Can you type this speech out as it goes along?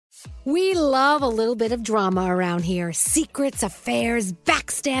We love a little bit of drama around here. Secrets, affairs,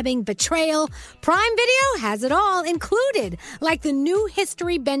 backstabbing, betrayal. Prime Video has it all included, like the new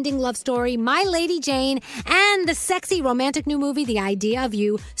history-bending love story, My Lady Jane, and the sexy romantic new movie, The Idea of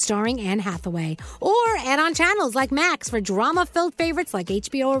You, starring Anne Hathaway. Or add-on channels like Max for drama-filled favorites like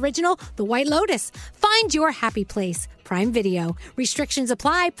HBO original, The White Lotus. Find your happy place. Prime Video. Restrictions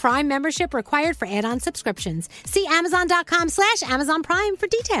apply. Prime membership required for add-on subscriptions. See Amazon.com/Amazon Prime for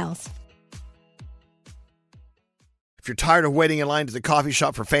details. If you're tired of waiting in line to the coffee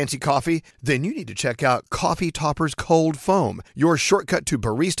shop for fancy coffee, then you need to check out Coffee Topper's Cold Foam, your shortcut to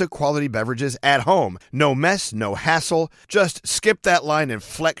barista quality beverages at home. No mess, no hassle. Just skip that line and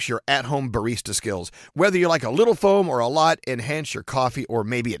flex your at-home barista skills. Whether you like a little foam or a lot, enhance your coffee, or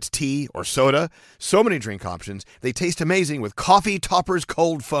maybe it's tea or soda. So many drink options. They taste amazing with Coffee Topper's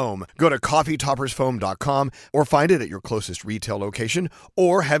Cold Foam. Go to coffeetoppersfoam.com or find it at your closest retail location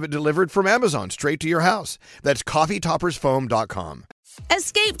or have it delivered from Amazon straight to your house. That's coffeetoppersfoam.com.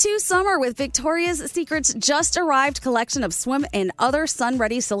 Escape to summer with Victoria's Secret's just arrived collection of swim and other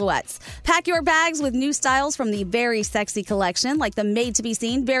sun-ready silhouettes. Pack your bags with new styles from the Very Sexy collection, like the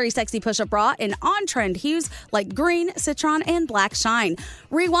made-to-be-seen Very Sexy push-up bra, and on-trend hues like green, citron, and black shine.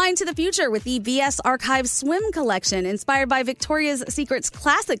 Rewind to the future with the VS Archive Swim collection, inspired by Victoria's Secret's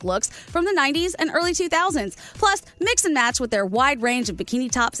classic looks from the 90s and early 2000s. Plus, mix and match with their wide range of bikini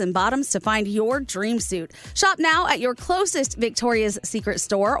tops and bottoms to find your dream suit. Shop now at your closest Victoria's Secret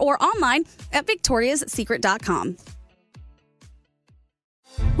store or online at victoriassecret.com.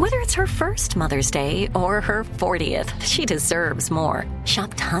 Whether it's her first Mother's Day or her 40th, she deserves more.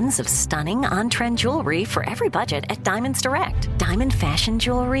 Shop tons of stunning on-trend jewelry for every budget at Diamonds Direct. Diamond fashion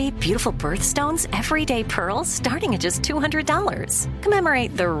jewelry, beautiful birthstones, everyday pearls starting at just $200.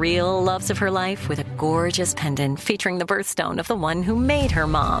 Commemorate the real loves of her life with a gorgeous pendant featuring the birthstone of the one who made her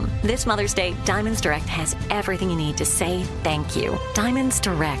mom. This Mother's Day, Diamonds Direct has everything you need to say thank you. Diamonds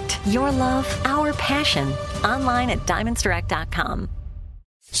Direct. Your love, our passion. Online at diamondsdirect.com.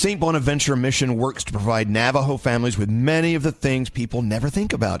 St. Bonaventure Mission works to provide Navajo families with many of the things people never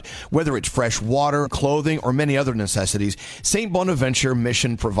think about. Whether it's fresh water, clothing, or many other necessities, St. Bonaventure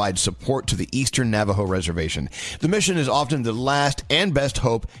Mission provides support to the Eastern Navajo Reservation. The mission is often the last and best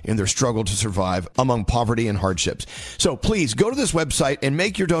hope in their struggle to survive among poverty and hardships. So please go to this website and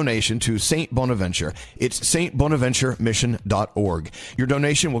make your donation to St. Bonaventure. It's stbonaventuremission.org. Your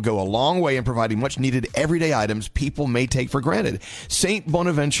donation will go a long way in providing much needed everyday items people may take for granted. St.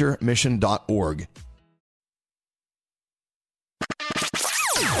 Bonaventuremission.org.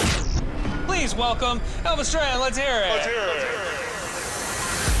 Please welcome Elvis Duran. Let's hear it.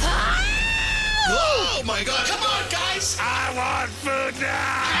 Oh my God! Come on, guys! I want food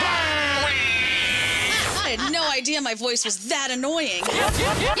now. I had no idea my voice was that annoying.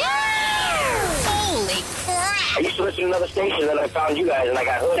 Holy crap! I used to listen to another station, then I found you guys, and I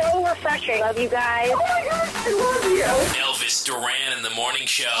got hooked. So refreshing. Love you guys. Oh my God, I love you. Elvis Duran in the morning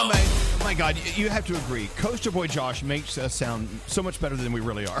show. Oh my God, you have to agree. Coaster Boy Josh makes us sound so much better than we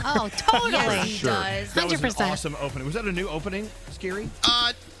really are. Oh, totally. Yes, he does. That was 100%. an awesome opening. Was that a new opening, Scary?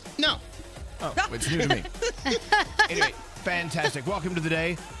 No. Oh, it's new to me. Anyway, fantastic. Welcome to the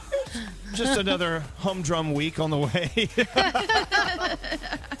day. Just another humdrum week on the way.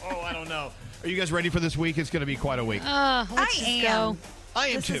 Oh, I don't know. Are you guys ready for this week? It's going to be quite a week. Let's just go. I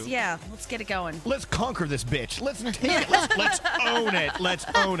am too. Let's get it going. Let's conquer this bitch. Let's take it. Let's own it. Let's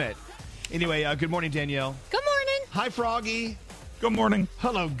own it. Anyway, good morning, Danielle. Good morning. Hi, Froggy. Good morning.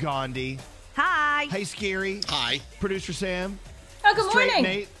 Hello, Gandhi. Hi. Hey, Scary. Hi. Producer Sam. Oh, good Straight morning.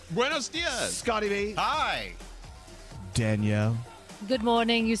 Nate. Buenos dias. Scotty B. Hi. Danielle. Good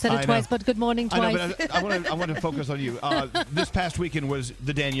morning. You said I it twice, know. but good morning I twice. know, but I want to focus on you. This past weekend was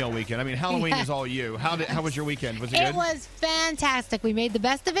the Danielle weekend. I mean, Halloween is all you. How was your weekend? Was it good? It was fantastic. We made the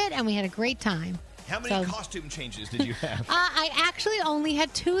best of it, and we had a great time. How many costume changes did you have? I actually only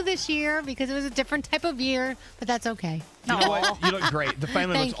had 2 this year because it was a different type of year, but that's okay. You know what? You look great. The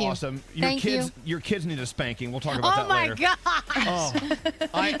family Thank looks you. awesome. Thank you. Your kids need a spanking. We'll talk about that later. Oh, my gosh. Oh,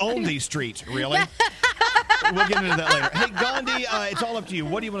 I own these streets, really. We'll get into that later. Hey, Gandhi, it's all up to you.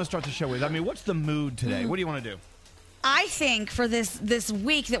 What do you want to start the show with? I mean, what's the mood today? What do you want to do? I think for this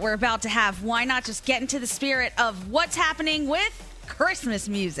week that we're about to have, why not just get into the spirit of what's happening with Christmas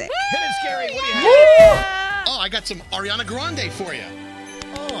music? Hit it, Scary. What do you have? Oh, I got some Ariana Grande for you.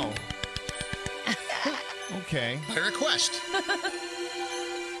 Oh. Okay. By request. I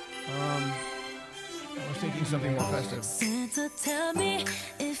was thinking something more festive. Santa, tell me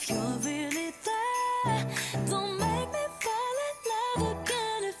if you're really there. Don't make me fall in love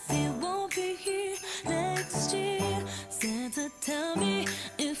again if you won't be here next year. Santa, tell me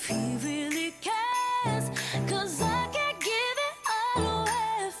if you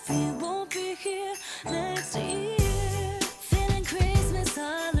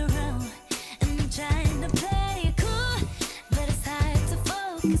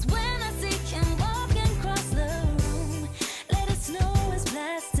 'Cause when I see him walking across the room, let it snow is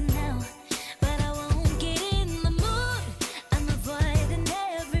blasting now. But I won't get in the mood. I'm avoiding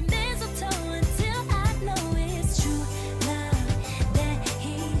every mistletoe until I know it's true love that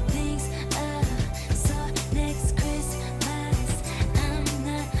he thinks of. So next Christmas, I'm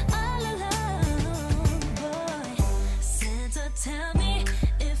not all alone, boy. Santa, tell me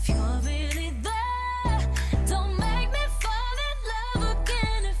if you're really there. Don't make me fall in love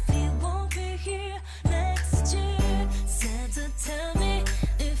again if he won't be here next year. Santa, tell me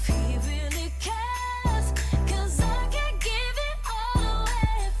if he really cares. 'Cause I can't give it all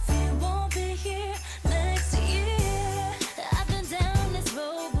away if he won't be here next year. I've been down this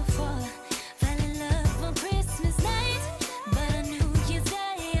road before, fell in love on Christmas night. But on New Year's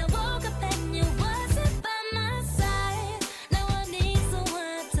Day, I woke up and you wasn't by my side. Now I need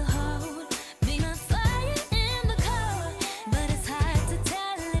someone to hold, be my fire in the cold. But it's hard to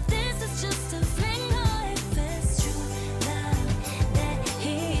tell if this is just a fling or if it's true love that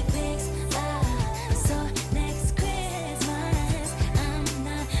he thinks of. So next Christmas, I'm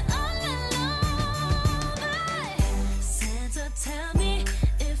not all alone. Santa, tell me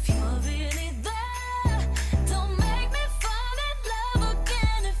if you're really there. Don't make me fall in love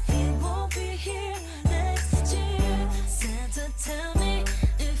again if he won't be here next year. Santa, tell me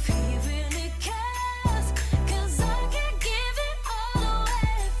if he really cares. 'Cause I can't give it all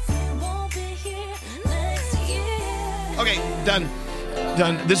away if he won't be here next year. Okay, done.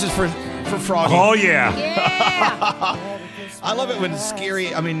 This is for Froggy. Oh, yeah. Yeah. I love it when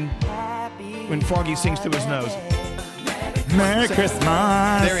when Froggy sings through his nose. Merry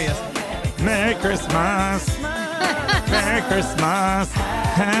Christmas. There he is. Merry Christmas. Merry Christmas.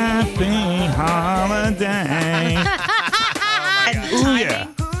 Happy holiday. Ooh, yeah.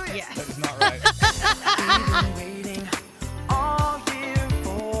 That is not right. Waiting all year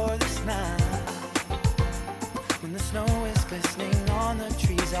for this night, when the snow is glistening on the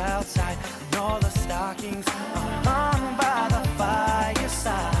trees outside and all the stockings are hung by the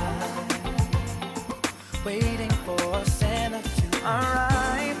fireside, waiting for Santa to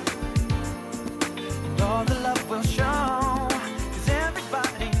arrive, and all the love will show, 'cause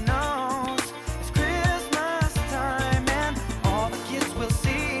everybody knows it's Christmas time and all the kids will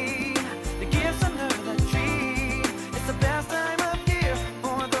see the gifts under the tree. It's the best time of year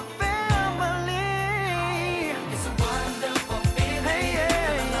for the family. It's a wonderful feeling. Hey,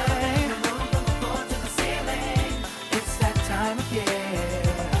 yeah, yeah. The room from the floor to the ceiling. It's that time of year.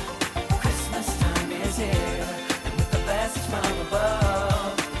 Christmas time is here, and with the blessings from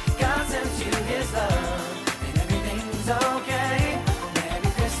above, God sends you His love, and everything's okay. Merry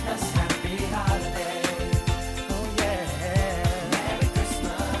Christmas, happy holiday. Oh yeah. Merry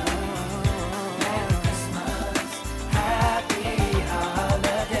Christmas. Merry Christmas, happy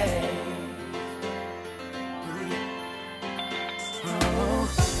holiday. Oh,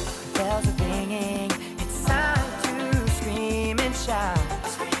 bells are ringing. It's time to scream and shout.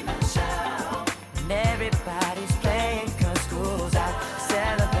 Scream and shout. And everybody's playing 'cause school's out.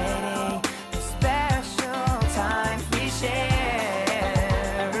 Celebrating the special times we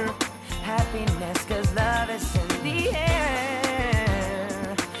share. Happiness 'cause love is in the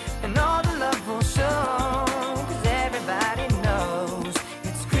air. And all the love will show 'cause everybody knows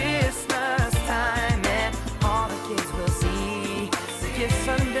it's Christmas time and all the kids will see the gifts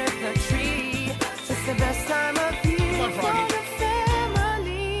under the tree. It's the best time of year. Come on, Froggy. For the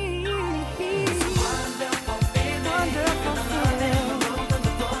family. It's a wonderful feeling. Wonderful feeling.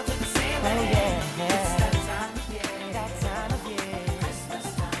 Oh yeah. It's that time of year. That time of year. Christmas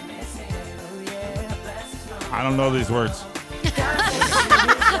time is here. Oh yeah. Blessings from I don't know these words. You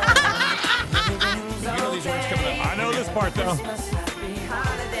know these words coming up. I know this part, though. happy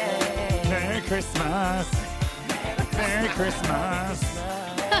holiday. Merry Christmas. Merry Christmas.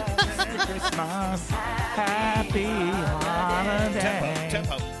 Merry Christmas. Happy holiday.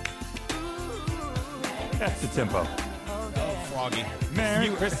 Tempo. That's the tempo. Oh, Froggy. Merry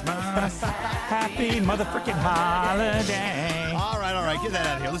Christmas. Happy motherfucking holiday. All right. Get that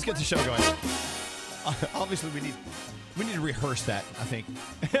out of here. Let's get the show going. Obviously, we need to rehearse that, I think.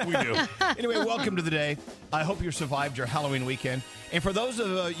 We do. Anyway, welcome to the day. I hope you survived your Halloween weekend. And for those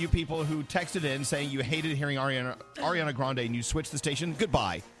of you people who texted in saying you hated hearing Ariana Grande and you switched the station,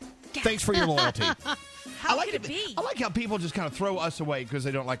 goodbye. Thanks for your loyalty. How could it be? I like how people just kind of throw us away because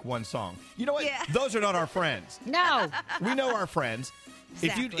they don't like one song. You know what? Yeah. Those are not our friends. No. We know our friends.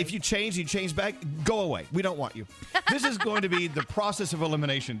 Exactly. If you change back, go away. We don't want you. This is going to be the process of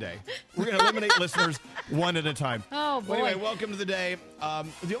elimination day. We're going to eliminate listeners one at a time. Oh, boy. Well, anyway, welcome to the day.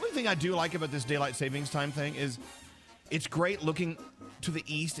 The only thing I do like about this daylight savings time thing is it's great looking to the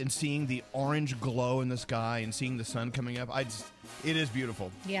east and seeing the orange glow in the sky and seeing the sun coming up. It is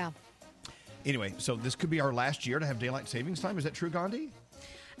beautiful. Yeah. Anyway, so this could be our last year to have daylight savings time. Is that true, Gandhi?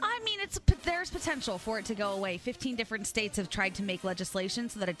 I mean, there's potential for it to go away. 15 different states have tried to make legislation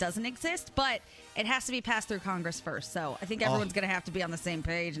so that it doesn't exist, but it has to be passed through Congress first. So I think everyone's going to have to be on the same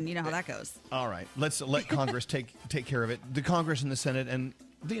page, and you know how that goes. All right. Let's let Congress take care of it. The Congress and the Senate and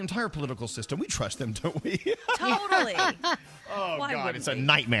the entire political system. We trust them, don't we? Totally. Oh, God, it's a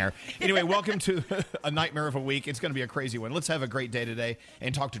nightmare. Anyway, welcome to a nightmare of a week. It's going to be a crazy one. Let's have a great day today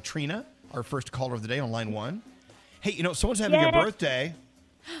and talk to Trina, our first caller of the day on line 1. Hey, someone's having a birthday.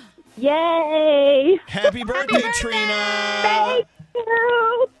 Yay! Happy birthday, Trina!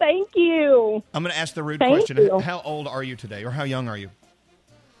 Thank you. I'm going to ask the rude Thank question. you. How old are you today, or how young are you?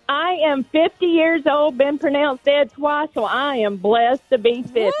 I am 50 years old, been pronounced dead twice, so I am blessed to be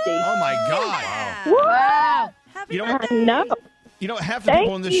 50. Oh, my God. Wow. Happy I know. Half the Thank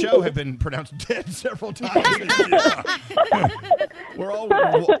people on this you. show have been pronounced dead several times. We're all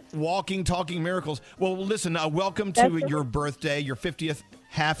walking, talking miracles. Well, listen, welcome to your birthday, your 50th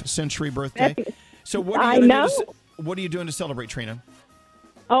half-century birthday. So what are you doing to celebrate, Trina?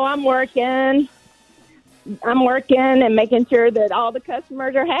 Oh, I'm working. And making sure that all the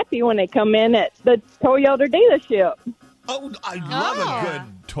customers are happy when they come in at the Toyota dealership. Oh, I love a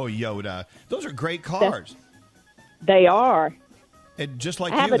good Toyota. Those are great cars. They are. And just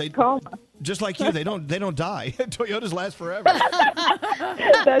like I have you, a they Tacoma. just like you, they don't die. Toyotas last forever.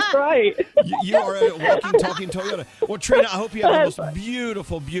 That's right. You are a walking, talking Toyota. Well, Trina, I hope you have the most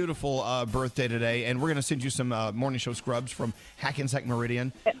beautiful, beautiful birthday today, and we're going to send you some morning show scrubs from Hackensack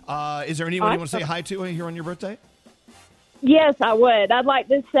Meridian. Is there anyone you want to say hi to here on your birthday? Yes, I would. I'd like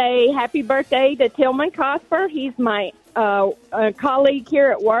to say happy birthday to Tillman Cosper. He's my colleague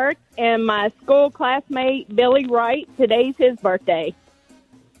here at work, and my school classmate, Billy Wright. Today's his birthday.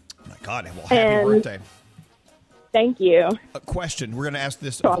 Oh, my God. Well, happy birthday. Thank you. A question. We're going to ask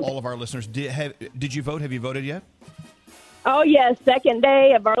this of all of our listeners. Did you vote? Have you voted yet? Oh, yes. Second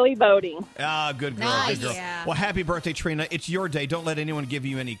day of early voting. Ah, good girl. Nice. Good girl. Yeah. Well, happy birthday, Trina. It's your day. Don't let anyone give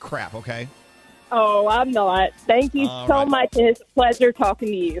you any crap, okay? Oh, I'm not. Thank you so much, and it's a pleasure talking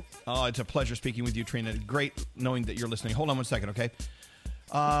to you. Oh, it's a pleasure speaking with you, Trina. Great knowing that you're listening. Hold on one second, okay?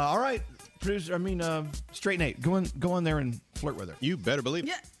 All right, producer. Straight Nate, go on there and flirt with her. You better believe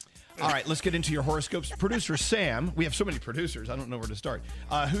it. Yeah. All right, let's get into your horoscopes. Producer Sam, we have so many producers, I don't know where to start.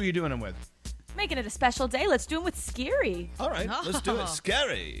 Who are you doing them with? Making it a special day. Let's do them with Scary. All right, let's do it.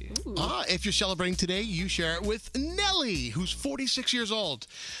 Scary. If you're celebrating today, you share it with Nellie, who's 46 years old.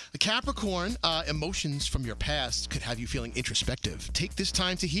 The Capricorn, emotions from your past could have you feeling introspective. Take this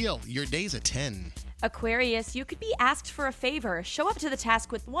time to heal. Your day's a 10. Aquarius, you could be asked for a favor. Show up to the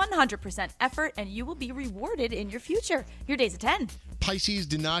task with 100% effort, and you will be rewarded in your future. Your day's a 10. Pisces,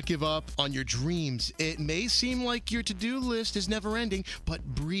 do not give up on your dreams. It may seem like your to-do list is never ending, but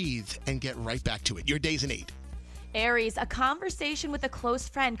breathe and get right back to it. Your day's an 8. Aries, a conversation with a close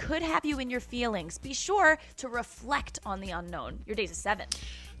friend could have you in your feelings. Be sure to reflect on the unknown. Your day's a 7.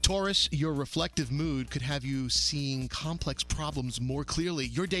 Taurus, your reflective mood could have you seeing complex problems more clearly.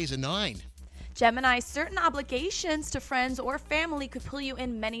 Your day's a 9. Gemini, certain obligations to friends or family could pull you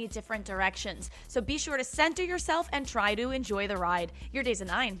in many different directions. So be sure to center yourself and try to enjoy the ride. Your day's a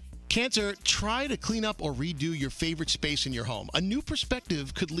 9. Cancer, try to clean up or redo your favorite space in your home. A new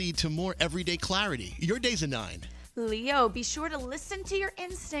perspective could lead to more everyday clarity. Your day's a 9. Leo, be sure to listen to your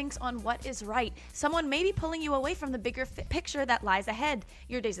instincts on what is right. Someone may be pulling you away from the bigger picture that lies ahead.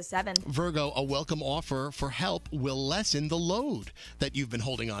 Your day's a 7. Virgo, a welcome offer for help will lessen the load that you've been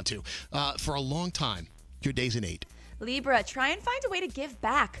holding on to for a long time. Your day's an 8. Libra, try and find a way to give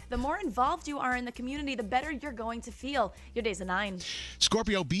back. The more involved you are in the community, the better you're going to feel. Your day's a 9.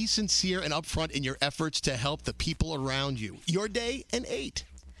 Scorpio, be sincere and upfront in your efforts to help the people around you. Your day, an 8.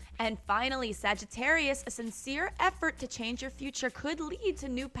 And finally, Sagittarius, a sincere effort to change your future could lead to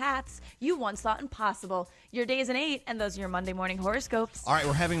new paths you once thought impossible. Your day is an 8, and those are your Monday morning horoscopes. All right,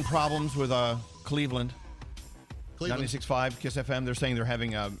 we're having problems with Cleveland. 96.5 Kiss FM. They're saying they're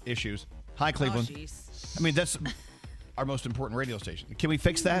having issues. Hi, Cleveland. I mean, that's our most important radio station. Can we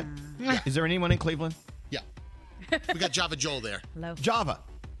fix that? Is there anyone in Cleveland? Yeah. We got Java Joel there. Hello. Java.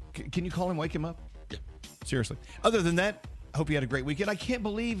 Can you call him, wake him up? Yeah. Seriously. Other than that, I hope you had a great weekend. I can't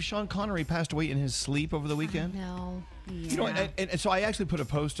believe Sean Connery passed away in his sleep over the weekend. No. You know, and so I actually put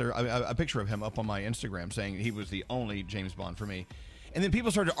a picture of him up on my Instagram saying he was the only James Bond for me. And then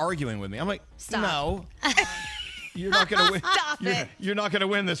people started arguing with me. I'm like, no. You're not going to win. Stop it. You're not going to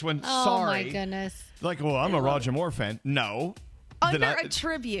win this one. Oh, Sorry. my goodness. Like, well, I'm a Roger Moore fan. No. Oh, under I- a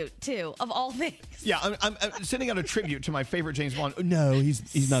tribute, too, of all things. Yeah, I'm sending out a tribute to my favorite James Bond. No,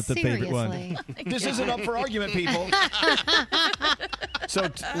 he's not the favorite one. Seriously. This isn't up for argument, people. So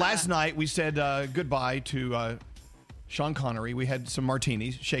last night we said goodbye to Sean Connery. We had some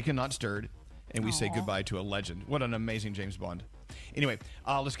martinis, shaken not stirred, and we say goodbye to a legend. What an amazing James Bond. Anyway,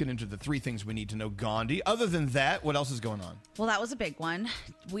 let's get into the 3 things we need to know, Gandhi. Other than that, what else is going on? Well, that was a big one.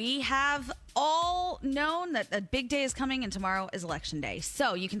 We have all known that a big day is coming, and tomorrow is Election Day.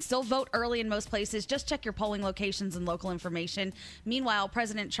 So you can still vote early in most places. Just check your polling locations and local information. Meanwhile,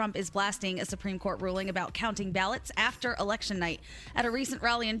 President Trump is blasting a Supreme Court ruling about counting ballots after Election night. At a recent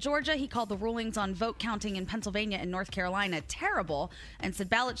rally in Georgia, he called the rulings on vote counting in Pennsylvania and North Carolina terrible and said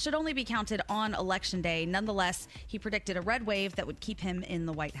ballots should only be counted on Election Day. Nonetheless, he predicted a red wave that would keep him in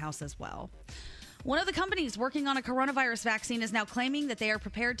the White House as well. One of the companies working on a coronavirus vaccine is now claiming that they are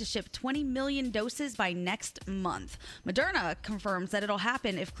prepared to ship 20 million doses by next month. Moderna confirms that it'll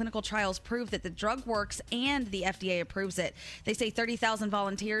happen if clinical trials prove that the drug works and the FDA approves it. They say 30,000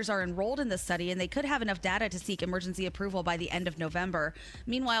 volunteers are enrolled in the study, and they could have enough data to seek emergency approval by the end of November.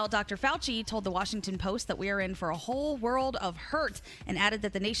 Meanwhile, Dr. Fauci told the Washington Post that we are in for a whole world of hurt and added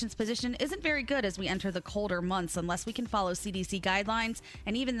that the nation's position isn't very good as we enter the colder months unless we can follow CDC guidelines.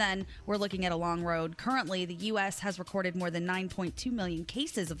 And even then, we're looking at a long road. Currently, the U.S. has recorded more than 9.2 million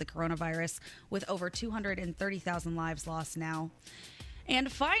cases of the coronavirus, with over 230,000 lives lost now.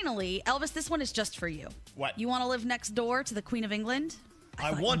 And finally, Elvis, this one is just for you. What? You want to live next door to the Queen of England?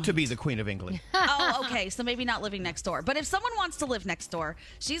 I want to be the Queen of England. Oh, okay. So maybe not living next door. But if someone wants to live next door,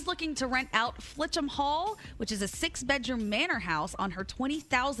 she's looking to rent out Flitcham Hall, which is a 6-bedroom manor house on her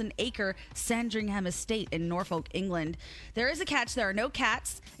 20,000-acre Sandringham estate in Norfolk, England. There is a catch. There are no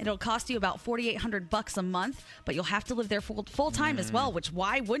cats. It'll cost you about $4,800 a month, but you'll have to live there full time as well, which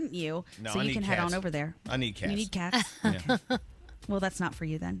why wouldn't you? No, so I you need can head cats. on over there. I need cats. You need cats? Yeah. Okay. Well, that's not for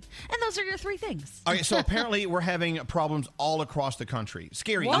you then. And those are your 3 things. Okay, so apparently we're having problems all across the country.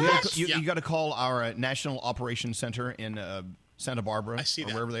 Scary. What? You got to call our National Operations Center in Santa Barbara or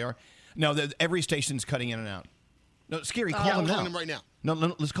wherever they are. No, every station's cutting in and out. No, Scary, call them I'm now. calling them right now. No,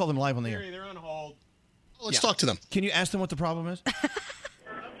 let's call them live on the air. They're on hold. Let's talk to them. Can you ask them what the problem is?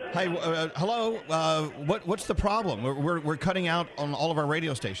 Hi, hello. What's the problem? We're cutting out on all of our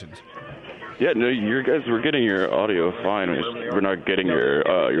radio stations. Yeah, no, you guys were getting your audio fine. We're not getting your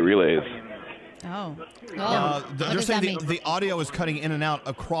relays. Oh. They're saying the audio is cutting in and out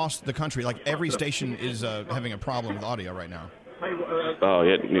across the country. Like every station is having a problem with audio right now. Oh,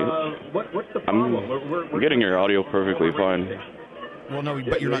 yeah. What's the problem? I'm getting your audio perfectly fine. Well, no,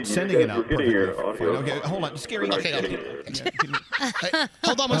 but you're not sending it out perfectly fine. Okay, hold on. Scary. Okay.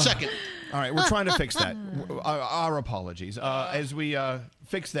 Hold on 1 second. All right, we're trying to fix that. Our apologies. As we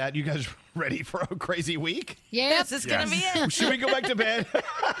fix that, you guys ready for a crazy week? Yes, this is going to be it. Should we go back to bed?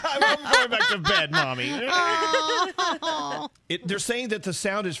 I'm going back to bed, Mommy. They're saying that the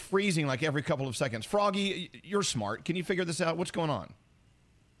sound is freezing like every couple of seconds. Froggy, you're smart. Can you figure this out? What's going on?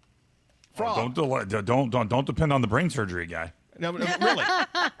 Frog. Don't depend on the brain surgery guy. No, really.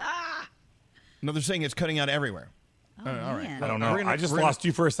 No, they're saying it's cutting out everywhere. All right. I don't know. I just lost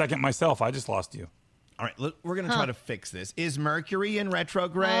you for a second myself. I just lost you. All right, we're going to try to fix this. Is Mercury in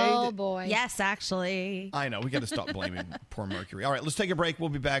retrograde? Oh, boy. Yes, actually. I know. We got to stop blaming poor Mercury. All right, let's take a break. We'll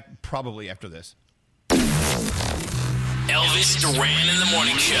be back probably after this. Elvis Duran in the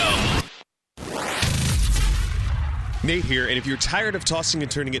Morning Show. Nate here, and if you're tired of tossing and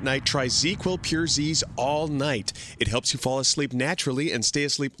turning at night, try ZzzQuil Pure Z's all night. It helps you fall asleep naturally and stay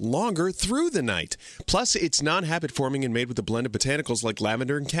asleep longer through the night. Plus, it's non-habit forming and made with a blend of botanicals like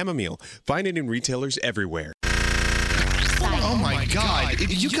lavender and chamomile. Find it in retailers everywhere. Oh my God!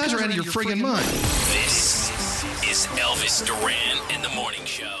 You guys are out of your friggin' mind. This is Elvis Duran in the Morning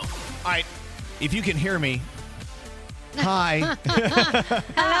Show. All right, if you can hear me, hi.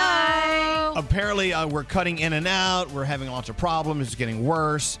 Hello. Apparently, we're cutting in and out. We're having lots of problems. It's getting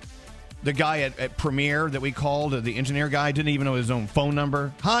worse. The guy at Premiere that we called, the engineer guy, didn't even know his own phone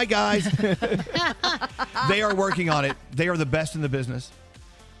number. Hi, guys. They are working on it. They are the best in the business.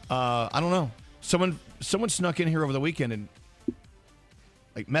 I don't know. Someone snuck in here over the weekend and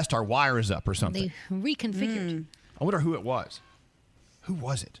messed our wires up or something. They reconfigured. I wonder who it was. Who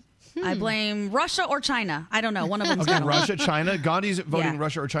was it? I blame Russia or China. I don't know. One of them's Okay, gonna win. Russia, China. Gandhi's voting Yeah.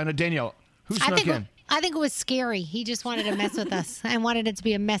 Russia or China. Danielle, who snuck in? I think it was scary. He just wanted to mess with us. I wanted it to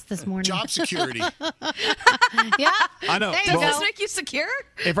be a mess this morning. Job security. Yeah. I know. Does this make you secure?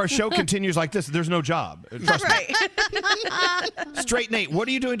 If our show continues like this, there's no job. Trust me. Straight Nate, what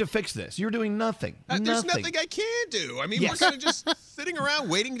are you doing to fix this? You're doing nothing. There's nothing I can do. I mean, Yes. we're kind of just sitting around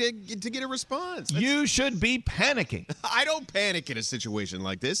waiting to get a response. You should be panicking. I don't panic in a situation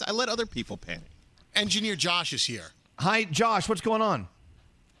like this. I let other people panic. Engineer Josh is here. Hi, Josh. What's going on?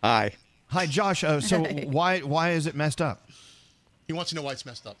 Hi. Hi, Josh. So why is it messed up? He wants to know why it's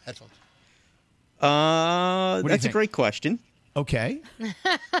messed up. Headphones. do you That's a think? great question. Okay.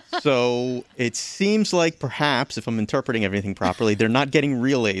 So it seems like perhaps, if I'm interpreting everything properly, they're not getting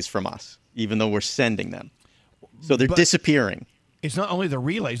relays from us, even though we're sending them. So they're But- disappearing. It's not only the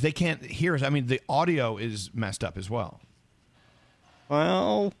relays. They can't hear us. I mean, the audio is messed up as well.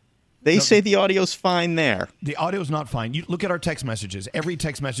 Well, they say the audio's fine there. The audio's not fine. You look at our text messages. Every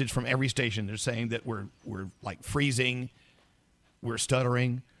text message from every station, they're saying that we're like freezing, we're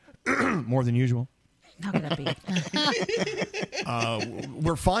stuttering more than usual. How could that be?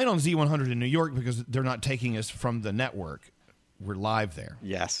 We're fine on Z100 in New York because they're not taking us from the network. We're live there.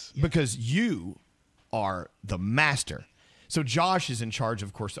 Yes. Because you are the master. So Josh is in charge,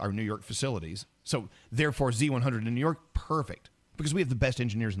 of course, our New York facilities. So therefore, Z100 in New York, perfect. Because we have the best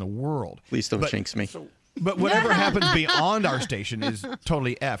engineers in the world. Please don't But- jinx me. But whatever happens beyond our station is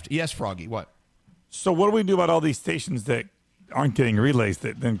totally effed. Yes, Froggy, what? So what do we do about all these stations that aren't getting relays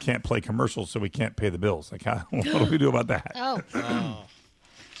that then can't play commercials, so we can't pay the bills? Like, what do we do about that? Oh.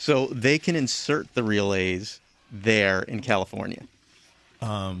 So they can insert the relays there in California.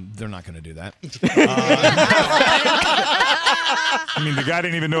 They're not going to do that. I mean, the guy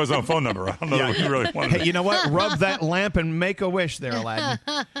didn't even know his own phone number. I don't know if he really wanted Hey, you know what? Rub that lamp and make a wish there, Aladdin.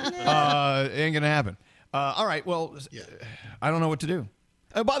 Ain't going to happen. All right, well, I don't know what to do.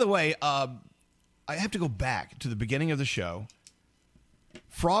 By the way, I have to go back to the beginning of the show.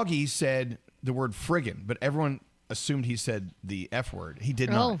 Froggy said the word friggin', but everyone assumed he said the F word. He did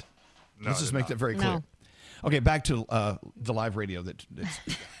Oh. not. No, Let's I just did make not. that very clear. No. Okay, back to the live radio that's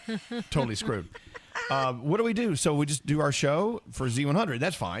totally screwed. What do we do? So we just do our show for Z100.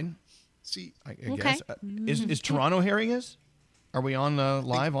 That's fine. See, I guess. Is Toronto hearing us? Are we on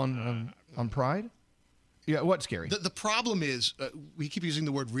live on Pride? Yeah. What's scary? The problem is we keep using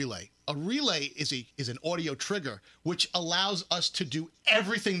the word relay. A relay is an audio trigger which allows us to do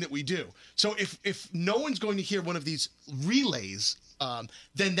everything that we do. So if no one's going to hear one of these relays,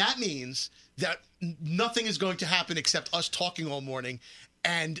 then that means that nothing is going to happen except us talking all morning.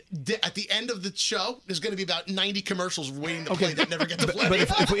 And at the end of the show, there's going to be about 90 commercials waiting to play that never get to play. But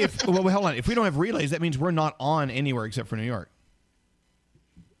if well, hold on. If we don't have relays, that means we're not on anywhere except for New York.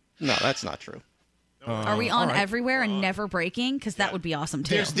 No, that's not true. Are we on all right. everywhere and never breaking? Because that would be awesome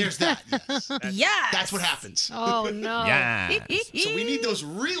too. There's that. Yes. Yes. That's what happens. Oh, no. Yeah. So we need those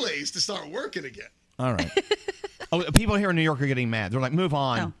relays to start working again. All right. Oh, people here in New York are getting mad. They're like, move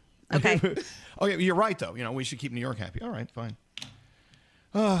on. Oh, okay. Okay, you're right though. You know, we should keep New York happy. All right, fine.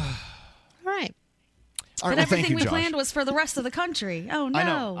 All right. All But right, well, thank everything you, we Josh. planned was for the rest of the country. Oh no! I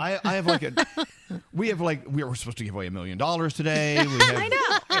know. I have like a. We were supposed to give away $1 million today. We have I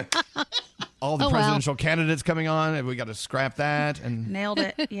know. all the Oh, well. presidential candidates coming on, and we got to scrap that. And Nailed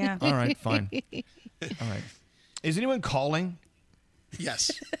it. Yeah. all right, fine. All right. Is anyone calling?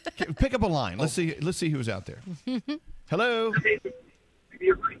 Yes. Pick up a line. Let's see. Let's see who's out there. Hello.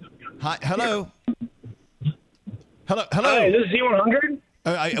 Hi. Hello. Hello. Hello. Hi, is this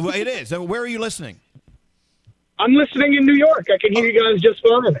Z100? Well, it is. Where are you listening? I'm listening in New York. I can hear you guys just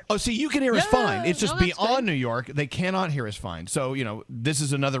fine. Oh, see, you can hear us fine. It's just no, that's beyond good. New York. They cannot hear us fine. So, you know, this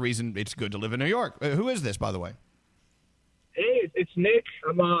is another reason it's good to live in New York. Who is this, by the way? Hey, it's Nick.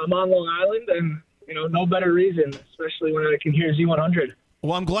 I'm on Long Island, and no better reason, especially when I can hear Z100.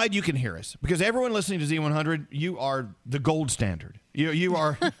 Well, I'm glad you can hear us because everyone listening to Z100, you are the gold standard. You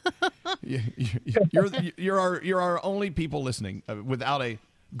are you're our only people listening without a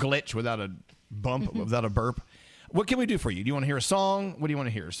glitch, without a bump, without a burp. What can we do for you? Do you want to hear a song? What do you want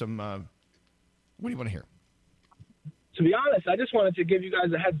to hear? What do you want to hear? To be honest, I just wanted to give you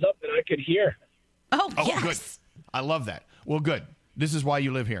guys a heads up that I could hear. Oh, Oh, yes. good. I love that. Well, good. This is why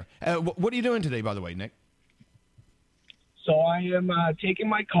you live here. What are you doing today, by the way, Nick? So I am taking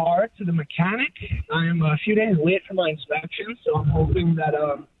my car to the mechanic. I am a few days late for my inspection, so I'm hoping that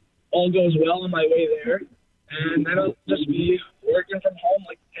all goes well on my way there. And then I'll just be working from home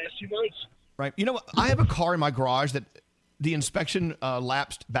like the past few months. Right. You know what? I have a car in my garage that the inspection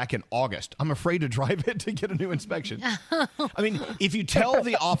lapsed back in August. I'm afraid to drive it to get a new inspection. I mean, if you tell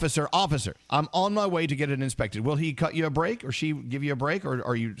the officer, I'm on my way to get it inspected, will he cut you a break or she give you a break or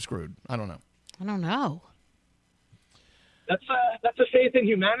are you screwed? I don't know. I don't know. That's a faith in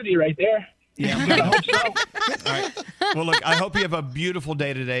humanity right there. Yeah, I hope so. All right. Well, look, I hope you have a beautiful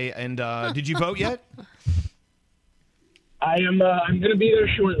day today. And did you vote yet? I'm going to be there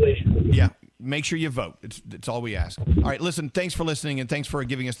shortly. Yeah. Make sure you vote. It's all we ask. All right. Listen, thanks for listening, and thanks for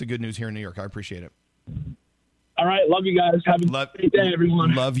giving us the good news here in New York. I appreciate it. All right. Love you guys. Have a great day,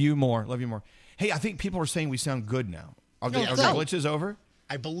 everyone. Love you more. Love you more. Hey, I think people are saying we sound good now. Are the glitches over?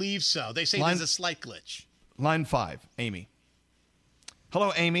 I believe so. They say there's a slight glitch. Line 5, Amy.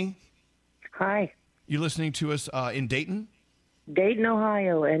 Hello, Amy. Hi. You listening to us in Dayton? Dayton,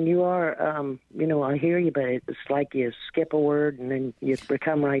 Ohio, and you are, I hear you, but it's like you skip a word and then you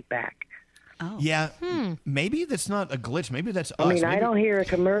come right back. Oh. Yeah. Maybe that's not a glitch. Maybe that's us. I mean, Maybe... I don't hear a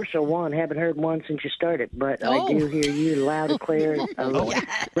commercial, haven't heard one since you started, but I do hear you loud and clear.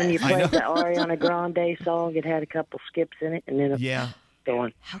 When you played the Ariana Grande song, it had a couple skips in it, and then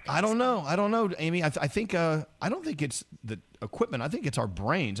going. I don't know, Amy. I think I don't think it's the equipment. I think it's our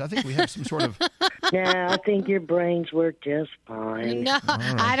brains. I think we have some sort of. Yeah, I think your brains work just fine. No,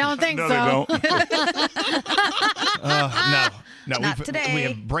 I don't think No, so. they don't. No. Not today. We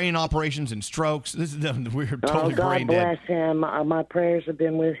have brain operations and strokes. We're totally God brain bless dead. him. My prayers have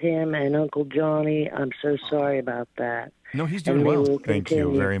been with him and Uncle Johnny. I'm so sorry about that. No, he's And doing we well. will Thank you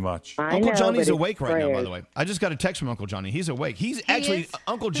continue. very much. I Uncle know, Johnny's but awake it's right now, by prayers. the way. I just got a text from Uncle Johnny. He's awake. He's actually,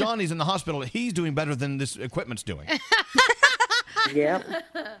 Uncle Johnny's in the hospital. He's doing better than this equipment's doing. Yep.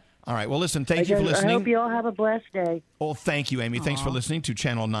 All right. Well, listen, thank you for I listening. hope you all have a blessed day. Oh, thank you, Amy. Thanks for listening to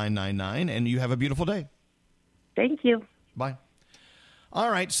Channel 999, and you have a beautiful day. Thank you. Bye. All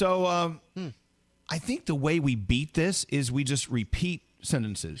right. So I think the way we beat this is we just repeat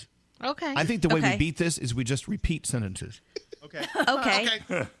sentences. Okay. I think the way we Okay. beat this is we just repeat sentences. Okay. Okay.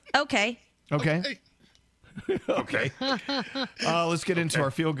 Okay. Okay. Let's get into our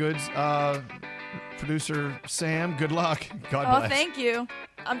feel goods. Producer Sam, good luck. God Oh, bless. thank you.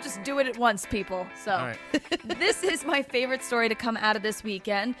 I'm just doing it once, people. So, All right. This is my favorite story to come out of this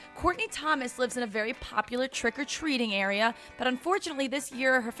weekend. Courtney Thomas lives in a very popular trick-or-treating area, but unfortunately this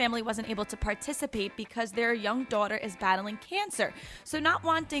year her family wasn't able to participate because their young daughter is battling cancer. So not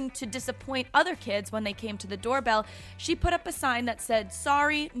wanting to disappoint other kids when they came to the doorbell, she put up a sign that said,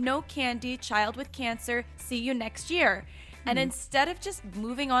 "Sorry, no candy, child with cancer, see you next year." And instead of just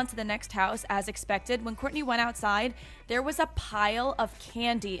moving on to the next house as expected, when Courtney went outside, there was a pile of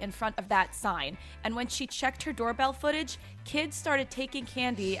candy in front of that sign. And when she checked her doorbell footage, kids started taking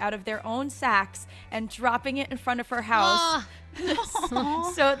candy out of their own sacks and dropping it in front of her house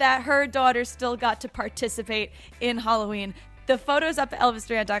so that her daughter still got to participate in Halloween. The photo's up at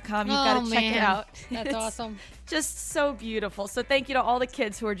ElvisDuran.com. You've got to check it man. out. That's It's awesome. Just so beautiful. So thank you to all the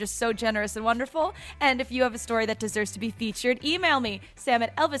kids who are just so generous and wonderful. And if you have a story that deserves to be featured, email me, Sam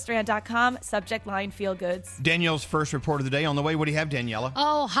at ElvisDuran.com, subject line feel goods. Danielle's first report of the day on the way. What do you have, Daniela?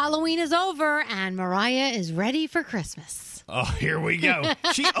 Oh, Halloween is over and Mariah is ready for Christmas. Oh, here we go.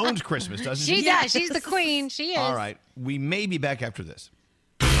 She owns Christmas, doesn't she? She does. She's the queen. She is. All right. We may be back after this.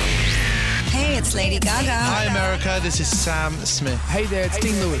 Hey, it's Lady Gaga. Hi, America. This is Sam Smith. Hey there, it's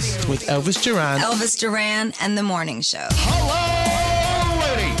Dean Lewis with Elvis Duran. Elvis Duran and the Morning Show.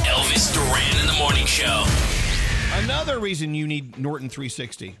 Elvis Duran in the Morning Show. Another reason you need Norton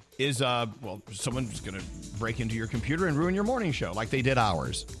 360 is, someone's going to break into your computer and ruin your morning show like they did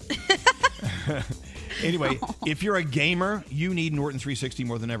ours. Anyway, if you're a gamer, you need Norton 360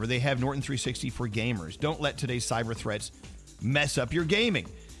 more than ever. They have Norton 360 for gamers. Don't let today's cyber threats mess up your gaming.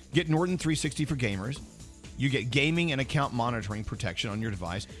 Get Norton 360 for gamers. You get gaming and account monitoring protection on your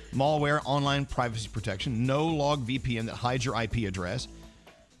device, malware, online privacy protection, no-log VPN that hides your IP address,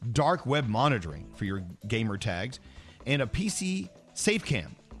 dark web monitoring for your gamer tags, and a PC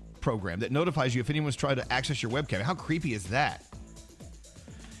SafeCam program that notifies you if anyone's tried to access your webcam. How creepy is that?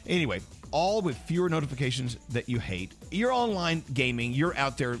 Anyway, all with fewer notifications that you hate. You're online gaming. You're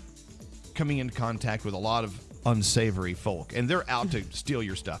out there coming into contact with a lot of unsavory folk, and they're out to steal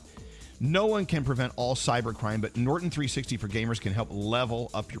your stuff. No one can prevent all cybercrime, but Norton 360 for gamers can help level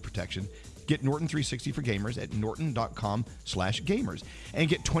up your protection. Get Norton 360 for gamers at norton.com/gamers and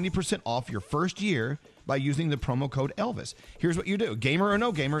get 20% off your first year by using the promo code Elvis. Here's what you do. Gamer or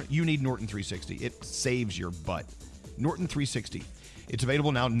no gamer, you need Norton 360. It saves your butt. Norton 360. It's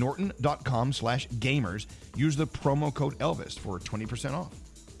available now, norton.com/gamers. Use the promo code Elvis for 20% off.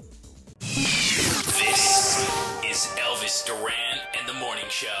 This is Elvis Duran and the Morning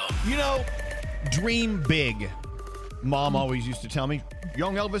Show. You know, dream big. Mom always used to tell me,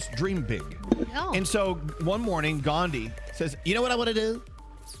 young Elvis, dream big. Oh. And so one morning, Gandhi says, you know what I want to do?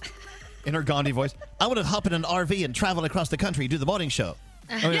 In her Gandhi voice, I want to hop in an RV and travel across the country, do the morning show.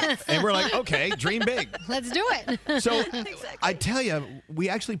 And we're like, okay, dream big. Let's do it. So I tell you, we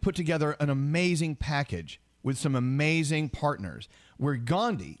actually put together an amazing package with some amazing partners where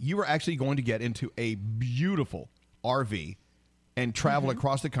Gandhi, you are actually going to get into a beautiful RV and travel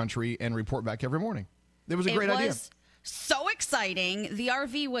across the country and report back every morning. It was a great idea. So exciting. The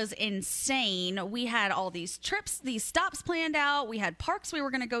RV was insane. We had all these trips, these stops planned out. We had parks we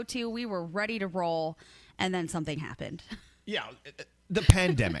were going to go to. We were ready to roll. And then something happened. Yeah, the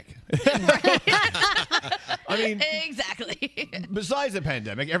pandemic. I mean, exactly. Besides the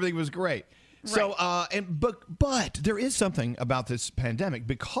pandemic, everything was great. So, but there is something about this pandemic.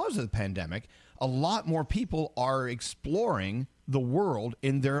 Because of the pandemic, a lot more people are exploring the world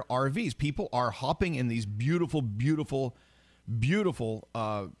in their RVs. People are hopping in these beautiful, beautiful, beautiful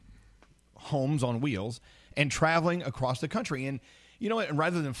homes on wheels and traveling across the country. And you know what? And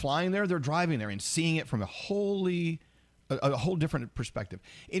rather than flying there, they're driving there and seeing it from a whole different perspective.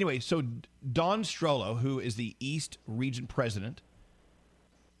 Anyway, so Don Strollo, who is the East Region President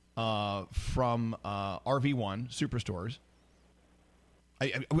from RV1 Superstores,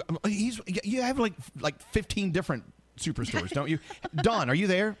 you have like 15 different superstores, don't you? Don, are you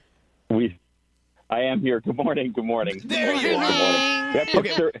there? I am here. Good morning. Good morning. There you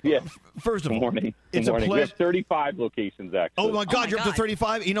are. First of all, morning. It's a We pleasure. have 35 locations, actually. Oh my God, you're up to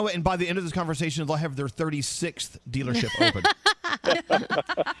 35. You know what? And by the end of this conversation, they'll have their 36th dealership open.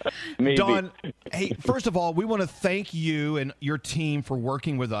 Maybe. Don, hey, first of all, we want to thank you and your team for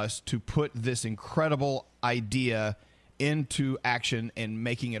working with us to put this incredible idea into action and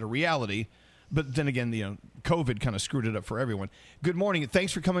making it a reality. But then again, COVID kind of screwed it up for everyone. Good morning.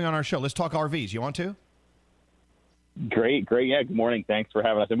 Thanks for coming on our show. Let's talk RVs. You want to? Great. Yeah, good morning. Thanks for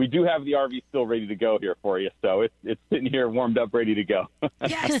having us. And we do have the RV still ready to go here for you. So it's sitting here warmed up, ready to go.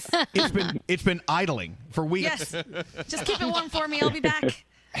 Yes. It's been idling for weeks. Yes. Just keep it warm for me. I'll be back.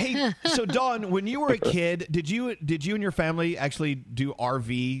 Hey, so Dawn, when you were a kid, did you and your family actually do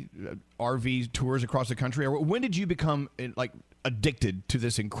RV tours across the country? Or when did you become addicted to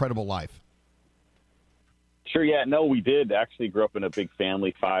this incredible life? Sure. Yeah. No, we did actually grow up in a big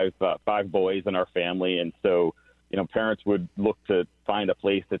family, five boys in our family. And so, parents would look to find a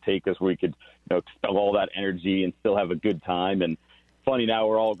place to take us where we could, expel all that energy and still have a good time. And funny, now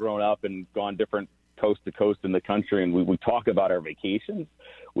we're all grown up and gone different coast to coast in the country. And we talk about our vacations.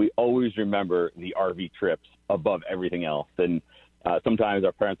 We always remember the RV trips above everything else. And sometimes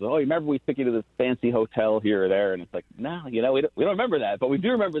our parents say, "Oh, you remember we took you to this fancy hotel here or there?" And it's like, no, we don't remember that, but we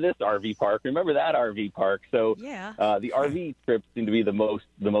do remember this RV park. Remember that RV park? So the RV trips seem to be the most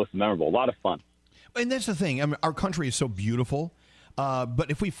memorable. A lot of fun. And that's the thing. I mean, our country is so beautiful, but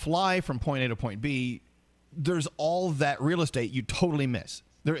if we fly from point A to point B, there's all that real estate you totally miss.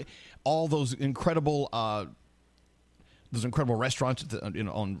 All those incredible restaurants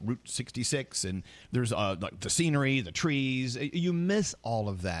on Route 66, and there's like the scenery, the trees. You miss all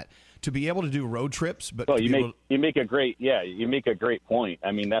of that. To be able to do road trips, but you make a great point.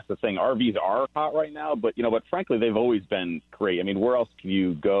 I mean, that's the thing. RVs are hot right now, but frankly, they've always been great. I mean, where else can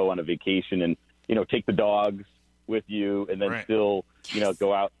you go on a vacation and take the dogs with you, and then still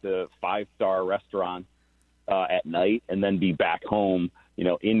go out to 5-star restaurants at night, and then be back home,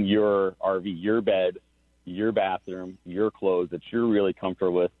 in your RV, your bed, your bathroom, your clothes that you're really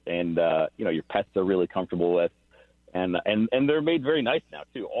comfortable with, and your pets are really comfortable with, and they're made very nice now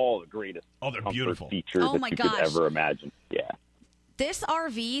too. All the greatest beautiful features that you could ever imagine. Yeah. This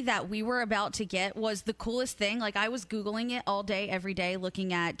RV that we were about to get was the coolest thing. Like, I was Googling it all day, every day,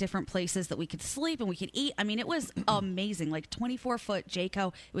 looking at different places that we could sleep and we could eat. I mean, it was amazing. Like 24-foot Jayco.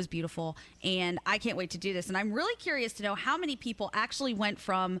 It was beautiful. And I can't wait to do this. And I'm really curious to know how many people actually went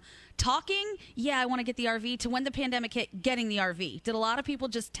from talking, yeah, I want to get the RV, to when the pandemic hit, getting the RV. Did a lot of people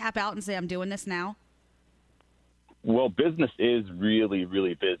just tap out and say, I'm doing this now? Well, business is really,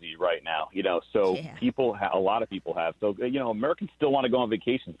 really busy right now, so a lot of people have. So, Americans still want to go on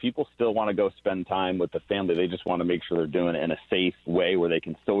vacations. People still want to go spend time with the family. They just want to make sure they're doing it in a safe way where they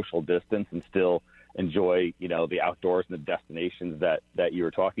can social distance and still enjoy, the outdoors and the destinations that you were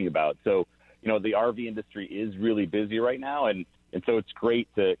talking about. So, the RV industry is really busy right now. And so it's great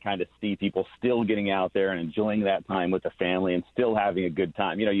to kind of see people still getting out there and enjoying that time with the family and still having a good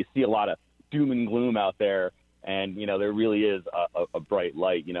time. You see a lot of doom and gloom out there. And, there really is a bright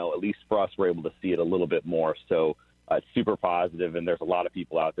light, at least for us, we're able to see it a little bit more. So it's super positive, and there's a lot of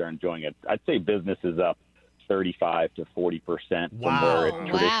people out there enjoying it. I'd say business is up 35 to 40% from where it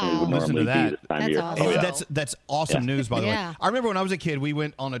traditionally would normally be this time of year. Awesome. Oh, yeah. That's awesome news, by the way. Yeah. I remember when I was a kid, we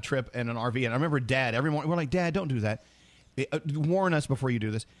went on a trip in an RV, and I remember Dad, every morning, we're like, Dad, don't do that. Warn us before you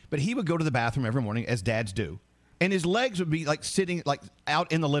do this. But he would go to the bathroom every morning, as dads do. and his legs would be like sitting like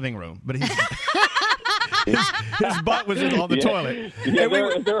out in the living room, but his butt was on the toilet. Yeah, And we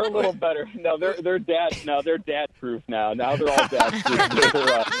were- they're a little better. No, they're dad. No, they're dad proof now. Now they're all dad proof.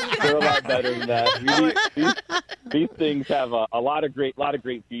 They're a lot better than that. These things have a lot of great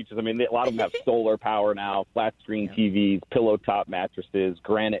features. I mean, a lot of them have solar power now, flat screen TVs, pillow top mattresses,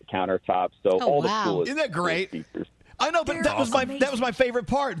 granite countertops. So all the coolest. Isn't that great? Features. I know, but that was my favorite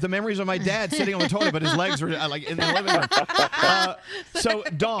part. The memories of my dad sitting on the toilet, but his legs were like in the living room. So,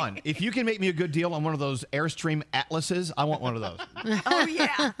 Dawn, if you can make me a good deal on one of those Airstream Atlases, I want one of those. Oh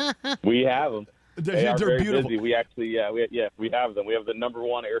yeah. We have them. They are They're very beautiful. busy. We actually, we have them. We have the number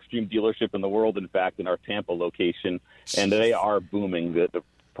one Airstream dealership in the world, in fact, in our Tampa location, and they are booming. The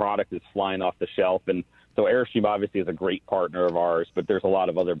product is flying off the shelf, and so Airstream obviously is a great partner of ours, but there's a lot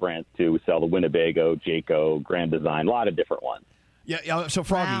of other brands too. We sell the Winnebago, Jayco, Grand Design, a lot of different ones. Yeah. So,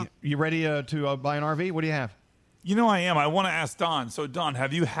 Froggy, you ready to buy an RV? What do you have? You know I am. I want to ask Don. So, Don,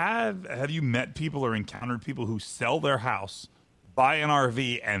 have you met people or encountered people who sell their house, buy an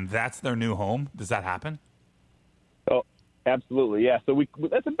RV, and that's their new home? Does that happen? Oh, absolutely, yeah. So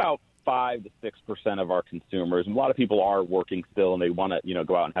that's about 5 to 6% of our consumers. And a lot of people are working still, and they want to,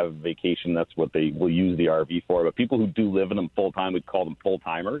 go out and have a vacation. That's what they will use the RV for. But people who do live in them full time, we call them full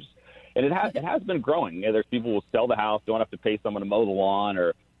timers. And it has been growing. There's people who will sell the house, don't have to pay someone to mow the lawn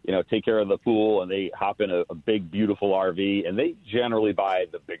or take care of the pool, and they hop in a big, beautiful RV, and they generally buy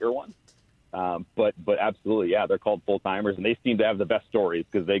the bigger one. But absolutely, yeah, they're called full timers, and they seem to have the best stories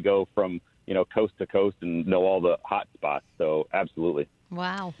because they go from coast to coast and know all the hot spots. So absolutely.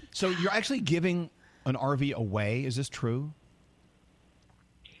 Wow. So you're actually giving an RV away? Is this true?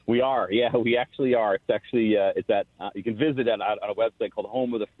 We are, yeah, we actually are. It's actually you can visit it on a website called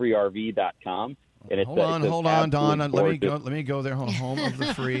homeofthefreerv.com. And it's Hold on, Don. Let me go there. Home of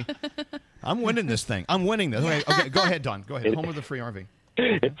the Free. I'm winning this thing. I'm winning this. Okay, go ahead, Don. Go ahead. Home of the Free RV.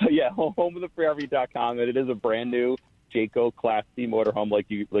 It's homeofthefreerv.com, and it is a brand new Jayco Class C motorhome, like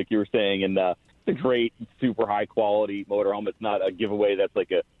you were saying, and it's a great, super high quality motorhome. It's not a giveaway that's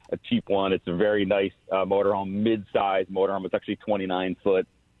like a cheap one. It's a very nice motorhome, mid-size motorhome. It's actually 29 foot,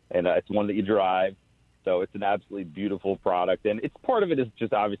 and it's one that you drive. So it's an absolutely beautiful product, and it's part of it is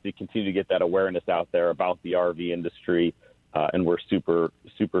just obviously continue to get that awareness out there about the RV industry, and we're super,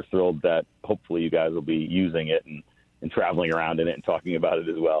 super thrilled that hopefully you guys will be using it and traveling around in it and talking about it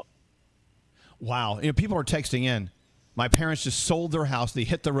as well. Wow. People are texting in. My parents just sold their house. They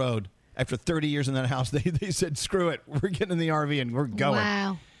hit the road. After 30 years in that house, they said, screw it. We're getting in the RV and we're going.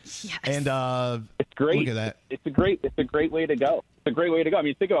 Wow. Yes. And it's great. Look at that. It's a great way to go. It's a great way to go. I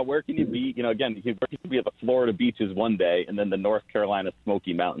mean, think about where can you be? Again, you can be at the Florida beaches one day and then the North Carolina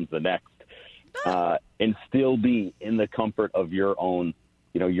Smoky Mountains the next, and still be in the comfort of your own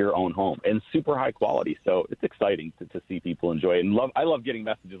home and super high quality. So it's exciting to see people enjoy it. And I love getting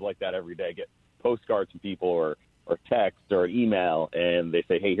messages like that every day. I get postcards from people or text or an email, and they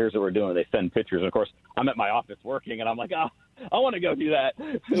say, hey, here's what we're doing. They send pictures. And, of course, I'm at my office working, and I'm like, I want to go do that.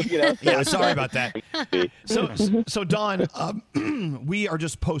 Yeah, sorry about that. So Don, we are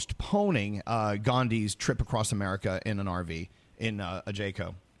just postponing Gandhi's trip across America in an RV in a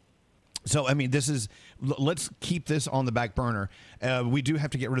Jayco. So, I mean, let's keep this on the back burner. We do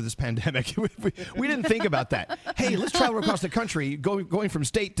have to get rid of this pandemic. we didn't think about that. Hey, let's travel across the country, going from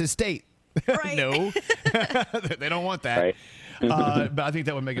state to state. Right. No, they don't want that. Right. But I think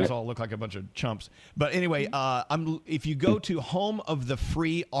that would make us all look like a bunch of chumps. But anyway, if you go to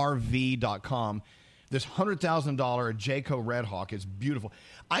homeofthefreerv.com, this $100,000 Jayco Red Hawk is beautiful.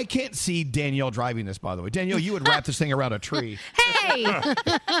 I can't see Danielle driving this, by the way. Danielle, you would wrap this thing around a tree. Hey!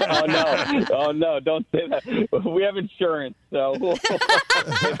 Oh no! Don't say that. We have insurance, so.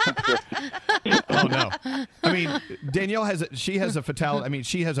 Oh no! I mean, Danielle has a fatality. I mean,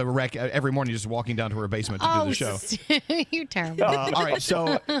 she has a wreck every morning, just walking down to her basement to do the show. You're terrible. All right,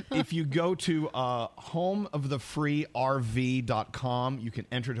 so if you go to homeofthefreerv.com, you can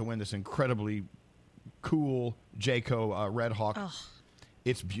enter to win this incredibly cool Jayco Red Hawk. Oh.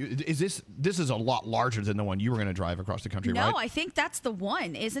 It's beautiful. This is a lot larger than the one you were going to drive across the country, No, right? I think that's the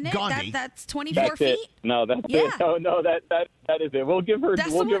one, isn't it? Gandhi. That's 24 That's feet. it. No, that's Yeah. it. No, that is it. We'll give her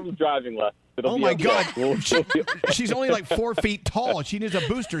driving lessons. It'll Oh be my okay. God! We'll- She's only like 4 feet tall. She needs a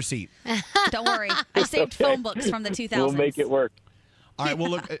booster seat. Don't worry. I saved phone books from the 2000s. We'll make it work. All right. Well,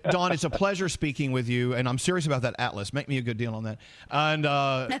 look, Dawn, it's a pleasure speaking with you, and I'm serious about that Atlas. Make me a good deal on that.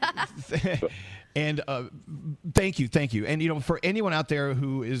 And thank you. And for anyone out there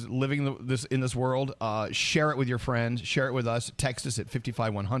who is living in this world, share it with your friends, share it with us. Text us at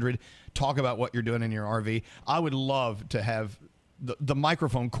 55100. Talk about what you're doing in your RV. I would love to have the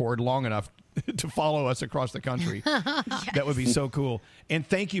microphone cord long enough to follow us across the country. That would be so cool. And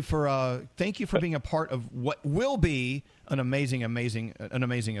thank you for being a part of what will be an amazing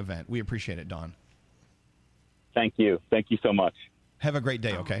event. We appreciate it, Don. Thank you so much. Have a great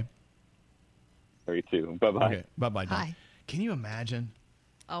day. Okay. You too. Bye-bye. Okay. Bye-bye, Don. Bye. Can you imagine?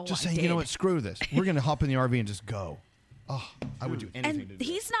 Oh, Just I saying, you know did. what? Screw this. We're going to hop in the RV and just go. Oh, I would do anything to And do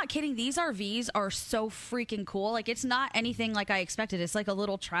he's not kidding. These RVs are so freaking cool. Like, it's not anything like I expected. It's like a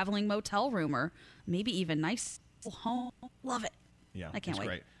little traveling motel room or maybe even nice home. Love it. Yeah, I can't it's wait.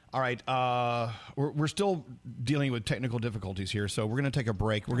 Great. All right, we're still dealing with technical difficulties here, so we're going to take a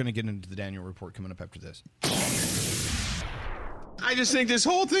break. We're going to get into the Daniel Report coming up after this. I just think this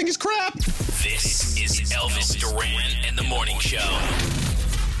whole thing is crap. This is Elvis Duran and the Morning Show.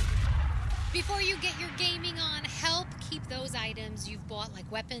 Before you get your gaming on, help keep those items you've bought, like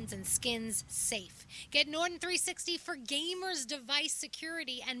weapons and skins, safe. Get Norton 360 for gamers, device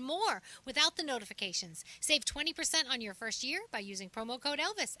security, and more without the notifications. Save 20% on your first year by using promo code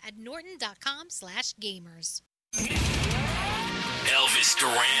Elvis at norton.com/gamers. Elvis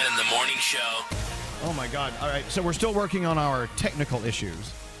Duran and the Morning Show. Oh, my God. All right, so we're still working on our technical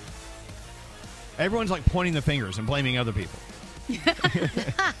issues. Everyone's like pointing the fingers and blaming other people. That's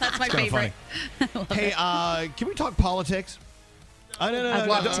my It's kinda favorite. Hey, can we talk politics? No. I'd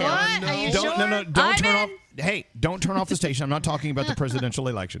love to. What? Are you sure? Don't I'm turn in. off. Hey, don't turn off the station. I'm not talking about the presidential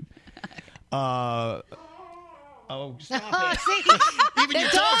election. Oh, stop it. See, Even your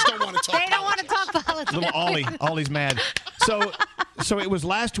dogs don't want to talk. they don't want to talk politics. Little Ollie. Ollie's mad. So it was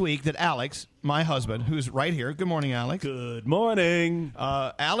last week that Alex, my husband, who's right here. Good morning, Alex. Good morning.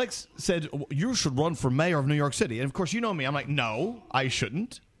 Alex said, you should run for mayor of New York City. And of course, you know me. I'm like, no, I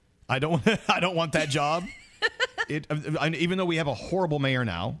shouldn't. I don't want that job. Even though we have a horrible mayor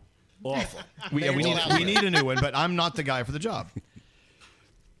now. Awful. We need a new one, but I'm not the guy for the job.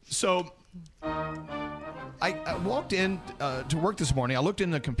 So I walked in to work this morning. I looked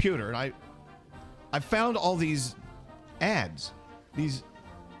in the computer, and I found all these ads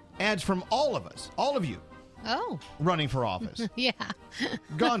from all of us, all of you, running for office. Yeah.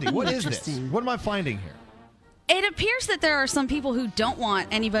 Gandhi, what is this? Interesting. What am I finding here? It appears that there are some people who don't want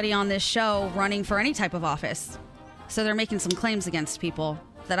anybody on this show running for any type of office. So they're making some claims against people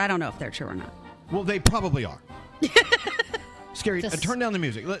that I don't know if they're true or not. Well, they probably are. Scary. Turn down the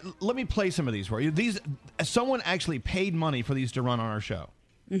music. Let me play some of these for you. Someone actually paid money for these to run on our show,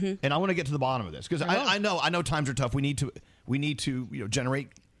 and I want to get to the bottom of this because I know times are tough. We need to generate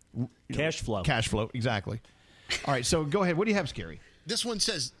Cash flow. Cash flow, exactly. All right, so go ahead. What do you have, Scary? This one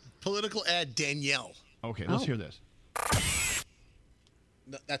says political ad Danielle. Okay, let's hear this.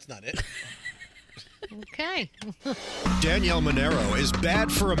 No, that's not it. Okay. Danielle Monero is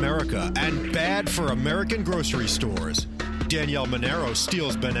bad for America and bad for American grocery stores. Danielle Monero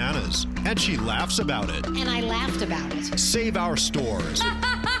steals bananas, and she laughs about it. And I laughed about it. Save our stores.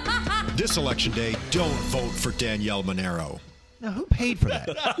 This election day, don't vote for Danielle Monero. Now, who paid for that?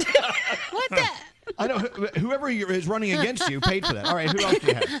 What the? I know whoever is running against you paid for that. All right, who else do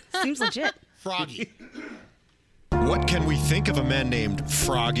you have? Seems legit. Froggy. What can we think of a man named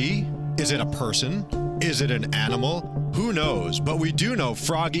Froggy? Is it a person? Is it an animal? Who knows? But we do know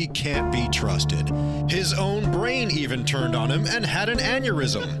Froggy can't be trusted. His own brain even turned on him and had an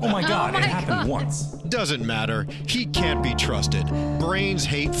aneurysm. Oh my God, it happened once. Doesn't matter. He can't be trusted. Brains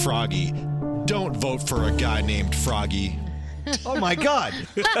hate Froggy. Don't vote for a guy named Froggy. Oh my God!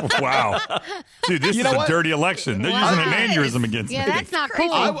 Wow, dude, this is a dirty election. They're using an aneurysm against Yeah, me. that's not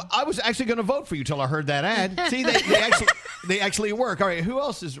cool. I was actually going to vote for you till I heard that ad. See, they actually work. All right, who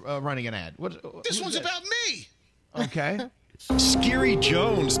else is running an ad? This one's about me. Okay. Scary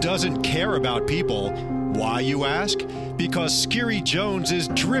Jones doesn't care about people. Why, you ask? Because Scary Jones is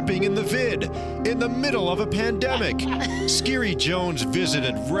dripping in the vid in the middle of a pandemic. Scary Jones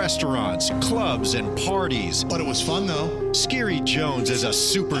visited restaurants, clubs, and parties. But it was fun, though. Scary Jones is a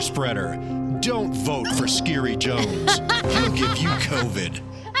super spreader. Don't vote for Scary Jones. He'll give you COVID.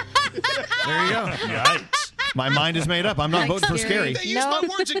 There you go. Yikes. My mind is made up. I'm not voting for Scary. They used my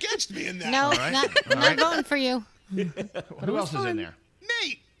words against me in that. No, right. not voting for you. Who else is in there?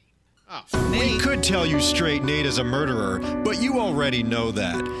 Nate. We could tell you Straight Nate is a murderer, but you already know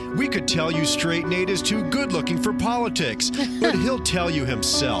that. We could tell you Straight Nate is too good looking for politics, but he'll tell you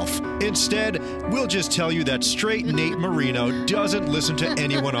himself. Instead, we'll just tell you that Straight Nate Marino doesn't listen to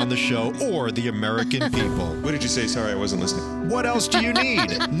anyone on the show or the American people. What did you say? Sorry, I wasn't listening. What else do you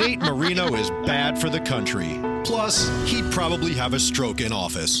need? Nate Marino is bad for the country. Plus, he'd probably have a stroke in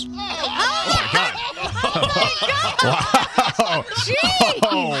office. Oh my God! Wow! Gee!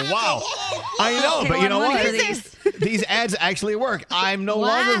 Oh wow! I know, but you know what? These ads actually work. I'm no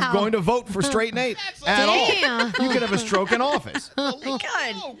longer going to vote for Straight Nate at all. You could have a stroke in office. Oh my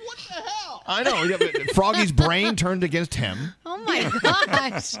God. What the hell? I know. Froggy's brain turned against him. Oh my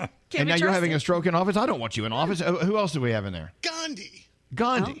gosh. And now you're having a stroke in office? I don't want you in office. Who else do we have in there? Gandhi.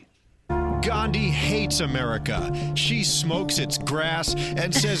 Gandhi. Gandhi hates America. She smokes its grass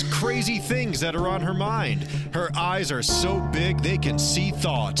and says crazy things that are on her mind. Her eyes are so big they can see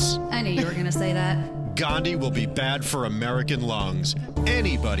thoughts. I knew you were going to say that. Gandhi will be bad for American lungs.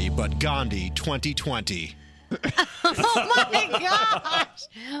 Anybody but Gandhi 2020. Oh my gosh.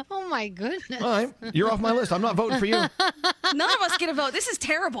 Oh my goodness. All right. You're off my list. I'm not voting for you. None of us get a vote. This is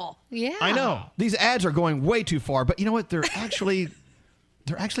terrible. Yeah. I know. These ads are going way too far, but you know what? They're actually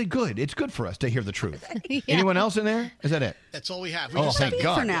good. It's good for us to hear the truth. Yeah. Anyone else in there? Is that it? That's all we have. Oh, thank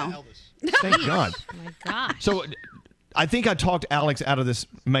God. For now. Thank God. Oh my gosh. So I think I talked Alex out of this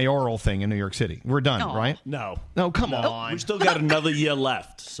mayoral thing in New York City. We're done, right? No. No, come on. We still got another year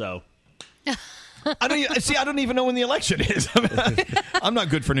left, so. I don't even know when the election is. I'm not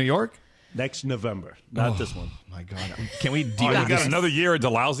good for New York. Next November, not this one. My God. Can we deal You with got this? another year of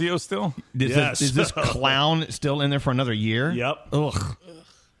DeLauzio still? Is this clown still in there for another year? Yep. Ugh.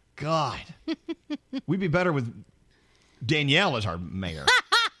 God. We'd be better with Danielle as our mayor.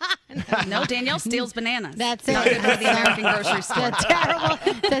 No, Danielle steals bananas. That's it. Not good for the American grocery store.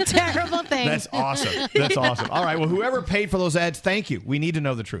 The terrible thing. That's awesome. That's awesome. All right. Well, whoever paid for those ads, thank you. We need to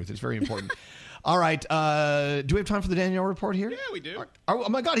know the truth. It's very important. All right. Do we have time for the Danielle report here? Yeah, we do. Oh,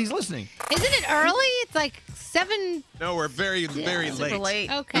 my God. He's listening. Isn't it early? It's like 7. No, we're very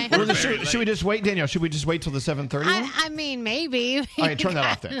late. Okay. Well, should we just wait, Danielle? Should we just wait till the 7:30 one? I mean, maybe. All right, turn that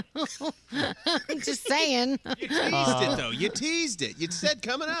off then. I'm just saying. You teased it, though. You teased it. You said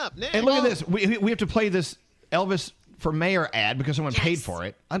coming up next. And look at this. We have to play this Elvis for Mayor ad because someone paid for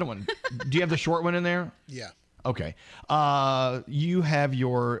it. I don't want. Do you have the short one in there? Yeah. Okay. You have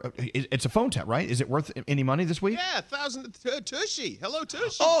your. It's a phone tap, right? Is it worth any money this week? Yeah, 1,000 Tushy. Hello,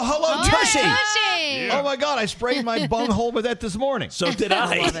 Tushy. Oh, hello, Tushy. Tushy. Oh my God! I sprayed my bunghole with that this morning. So did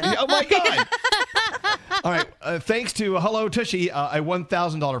I. Oh my God! All right. Thanks to Hello Tushy, a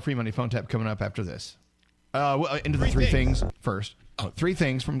 $1,000 free money phone tap coming up after this. Into the three things first. Three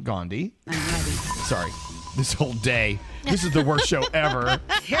things from Gandhi. I'm ready. Sorry, this whole day. This is the worst show ever.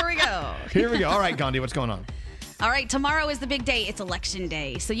 Here we go. Here we go. All right, Gandhi, what's going on? All right, tomorrow is the big day. It's Election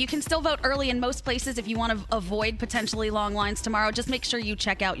Day. So you can still vote early in most places if you want to avoid potentially long lines tomorrow. Just make sure you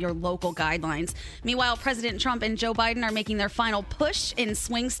check out your local guidelines. Meanwhile, President Trump and Joe Biden are making their final push in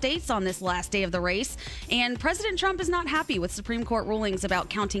swing states on this last day of the race. And President Trump is not happy with Supreme Court rulings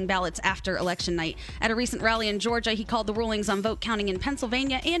about counting ballots after election night. At a recent rally in Georgia, he called the rulings on vote counting in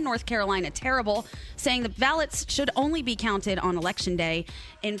Pennsylvania and North Carolina terrible, saying the ballots should only be counted on Election Day.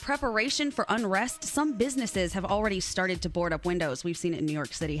 In preparation for unrest, some businesses have already started to board up windows. We've seen it in New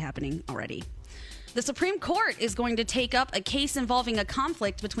York City happening already. The Supreme Court is going to take up a case involving a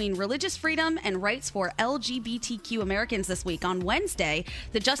conflict between religious freedom and rights for LGBTQ Americans this week. On Wednesday,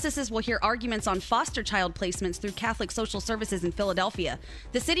 the justices will hear arguments on foster child placements through Catholic Social Services in Philadelphia.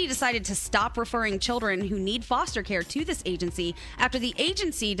 The city decided to stop referring children who need foster care to this agency after the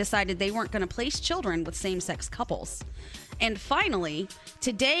agency decided they weren't going to place children with same-sex couples. And finally,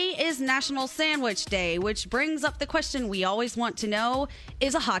 today is National Sandwich Day, which brings up the question we always want to know,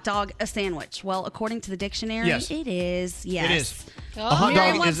 is a hot dog a sandwich? Well, according to the dictionary, Yes. it is. Yes. It is. A hot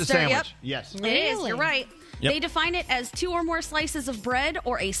dog is a sandwich. Yep. Yes. It is. You're right. Yep. They define it as 2 or more slices of bread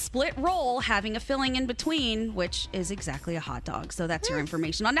or a split roll having a filling in between, which is exactly a hot dog. So that's your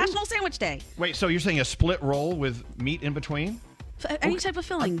information on National Sandwich Day. Wait, so you're saying a split roll with meat in between? Any type of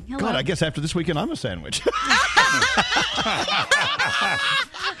filling. Hello. God, I guess after this weekend, I'm a sandwich.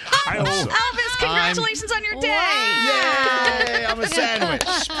 Elvis, congratulations on your day. Yay, I'm a sandwich.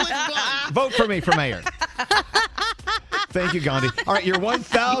 Vote for me for mayor. Thank you, Gandhi. All right, your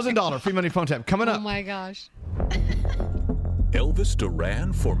 $1,000 free money phone tap coming Oh up. my gosh. Elvis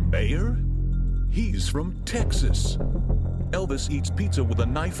Duran for mayor? He's from Texas. Elvis eats pizza with a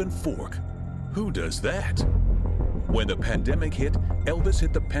knife and fork. Who does that? When the pandemic hit, Elvis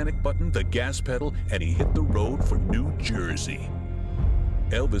hit the panic button, the gas pedal, and he hit the road for New Jersey.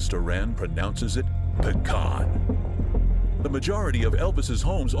 Elvis Duran pronounces it pecan. The majority of Elvis's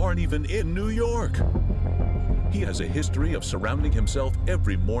homes aren't even in New York. He has a history of surrounding himself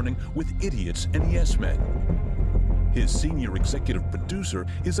every morning with idiots and yes men. His senior executive producer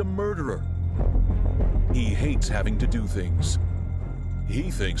is a murderer. He hates having to do things.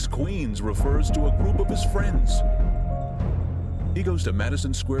 He thinks Queens refers to a group of his friends. He goes to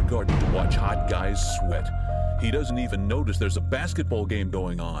Madison Square Garden to watch hot guys sweat. He doesn't even notice there's a basketball game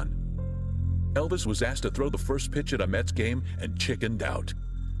going on. Elvis was asked to throw the first pitch at a Mets game and chickened out.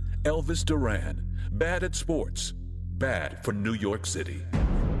 Elvis Duran, bad at sports, bad for New York City.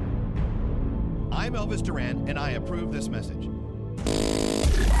 I'm Elvis Duran, and I approve this message.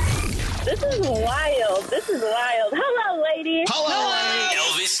 This is wild. This is wild. Hello, lady.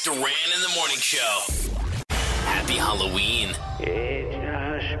 Elvis Duran in the Morning Show. Happy Halloween. It's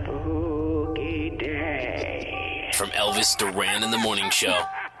a spooky day. From Elvis Duran in the Morning Show.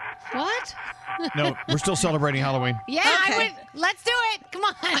 What? No, we're still celebrating Halloween. Yeah, let's do it. Come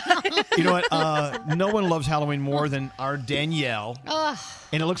on. You know what? No one loves Halloween more than our Danielle. Ugh.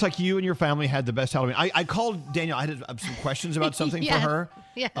 And it looks like you and your family had the best Halloween. I called Danielle. I had some questions about something Yes. for her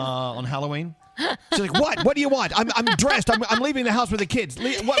Yes. on Halloween. She's like, "What? What do you want? I'm dressed. I'm leaving the house with the kids. What?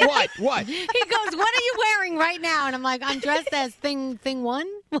 He goes, "What are you wearing right now?" And I'm like, "I'm dressed as thing one."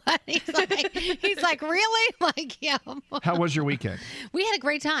 What? He's like, "Really?" Like, yeah. How was your weekend? We had a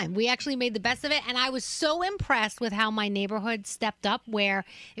great time. We actually made the best of it, and I was so impressed with how my neighborhood stepped up, where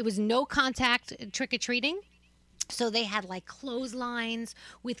it was no contact trick or treating. So they had like clotheslines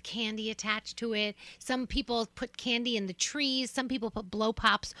with candy attached to it. Some people put candy in the trees. Some people put blow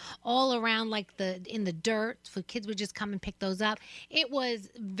pops all around, like in the dirt. So kids would just come and pick those up. It was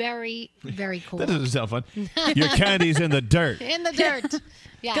very, very cool. That doesn't sound fun. Your candy's in the dirt. In the dirt.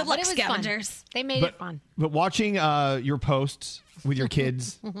 Yeah, Good luck, but it was scavengers. Fun. They made it fun. But watching your posts with your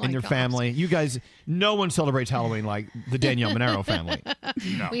kids Oh my and your gosh. family, you guys, no one celebrates Halloween like the Danielle Monero family.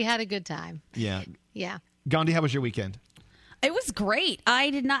 We had a good time. Yeah. Yeah. Gandhi, how was your weekend? It was great.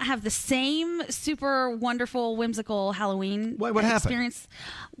 I did not have the same super wonderful, whimsical Halloween what happened? experience.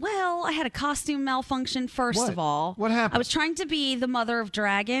 Well, I had a costume malfunction, first of all. What happened? I was trying to be the mother of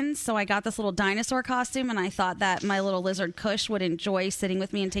dragons, so I got this little dinosaur costume, and I thought that my little lizard Kush would enjoy sitting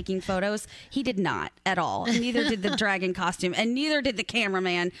with me and taking photos. He did not at all. And neither did the dragon costume, and neither did the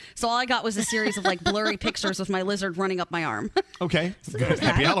cameraman. So all I got was a series of like blurry pictures with my lizard running up my arm. Okay.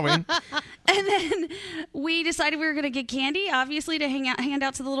 Happy Halloween. And then we decided we were going to get candy, obviously, to hand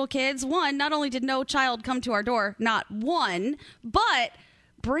out to the little kids. One, not only did no child come to our door, not one, but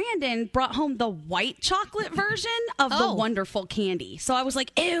Brandon brought home the white chocolate version of the wonderful candy. So I was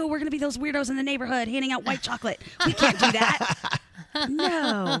like, ew, we're going to be those weirdos in the neighborhood handing out white chocolate. We can't do that.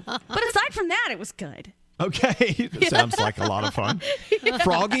 No. But aside from that, it was good. Okay. Sounds like a lot of fun.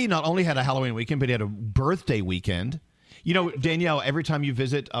 Froggy not only had a Halloween weekend, but he had a birthday weekend. You know, Danielle, every time you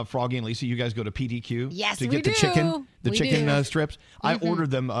visit Froggy and Lisa, you guys go to PDQ Yes, to we get the do. chicken, We do. strips. I ordered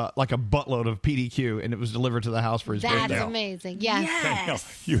them like a buttload of PDQ, and it was delivered to the house for his That's birthday. amazing. Yes. Danielle,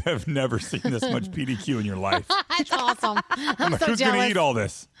 you have never seen this much PDQ in your life. That's awesome. I'm like, so who's jealous. going to eat all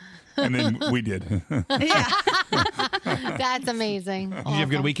this? And then we did. That's amazing. Did you have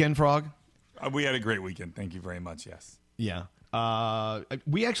a good weekend, Frog? We had a great weekend. Thank you very much. Yes. Yeah.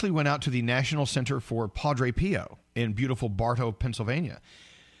 We actually went out to the National Center for Padre Pio in beautiful Bartow, Pennsylvania.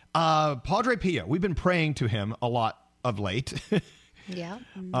 Padre Pio, we've been praying to him a lot of late. Yeah.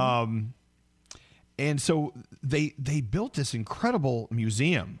 And so they built this incredible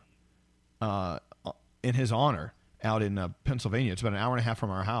museum in his honor out in Pennsylvania. It's about an hour and a half from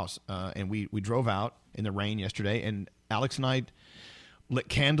our house. And we drove out in the rain yesterday, and Alex and I lit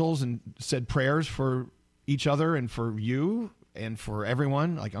candles and said prayers for each other and for you and for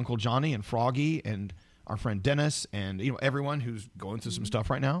everyone, like Uncle Johnny and Froggy and our friend Dennis and everyone who's going through some stuff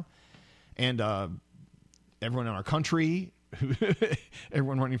right now. And everyone in our country,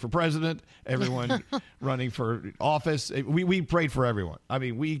 everyone running for president, everyone running for office. We prayed for everyone. I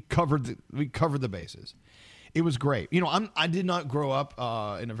mean, we covered the bases. It was great. I did not grow up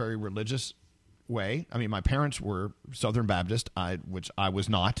in a very religious way. I mean, my parents were Southern Baptist, which I was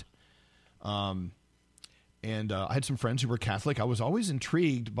not. And I had some friends who were Catholic. I was always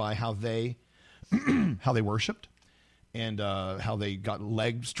intrigued by how they worshipped and how they got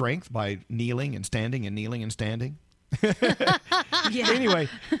leg strength by kneeling and standing and kneeling and standing. Yeah. Anyway,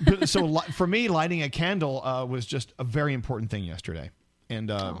 so for me, lighting a candle was just a very important thing yesterday, and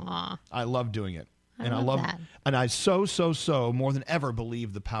I love doing it. And I love that. And I so more than ever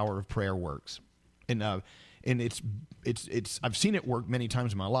believe the power of prayer works, and it's I've seen it work many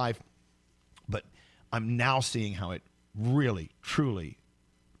times in my life, but I'm now seeing how it really, truly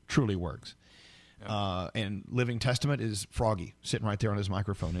works. And living testament is Froggy sitting right there on his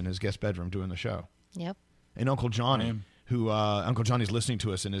microphone in his guest bedroom doing the show. Yep. And Uncle Johnny, who Uncle Johnny's listening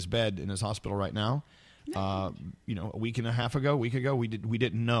to us in his bed in his hospital right now. A week ago, we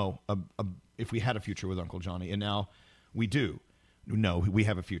didn't know if we had a future with Uncle Johnny, and now we do. no, we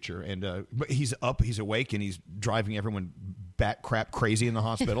have a future. And but he's up, he's awake, and he's driving everyone bat crap crazy in the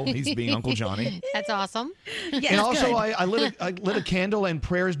hospital. He's being Uncle Johnny. That's awesome. And also, I lit a candle, and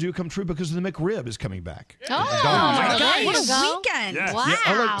prayers do come true because the McRib is coming back. Oh, my God. What a weekend. Yes. Wow. Yeah,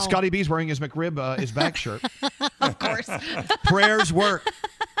 oh, look, Scotty B's wearing his McRib, his back shirt. Of course. Prayers work.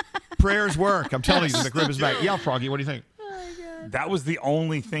 Prayers work. I'm telling you, the McRib is back. Yeah, Froggy, what do you think? That was the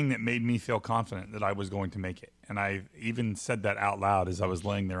only thing that made me feel confident that I was going to make it. And I even said that out loud as I was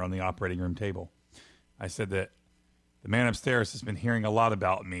laying there on the operating room table. I said that the man upstairs has been hearing a lot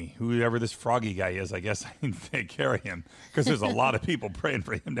about me. Whoever this Froggy guy is, I guess I need to take care of him because there's a lot of people praying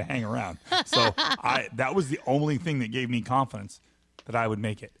for him to hang around. So that was the only thing that gave me confidence that I would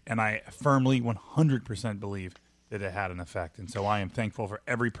make it. And I firmly 100% believe that it had an effect. And so I am thankful for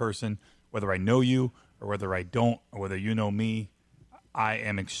every person, whether I know you or whether I don't, or whether you know me. I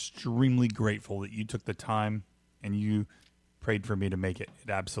am extremely grateful that you took the time and you prayed for me to make it.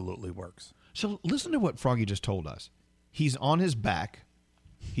 It absolutely works. So listen to what Froggy just told us. He's on his back.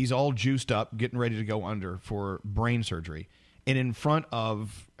 He's all juiced up, getting ready to go under for brain surgery. And in front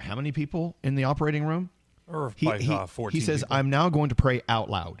of how many people in the operating room? Or 14 He says, people. I'm now going to pray out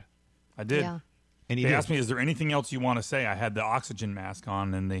loud. I did. Yeah. And he they did. asked me, is there anything else you want to say? I had the oxygen mask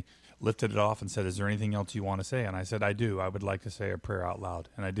on, and they lifted it off and said, is there anything else you want to say? And I said, I do. I would like to say a prayer out loud.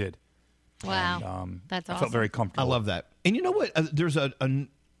 And I did. Wow. And, That's I awesome. felt very comfortable. I love that. And you know what? There's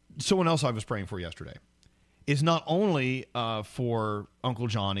someone else I was praying for yesterday. Is not only for Uncle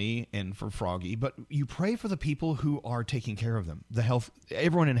Johnny and for Froggy, but you pray for the people who are taking care of them.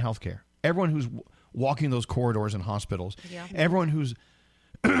 Everyone in healthcare, everyone who's walking those corridors in hospitals, everyone who's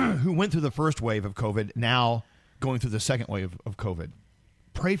who went through the first wave of COVID, now going through the second wave of COVID.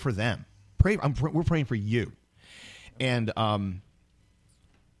 Pray for them. We're praying for you. And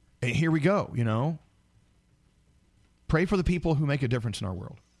here we go. You know, pray for the people who make a difference in our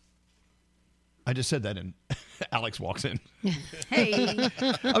world. I just said that, and Alex walks in. Hey, I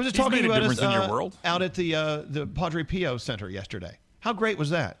was just He's talking made a about difference us in your world. out at the Padre Pio Center yesterday. How great was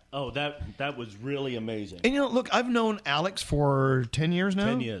that? Oh, that was really amazing. And you know, look, I've known Alex for 10 years now.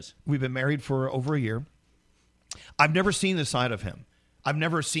 10 years. We've been married for over a year. I've never seen this side of him. I've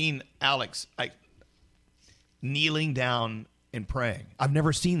never seen Alex kneeling down and praying. I've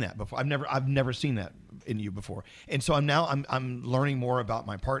never seen that before. I've never seen that in you before. And so I'm learning more about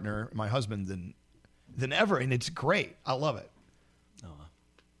my partner, my husband, than ever, and it's great. I love it.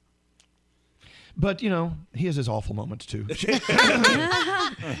 But, you know, he has his awful moments, too.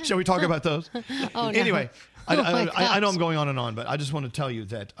 Shall we talk about those? Oh, no. Anyway, Oh, my I know gosh. I'm going on and on, but I just want to tell you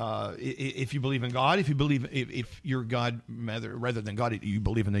that if you believe in God, if you're God rather than God, you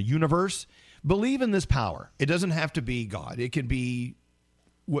believe in the universe, believe in this power. It doesn't have to be God. It can be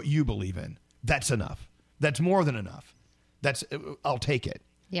what you believe in. That's enough. That's more than enough. I'll take it.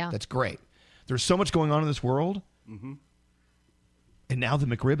 Yeah. That's great. There's so much going on in this world. Mm-hmm. And now the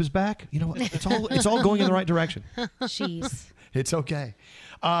McRib is back. You know what? It's all going in the right direction. Jeez. It's okay.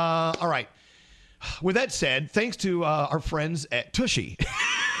 All right. With that said, thanks to our friends at Tushy.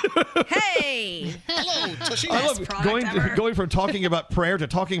 Hey. Hello, Tushy. I love going from talking about prayer to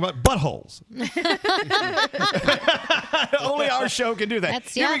talking about buttholes. Only our show can do that.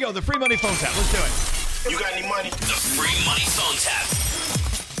 Here we go. The free money phone tap. Let's do it. You got any money? The free money phone tap.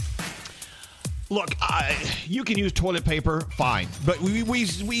 Look, you can use toilet paper, fine. But we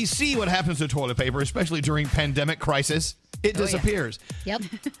see what happens to toilet paper, especially during pandemic crisis. It disappears. Yep.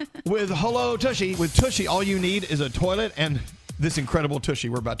 With Tushy, all you need is a toilet and this incredible Tushy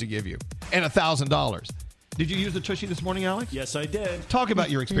we're about to give you. And $1,000. Did you use the Tushy this morning, Alex? Yes, I did. Talk about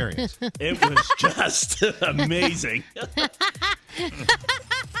your experience. It was just amazing.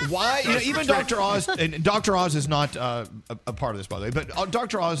 Why? You know, even Dr. Oz, and Dr. Oz is not a part of this, by the way, but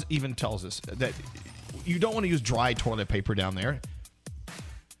Dr. Oz even tells us that you don't want to use dry toilet paper down there.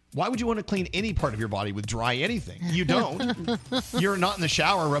 Why would you want to clean any part of your body with dry anything? You don't. You're not in the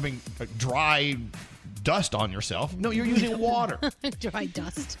shower rubbing dry dust on yourself. No, you're using water. Dry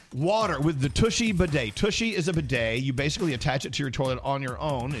dust. Water with the Tushy bidet. Tushy is a bidet. You basically attach it to your toilet on your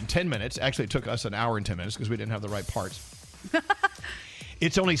own in 10 minutes. Actually, it took us an hour and 10 minutes because we didn't have the right parts.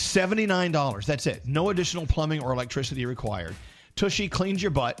 It's only $79. That's it. No additional plumbing or electricity required. Tushy cleans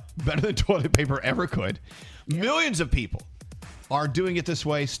your butt better than toilet paper ever could. Millions of people are doing it this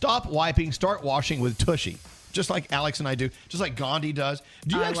way. Stop wiping, start washing with Tushy. Just like Alex and I do, just like Gandhi does.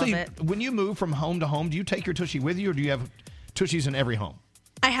 Do you actually, when you move from home to home, do you take your Tushy with you, or do you have Tushies in every home?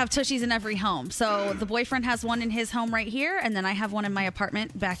 I have Tushies in every home. So the boyfriend has one in his home right here, and then I have one in my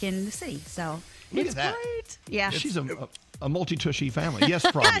apartment back in the city. So Look it's at that. great. Yeah. She's a multi-Tushy family. Yes,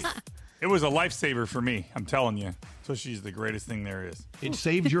 Froggy. It was a lifesaver for me. I'm telling you. Tushy's the greatest thing there is. It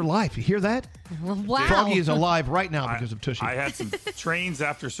saved your life. You hear that? Wow. Froggy is alive right now because of Tushy. I had some trains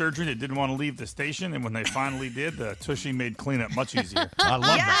after surgery that didn't want to leave the station, and when they finally did, the Tushy made cleanup much easier. I love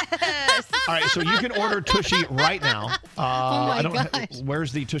that. All right, so you can order Tushy right now.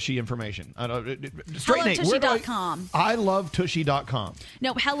 Where's the Tushy information? Straight Nate, HelloTushy.com. I love Tushy.com.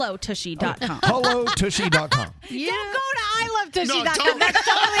 No, HelloTushy.com. HelloTushy.com. Don't go to ILoveTushy.com. No, That's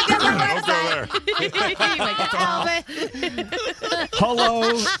totally different Don't go there.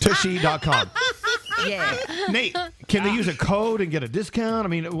 HelloTushy.com. Yeah. Nate, can they use a code and get a discount? I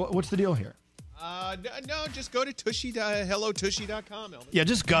mean, what's the deal here? No, just go to HelloTushy.com. Elvis. Yeah,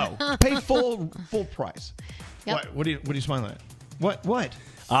 just go. Pay full price. Yep. What are you smiling at? What?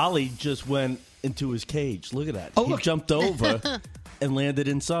 Ollie just went into his cage. Look at that. Oh, he look. jumped over and landed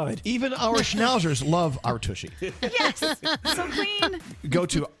inside. Even our schnauzers love our Tushy. Yes. So clean. Go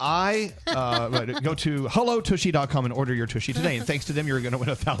to HelloTushy.com and order your Tushy today. And thanks to them, you're going to win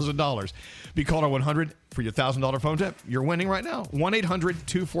 $1,000. Be called on 100 for your $1,000 phone tap. You're winning right now.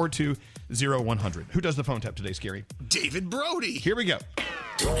 1-800-242-0100. Who does the phone tap today, Scary? David Brody. Here we go.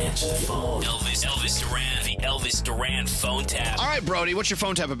 Don't answer the phone. Elvis Duran, the Elvis Duran phone tap. All right, Brody, what's your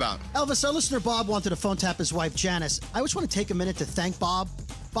phone tap about? Elvis, our listener Bob wanted to phone tap his wife Janice. I just want to take a minute to thank Bob.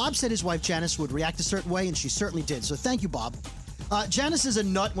 Bob said his wife Janice would react a certain way, and she certainly did. So thank you, Bob. Janice is a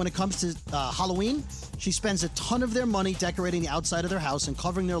nut when it comes to Halloween. She spends a ton of their money decorating the outside of their house and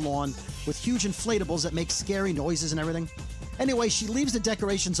covering their lawn with huge inflatables that make scary noises and everything. Anyway, she leaves the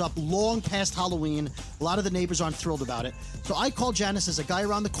decorations up long past Halloween. A lot of the neighbors aren't thrilled about it. So I call Janice as a guy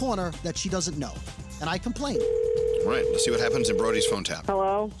around the corner that she doesn't know. And I complain. All right, let's see what happens in Brody's phone tap.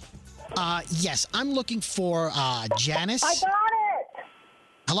 Hello? Yes, I'm looking for Janice. I got it!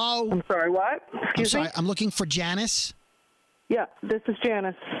 Hello? I'm sorry, what? Excuse me? I'm looking for Janice. Yeah, this is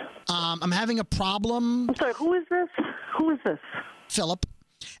Janice. I'm having a problem. I'm sorry, who is this? Who is this? Philip.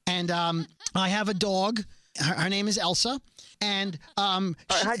 And I have a dog. Her name is Elsa. And All right,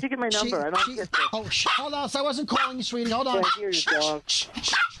 how'd you get my number? I don't get this. Hold on. I wasn't calling you, sweetie. Hold on. I hear you, dog.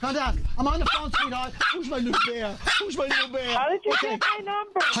 Calm down. I'm on the phone, sweetheart. Who's my new bear? Who's my new bear? How did you get my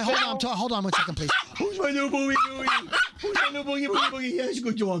number? Hey, hold on 1 second, please. Who's my new boogie? Who's my new boogie? Yes,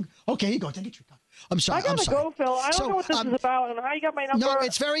 good dog. Okay, here you go. Take a treat. I'm sorry. I gotta go, Phil. I don't know what this is about and how you got my number. No,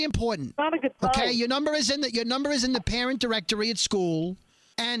 it's very important. Not a good time. Okay, your number is in the parent directory at school.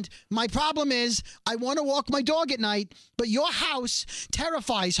 And my problem is, I want to walk my dog at night, but your house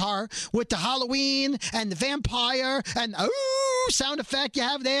terrifies her with the Halloween and the vampire and sound effect you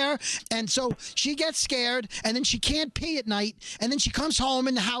have there. And so she gets scared, and then she can't pee at night, and then she comes home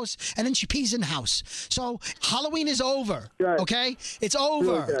in the house, and then she pees in the house. So Halloween is over, okay? It's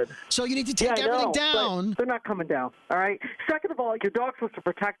over. Really good. So you need to take everything down. They're not coming down, all right? Second of all, your dog's supposed to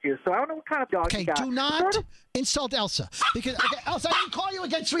protect you, so I don't know what kind of dog you got. Okay, do not insult Elsa. Because, Elsa, I didn't call you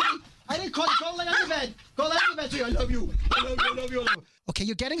again, sweetie. I didn't call you. Go lay on your bed. Go lay on your bed, sweetie. I love you. I love you. I love you. I love you. Okay,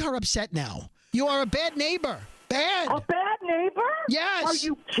 you're getting her upset now. You are a bad neighbor. Bad. A bad neighbor? Yes. Are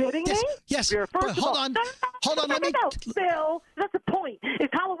you kidding me? Yes. First But of hold all, on. No, Let me. No, Phil, that's the point.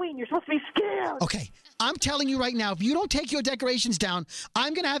 It's Halloween. You're supposed to be scared. Okay, I'm telling you right now, if you don't take your decorations down,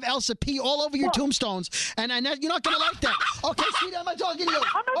 I'm going to have Elsa pee all over your tombstones, and you're not going to like that. Okay, sweetie, I'm not talking to you.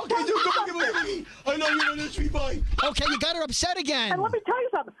 Okay, dude, come on. I love you, my sweet boy. Okay, you got her upset again. And let me tell you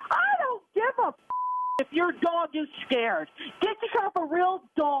something. I don't give a if your dog is scared. Get yourself a real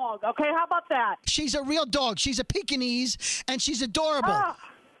dog, okay? How about that? She's a real dog. She's a Pekingese, and she's adorable.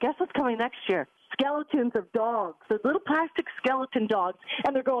 Guess what's coming next year? Skeletons of dogs. The little plastic skeleton dogs,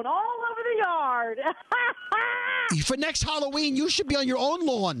 and they're going all over the yard. For next Halloween, you should be on your own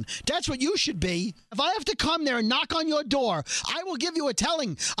lawn. That's what you should be. If I have to come there and knock on your door, I will give you a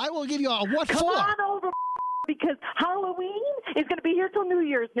telling. I will give you a what Come for. on over, because Halloween is going to be here till New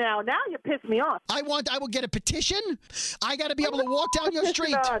Year's now. Now you piss me off. I will get a petition. I got to be able to walk down your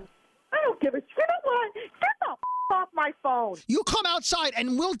street. I don't give a shit. You know what? Get the off my phone. You come outside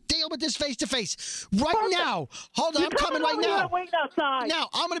and we'll deal with this face to face right now. Hold on, I'm coming right now. Waiting outside. Now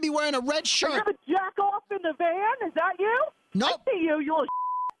I'm going to be wearing a red shirt. You're going to jack off in the van? Is that you? Nope. I see you. You little.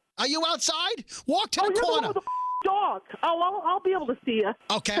 Are you outside? Walk to the you're corner. The one with the dog. Oh, I'll be able to see you.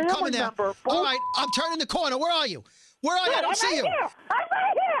 Okay, I'm coming there. All right, I'm turning the corner. Where are you? Where are you? I don't see you. I'm right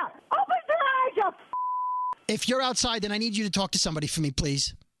here. Open your eyes, you. If you're outside, then I need you to talk to somebody for me,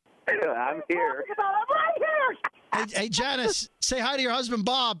 please. I'm here. I'm right here. Hey, Janice, say hi to your husband,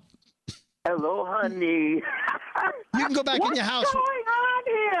 Bob. Hello, honey. You can go back in your house. What's going on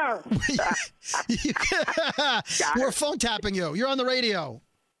here? We're phone tapping you. You're on the radio.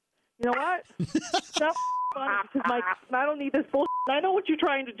 You know what? That's funny because I don't need this bullshit. I know what you're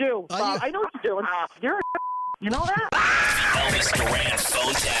trying to do, Bob. I know what you're doing. You're a You know that? Elvis Duran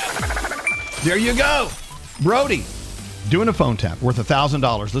phone tap. There you go. Brody, doing a phone tap worth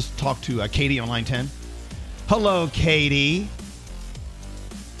 $1,000. Let's talk to Katie on line 10. Hello, Katie.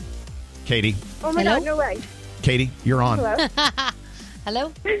 Katie. Oh, my God, no way. Katie, you're on. Hello.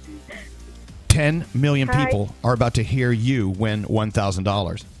 Hello? 10 million Hi. people are about to hear you win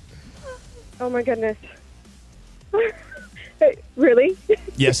 $1,000. Oh, my goodness. Really?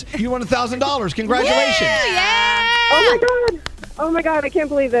 Yes, you won $1,000. Congratulations. Oh, my God, I can't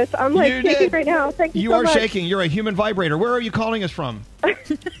believe this. I'm like You shaking did. right now. Thank you You so are much. shaking. You're a human vibrator. Where are you calling us from?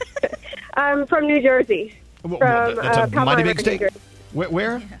 I'm from New Jersey. Well, From that's a Palmyra, mighty big New state. Jersey.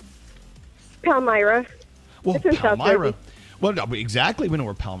 Where? Palmyra. Well, It's in South Palmyra. Jersey. Well, no, exactly. We know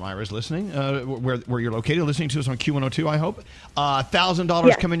where Palmyra is listening, where you're located, listening to us on Q102, I hope. $1,000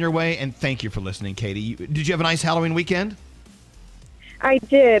 Yes. coming your way, and thank you for listening, Katie. Did you have a nice Halloween weekend? I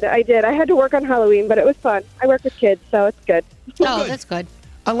did. I had to work on Halloween, but it was fun. I work with kids, so it's good. Oh, that's good.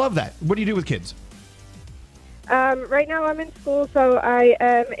 I love that. What do you do with kids? Right now I'm in school, so I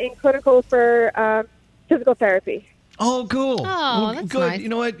am in clinical for physical therapy. Oh, cool. Oh, that's good. nice. You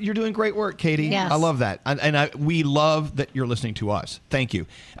know what? You're doing great work, Katie. Yes. I love that. And we love that you're listening to us. Thank you.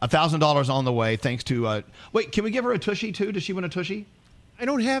 $1,000 on the way, thanks to... wait, can we give her a Tushy, too? Does she win a Tushy? I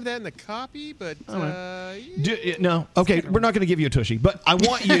don't have that in the copy, but No. Okay, we're not going to give you a Tushy, but I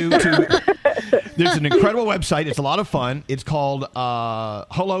want you to... There's an incredible website. It's a lot of fun. It's called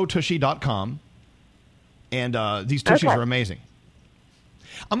hellotushy.com. And these Tushies Okay. are amazing.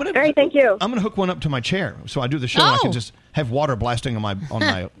 All right, thank you. I'm going to hook one up to my chair, so I do the show and I can just have water blasting on my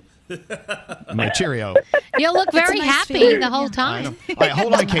my Cheerio. You'll look very That's a nice happy feeling. the whole I time. know. All right,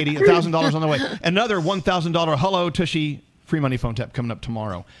 hold on, Katie. $1,000 on the way. Another $1,000 Hello Tushy free money phone tap coming up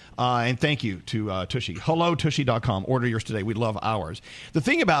tomorrow. And thank you to Tushy. HelloTushy.com. Order yours today. We love ours. The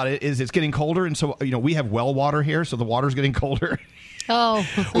thing about it is it's getting colder, and so we have well water here, so the water's getting colder. Oh.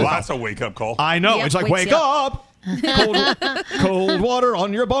 Well, that's a wake-up call. I know. Yep, it's like, wakes wake you up. Cold water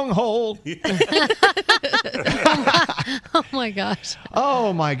on your bunghole. Oh, my gosh.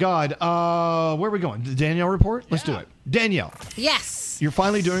 Oh, my God. Where are we going? The Danielle report? Let's do it. Danielle, Yes. you're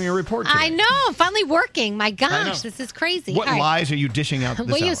finally doing your report today. I know. I'm finally working. My I know. gosh, this is crazy. What All right. lies are you dishing out this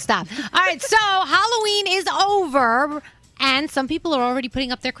Will you hour? stop? All right, so Halloween is over. And some people are already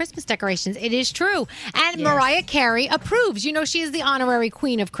putting up their Christmas decorations. It is true. And Mariah Carey approves. You know, she is the honorary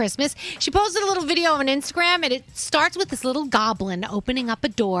queen of Christmas. She posted a little video on Instagram, and it starts with this little goblin opening up a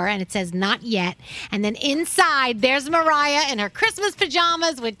door, and it says, "Not yet." And then inside, there's Mariah in her Christmas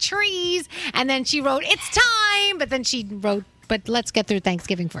pajamas with trees. And then she wrote, "It's time." But then she wrote, "But let's get through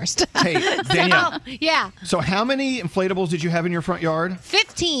Thanksgiving first." Hey, Danielle. Yeah. So how many inflatables did you have in your front yard?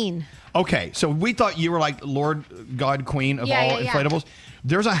 15. Okay, so we thought you were like Lord God Queen of all Yeah. inflatables.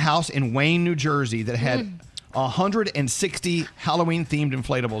 There's a house in Wayne, New Jersey that had 160 Halloween-themed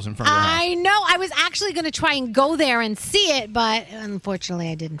inflatables in front of their house. I know. I was actually going to try and go there and see it, but unfortunately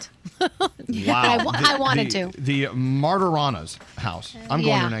I didn't. Wow. I wanted to. The Martiranas house. I'm going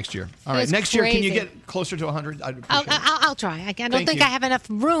Yeah. there next year. All It right, was next year, can you crazy. get closer to 100? I'd I'll, appreciate it. I'll try. I don't Thank think you. I have enough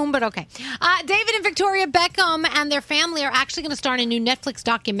room, but okay. David and Victoria Beckham and their family are actually going to start a new Netflix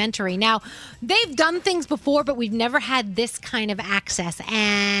documentary. Now, they've done things before, but we've never had this kind of access,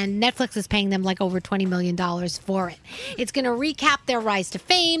 and Netflix is paying them like over $20 million for it. It's going to recap their rise to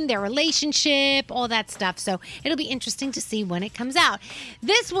fame, their relationship, all that stuff. So it'll be interesting to see when it comes out.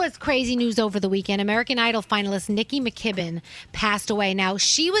 This was crazy news over the weekend. American Idol finalist Nikki McKibben passed away. Now,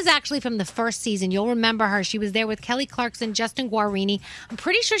 she was actually from the first season. You'll remember her. She was there with Kelly Clarkson, Justin Guarini. I'm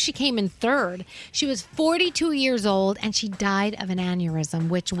pretty sure she came in third. She was 42 years old, and she died of an aneurysm,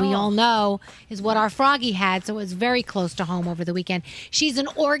 which we all know is what our Froggy had, so it was very close to home over the weekend. She's an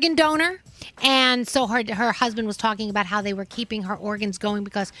organ donor, and so her husband was talking about how they were keeping her organs going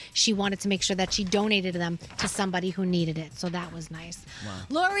because she wanted to make sure that she donated them to somebody who needed it, so that was nice.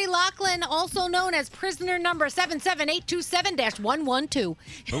 Lori Loughlin, also known as prisoner number 77827-112.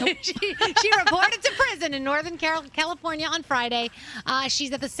 She reported to prison in Northern California on Friday.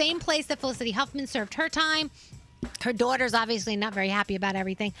 She's at the same place that Felicity Huffman served her time. Her daughter's obviously not very happy about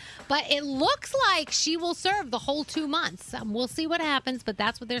everything, but it looks like she will serve the whole 2 months. We'll see what happens, but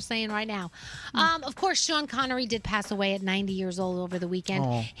that's what they're saying right now. Of course, Sean Connery did pass away at 90 years old over the weekend.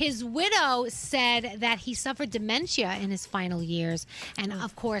 Oh. His widow said that he suffered dementia in his final years. And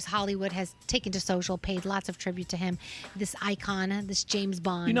of course, Hollywood has taken to social, paid lots of tribute to him. This icon, this James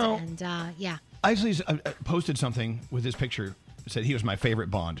Bond. You know, and yeah. I actually posted something with his picture. Said he was my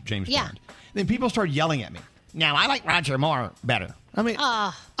favorite Bond, James Yeah. Bond. Then people started yelling at me. Now, I like Roger Moore better. I mean,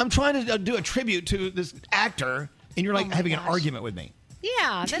 I'm trying to do a tribute to this actor, and you're like having an argument with me.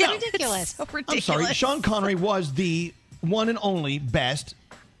 Yeah, that's ridiculous. So I'm sorry. Sean Connery was the one and only best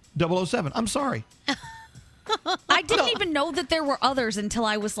 007. I'm sorry. I didn't even know that there were others until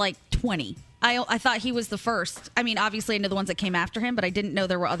I was like 20. I thought he was the first. I mean, obviously I know the ones that came after him, but I didn't know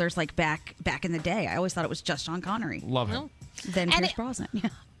there were others like back in the day. I always thought it was just Sean Connery. Love him. Then Pierce Brosnan. Yeah.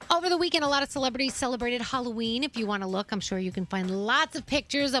 Over the weekend, a lot of celebrities celebrated Halloween. If you want to look, I'm sure you can find lots of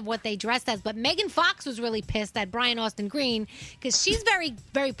pictures of what they dressed as. But Megan Fox was really pissed at Brian Austin Green because she's very,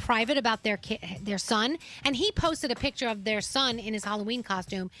 very private about their son. And he posted a picture of their son in his Halloween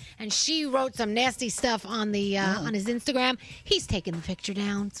costume. And she wrote some nasty stuff on the on his Instagram. He's taken the picture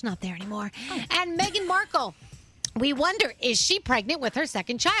down. It's not there anymore. And Meghan Markle. We wonder, is she pregnant with her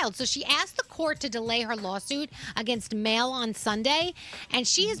second child? So she asked the court to delay her lawsuit against Mail on Sunday, and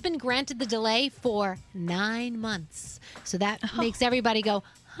she has been granted the delay for 9 months. So that makes everybody go,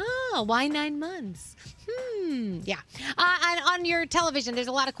 why 9 months? Yeah. And on your television, there's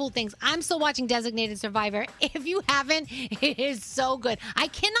a lot of cool things. I'm still watching Designated Survivor. If you haven't, it is so good. I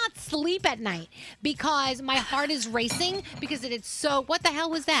cannot sleep at night because my heart is racing because it is so... What the hell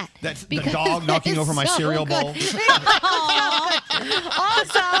was that? That's the dog knocking over my cereal bowl. Also,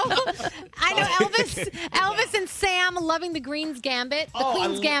 I know Elvis and Sam loving the Queen's Gambit.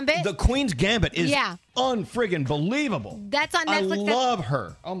 Queen's Gambit. The Queen's Gambit is Yeah. unfriggin' believable. That's on Netflix. I love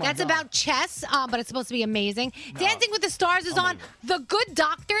her. Oh my That's God. about chess, but it's supposed to be amazing. Dancing with the Stars is on. The Good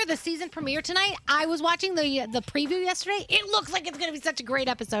Doctor, the season premiere tonight. I was watching the preview yesterday. It looks like it's going to be such a great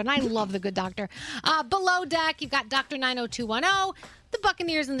episode, and I love The Good Doctor. Below Deck, you've got Dr. 90210. The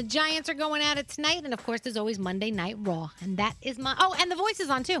Buccaneers and the Giants are going at it tonight, and of course, there's always Monday Night Raw, and that is my. Oh, and The Voice is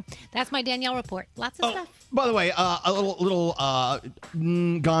on too. That's my Danielle report. Lots of stuff. By the way, a little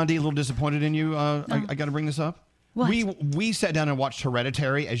Gandhi, a little disappointed in you. I got to bring this up. What? We sat down and watched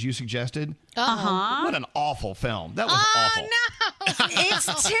Hereditary, as you suggested. Uh-huh. What an awful film. That was awful. No.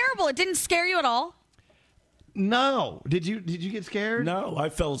 It's terrible. It didn't scare you at all? No. Did you get scared? No, I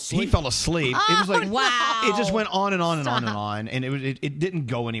fell asleep. He fell asleep. It was like wow. It just went on and on and on and on, and it didn't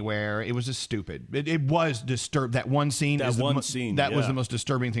go anywhere. It was just stupid. It was disturbed. That one scene. That was the most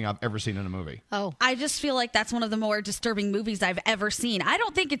disturbing thing I've ever seen in a movie. Oh, I just feel like that's one of the more disturbing movies I've ever seen. I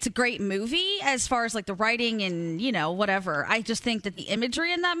don't think it's a great movie as far as like the writing and, whatever. I just think that the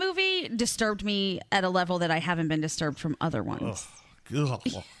imagery in that movie disturbed me at a level that I haven't been disturbed from other ones. Ugh.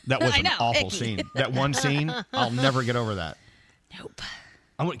 That was an awful icky. scene. That one scene, I'll never get over that. Nope.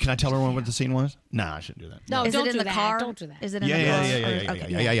 Can I tell everyone what the scene was? Nah, I shouldn't do that. No, Is don't it in do the that. car? Don't do that. Is it in the car?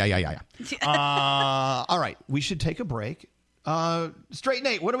 Yeah. All right, we should take a break. Straight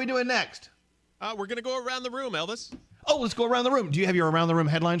Nate, what are we doing next? We're going to go around the room, Elvis. Oh, let's go around the room. Do you have your around the room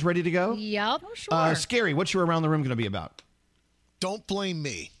headlines ready to go? Yep. Oh, sure. Scary, what's your around the room going to be about? Don't blame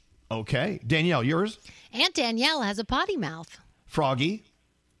me. Okay. Danielle, yours? Aunt Danielle has a potty mouth. Froggy?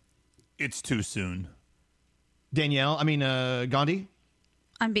 It's too soon. Danielle, Gandhi?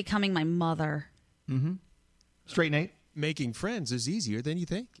 I'm becoming my mother. Mm-hmm. Straight Nate? Making friends is easier than you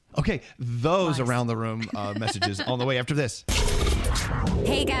think. Okay, those around the room messages on the way after this.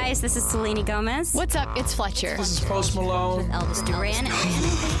 Hey guys, this is Selena Gomez. What's up? It's Fletcher. This is Post Malone. With Elvis Duran.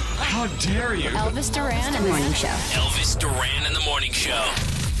 How dare you? Elvis Duran and the Morning Show. Elvis Duran and the Morning Show.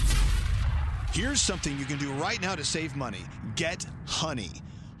 Here's something you can do right now to save money. Get Honey.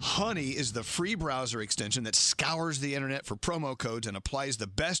 Honey is the free browser extension that scours the internet for promo codes and applies the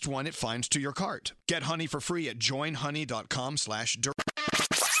best one it finds to your cart. Get Honey for free at joinhoney.com/Duran.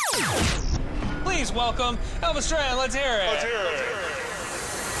 Please welcome Elvis Duran. Let's hear it.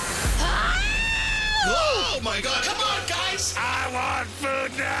 Oh my God! Come on, guys! I want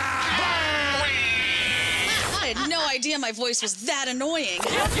food now. I had no idea my voice was that annoying.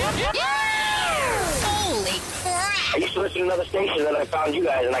 Holy crap! I used to listen to another station, then I found you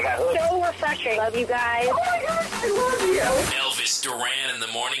guys, and I got hooked. So refreshing. Love you guys. Oh my God, I love you. Elvis Duran and the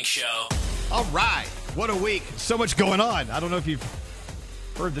Morning Show. All right. What a week. So much going on. I don't know if you've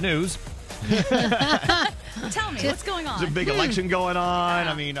heard the news. Tell me, what's going on? There's a big election going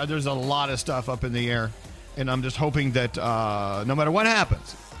on. There's a lot of stuff up in the air. And I'm just hoping that no matter what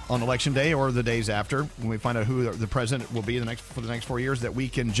happens on Election Day or the days after, when we find out who the president will be for the next 4 years, that we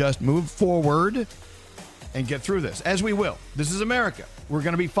can just move forward and get through this, as we will. This is America. We're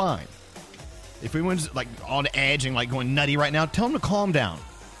going to be fine. If anyone's on edge and going nutty right now, tell them to calm down.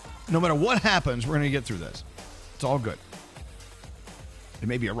 No matter what happens, we're going to get through this. It's all good. It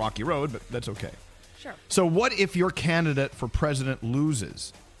may be a rocky road, but that's okay. Sure. So what if your candidate for president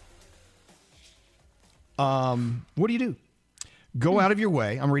loses? What do you do? Go out of your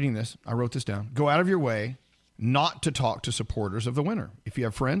way. I'm reading this. I wrote this down. Go out of your way not to talk to supporters of the winner. If you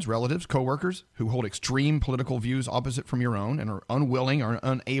have friends, relatives, coworkers who hold extreme political views opposite from your own and are unwilling or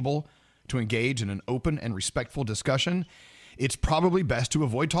unable to engage in an open and respectful discussion, it's probably best to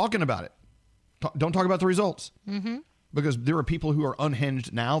avoid talking about it. Don't talk about the results. Mm-hmm. Because there are people who are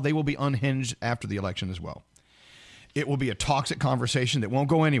unhinged now. They will be unhinged after the election as well. It will be a toxic conversation that won't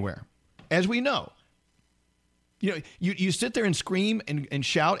go anywhere. As we know, you sit there and scream and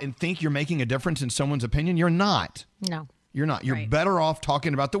shout and think you're making a difference in someone's opinion. You're not. No. You're not. You're better off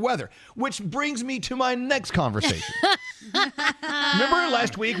talking about the weather, which brings me to my next conversation. Remember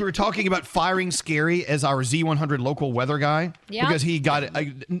last week we were talking about firing Scary as our Z100 local weather guy? Yeah. Because he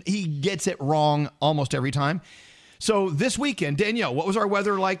gets it wrong almost every time. So this weekend, Danielle, what was our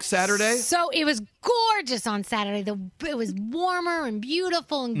weather like Saturday? So it was gorgeous on Saturday. It was warmer and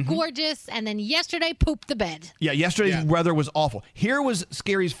beautiful and gorgeous. And then yesterday, pooped the bed. Yeah, yesterday's weather was awful. Here was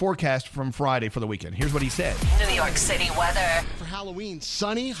Scary's forecast from Friday for the weekend. Here's what he said. New York City weather. For Halloween,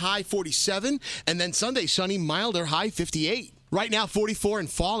 sunny, high 47. And then Sunday, sunny, milder, high 58. Right now, 44 and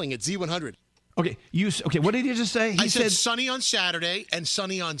falling at Z100. Okay, what did you just say? I said sunny on Saturday and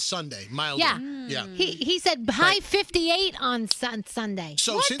sunny on Sunday. Milder. Yeah. He said high 58 on Sunday.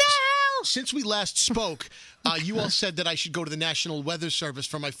 So what since, the hell? Since we last spoke, you all said that I should go to the National Weather Service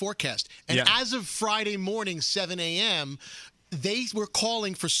for my forecast. And as of Friday morning, 7 a.m., they were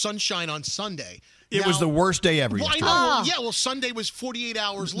calling for sunshine on Sunday. It was the worst day ever. Well, I know. Yeah, well, Sunday was 48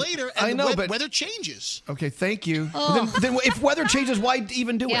 hours later, and I know, the but weather changes. Okay, thank you. Then if weather changes, why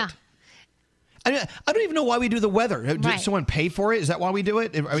even do it? I don't even know why we do the weather. Did someone pay for it? Is that why we do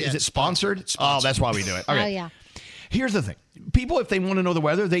it? Is it sponsored? Oh, that's why we do it. Okay. Oh, yeah. Here's the thing. People, if they want to know the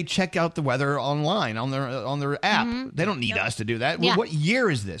weather, they check out the weather online on their app. They don't need us to do that. Yeah. What year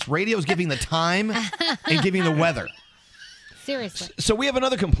is this? Radio's giving the time and giving the weather. Seriously. So we have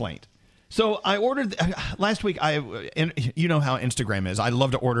another complaint. So I ordered last week. You know how Instagram is. I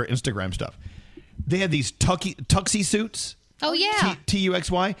love to order Instagram stuff. They had these tuxie suits. Oh yeah.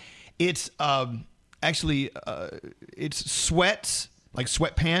 TUXY. It's actually it's sweats, like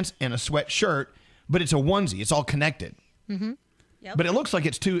sweatpants and a sweatshirt, but it's a onesie. It's all connected. Mm-hmm. Yep. But it looks like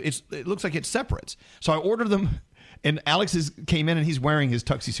it looks like it's separate. So I ordered them, and Alex came in and he's wearing his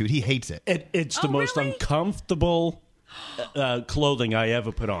tuxie suit. He hates it. It's the most uncomfortable clothing I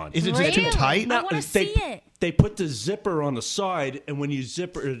ever put on. Is it just too tight? No, I want to see it. They put the zipper on the side, and when you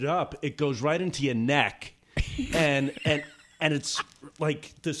zipper it up, it goes right into your neck, and it's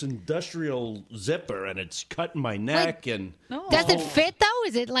like this industrial zipper, and it's cutting my neck. And Does it fit though?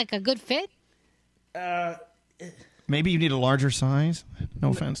 Is it like a good fit? Maybe you need a larger size. No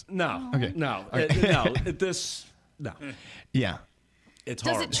offense. No. Okay. No. Okay. No. Yeah. It's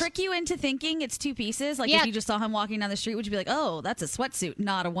Does horrible. it trick you into thinking it's two pieces? Like if you just saw him walking down the street, would you be like, "Oh, that's a sweatsuit,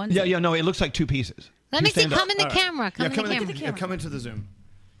 not a onesie"? Yeah. No, it looks like two pieces. Let You me see. stand up. Come in the All right. camera. Come in the camera. Yeah, come into the Zoom.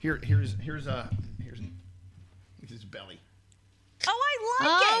 Here's his belly. Oh, I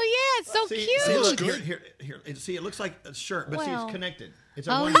like it. Oh yeah, it's so See, cute. See, look, here. See, it looks like a shirt, but see, Well. it's connected. It's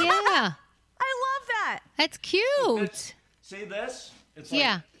a Oh onesie. yeah, I love that. that's cute. See this? It's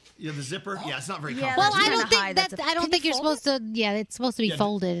Yeah. Yeah, the zipper. Yeah, it's not very Yeah, comfortable. Well, I kinda don't think high. that's. That's a- I don't Can think you you're fold supposed to. Yeah, it's supposed to be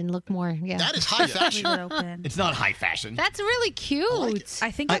folded and look more. Yeah. That is high fashion. Leave it open. It's not high fashion. That's really cute.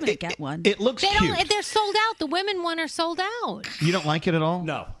 I think I'm gonna get one. It looks They cute. don't. They're sold out. The women one are sold out. You don't like it at all?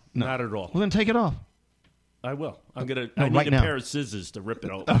 No, not at all. Well, then take it off. I will. I need right a now. pair of scissors to rip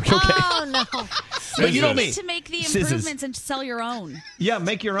it open. Oh no. But you know me. need to make the Scissors. improvements and sell your own. Yeah,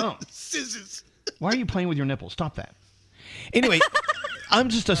 make your own. Scissors. Why are you playing with your nipples? Stop that. Anyway, I'm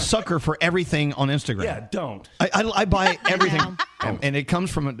just a sucker for everything on Instagram. Yeah, don't. I buy everything, and it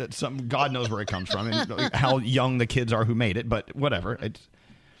comes from some. God knows where it comes from, and how young the kids are who made it. But whatever.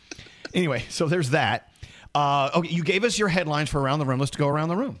 Anyway, so there's that. Okay, you gave us your headlines for Around the Room. Let's go around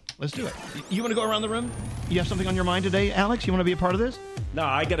the room. Let's do it. You want to go around the room? You have something on your mind today, Alex? You want to be a part of this? No,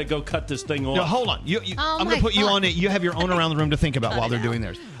 I got to go cut this thing off. No, hold on. I'm going to put you on it. You have your own Around the Room to think about while they're doing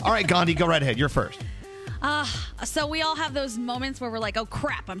theirs. All right, Gandhi, go right ahead. You're first. So we all have those moments where we're like, oh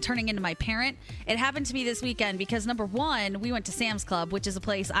crap, I'm turning into my parent. It happened to me this weekend because number one, we went to Sam's Club, which is a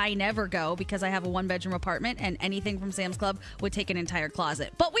place I never go because I have a 1-bedroom apartment and anything from Sam's Club would take an entire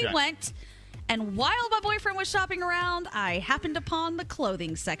closet. But we went. And while my boyfriend was shopping around, I happened upon the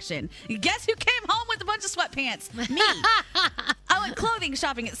clothing section. Guess who came home with a bunch of sweatpants? Me. I went clothing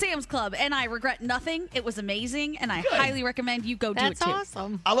shopping at Sam's Club, and I regret nothing. It was amazing, and I highly recommend you go do it too. That's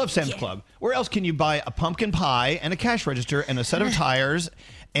awesome. I love Sam's Club. Where else can you buy a pumpkin pie and a cash register and a set of tires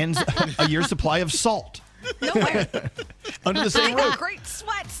and a year's supply of salt? Nowhere. Under the same I got roof. great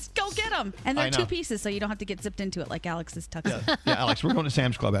sweats. Go get them. And they're I know. 2 pieces, so you don't have to get zipped into it like Alex's tuxes. Yeah, Alex, we're going to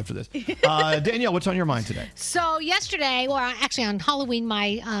Sam's Club after this. Danielle, what's on your mind today? So yesterday, or actually on Halloween,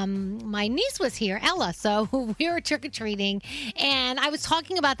 my niece was here, Ella. So we were trick or treating, and I was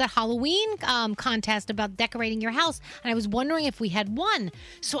talking about that Halloween contest about decorating your house, and I was wondering if we had won.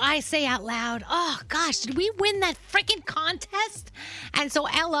 So I say out loud, "Oh gosh, did we win that freaking contest?" And so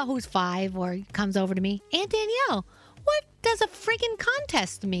Ella, who's 5, comes over to me, Aunt Danielle, what does a freaking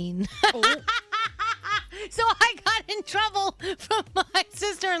contest mean? So I got in trouble from my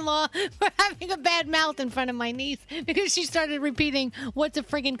sister-in-law for having a bad mouth in front of my niece because she started repeating, "What's a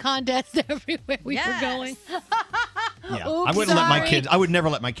friggin' contest?" everywhere we were going. Yeah, Oops, I wouldn't let my sorry. kids. I would never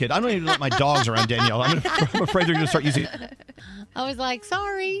let my kid. I don't even let my dogs around Danielle. I'm afraid they're going to start using. I was like,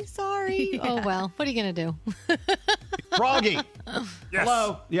 sorry. Oh, well, what are you going to do? Froggy. Yes.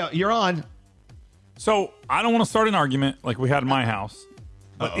 Hello. Yeah, you're on. So I don't want to start an argument like we had in my house,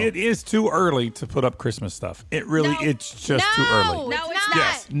 but it is too early to put up Christmas stuff. It's just too early. No, it's not.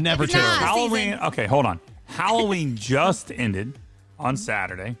 Yes. Never It's too not. early. Halloween. Okay, hold on. Halloween just ended on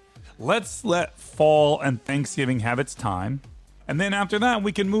Saturday. Let's let fall and Thanksgiving have its time. And then after that,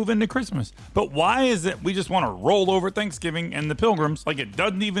 we can move into Christmas. But why is it we just want to roll over Thanksgiving and the Pilgrims like it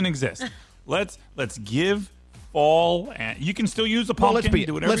doesn't even exist? Let's give fall, and you can still use a Well, pumpkin.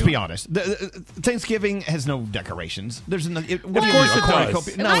 do whatever let's you be want. honest. Thanksgiving has no decorations. There's no. Of course it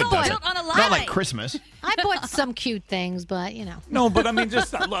does. No, it doesn't. Not like Christmas. I bought some cute things, but, you know. No, but I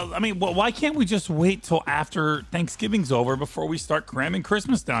mean, why can't we just wait till after Thanksgiving's over before we start cramming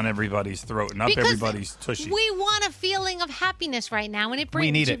Christmas down everybody's throat and up Because everybody's tushy? We want a feeling of happiness right now, and it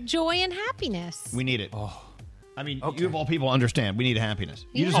brings need it. joy and happiness. We need it. I mean, you of all people understand we need happiness.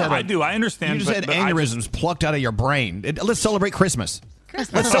 You just Oh, had I do. I understand, You just but- had but I aneurysms plucked out of your brain. Let's celebrate Christmas.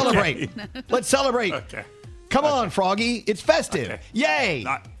 Let's celebrate. Let's celebrate. Okay. Come on, Froggy. It's festive. Yay.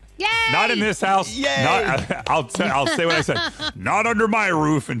 Not in this house. Yay. I'll say what I said. Not under my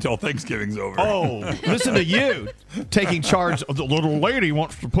roof until Thanksgiving's over. Oh, listen to you taking charge of the little lady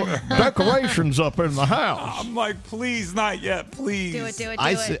wants to put decorations up in the house. I'm like, please, not yet, please. Do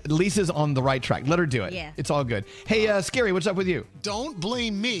it. Lisa's on the right track. Let her do it. Yeah. It's all good. Hey, Scary, what's up with you? Don't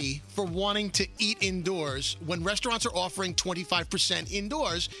blame me for wanting to eat indoors when restaurants are offering 25%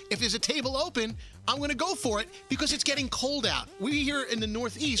 indoors. If there's a table open, I'm going to go for it because it's getting cold out. We here in the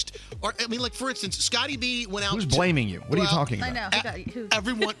Northeast are, like, for instance, Scotty B went out. Who's blaming you? What are you talking about? I know.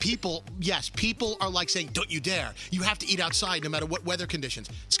 Everyone, people are like saying, don't you dare. You have to eat outside no matter what weather conditions.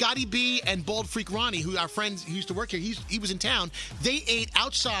 Scotty B and Bald Freak Ronnie, who our friends who used to work here, he was in town. They ate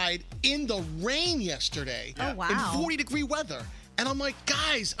outside in the rain yesterday. Oh, wow. In 40-degree weather. And I'm like,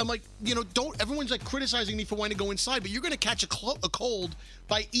 guys, don't, everyone's like criticizing me for wanting to go inside, but you're going to catch a cold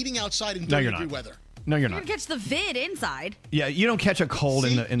by eating outside in 30-degree weather. No, you're You're not. going to catch the vid inside. Yeah, you don't catch a cold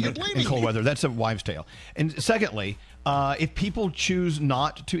See, in you're blaming cold me. weather. That's a wives' tale. And secondly, if people choose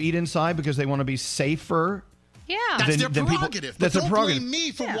not to eat inside because they want to be safer, Yeah. That's their then people- prerogative. that's but their don't prerogative. blame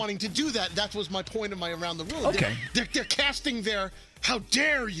me for wanting to do that. That was my point of my around the room. Okay. They're casting their, how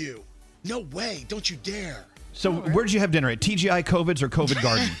dare you? No way. Don't you dare. So where did you have dinner? At TGI Covid's or COVID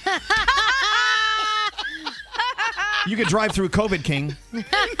Garden? You could drive through COVID King.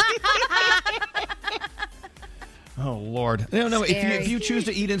 Oh, Lord. No. If you choose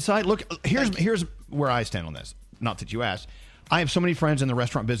to eat inside, look, here's where I stand on this. Not that you asked. I have so many friends in the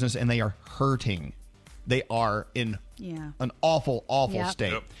restaurant business, and they are hurting. They are in an awful, awful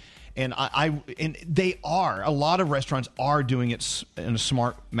state. Yep. And and they are. A lot of restaurants are doing it in a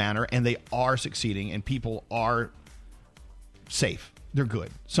smart manner, and they are succeeding, and people are safe. They're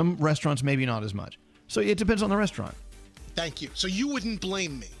good. Some restaurants, maybe not as much. So it depends on the restaurant. Thank you. So you wouldn't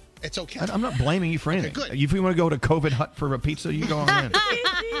blame me. It's okay. I'm not blaming you for anything. good. If you want to go to COVID Hut for a pizza, you go on in.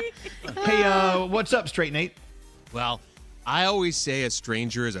 Hey, what's up, Straight Nate? Well, I always say a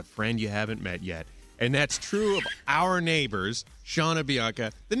stranger is a friend you haven't met yet. And that's true of our neighbors, Sean and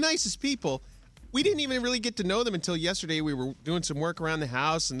Bianca, the nicest people. We didn't even really get to know them until yesterday. We were doing some work around the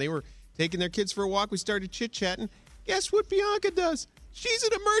house, and they were taking their kids for a walk. We started chit-chatting. Guess what Bianca does? She's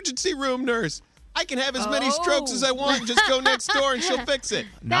an emergency room nurse. I can have as many strokes as I want and just go next door, and she'll fix it.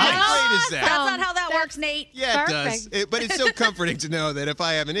 Nice. How great is that? That's not how that works, Nate. Yeah, it does. But it's so comforting to know that if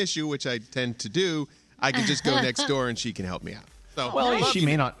I have an issue, which I tend to do, I can just go next door and she can help me out. So, I Well, love she you.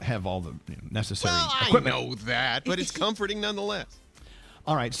 may not have all the necessary I equipment. know that, but it's comforting nonetheless.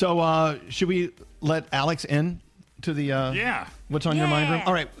 All right, so should we let Alex in to the What's on Your Mind room?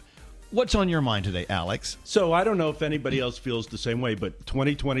 All right, what's on your mind today, Alex? So I don't know if anybody else feels the same way, but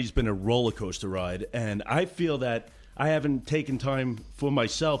 2020's been a roller coaster ride, and I feel that I haven't taken time for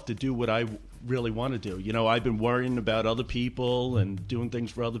myself to do what I really want to do. You know, I've been worrying about other people and doing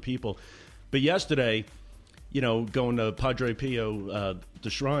things for other people. But yesterday, you know, going to Padre Pio, the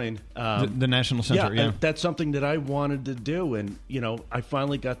shrine. The National Center, yeah. And that's something that I wanted to do. And, you know, I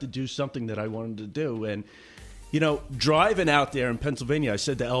finally got to do something that I wanted to do. And, you know, driving out there in Pennsylvania, I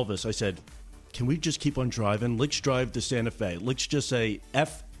said to Elvis, I said, can we just keep on driving? Let's drive to Santa Fe. Let's just say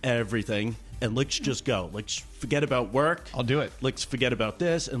F everything, and let's just go. Let's forget about work. I'll do it. Let's forget about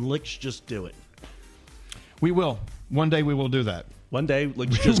this, and let's just do it. We will. One day we will do that. One day,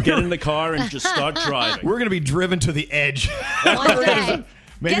 let's just get in the car and just start driving. We're going to be driven to the edge. One day.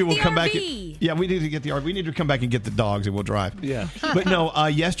 Maybe Get we'll the come back. RV. Yeah, we need to get the RV. We need to come back and get the dogs, and we'll drive. Yeah. But no,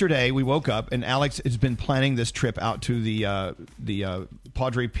 yesterday we woke up, and Alex has been planning this trip out to the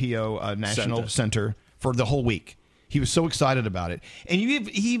Padre Pio National Center for the whole week. He was so excited about it. And he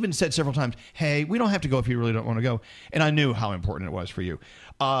even said several times, hey, we don't have to go if you really don't want to go. And I knew how important it was for you.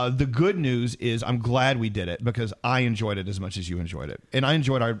 The good news is I'm glad we did it because I enjoyed it as much as you enjoyed it. And I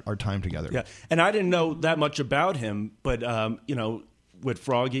enjoyed our time together. Yeah. And I didn't know that much about him, but, you know, with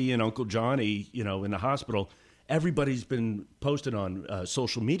Froggy and Uncle Johnny, you know, in the hospital, everybody's been posting on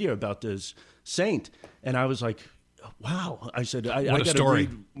social media about this saint. And I was like, wow. I said, I got to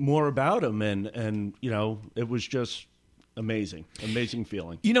read more about him. And, you know, it was just amazing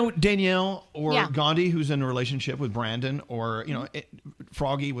feeling. You know, Danielle or Gandhi, who's in a relationship with Brandon, or, you know,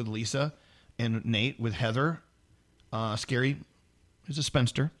 Froggy with Lisa, and Nate with Heather. Scary is a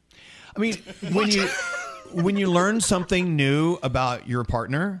spinster. I mean, when you learn something new about your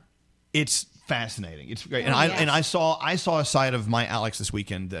partner, it's fascinating. It's great. And I saw a side of my Alex this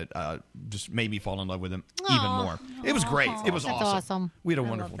weekend that just made me fall in love with him even more. It was great. It was awesome. We had a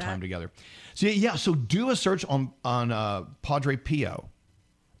wonderful time together. So so do a search on Padre Pio.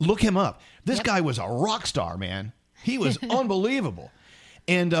 Look him up. This guy was a rock star, man. He was unbelievable.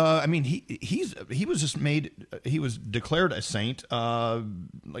 And I mean, he was just he was declared a saint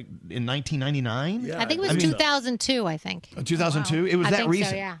like in 1999. Yeah, I think it was 2002. I think 2002. It was that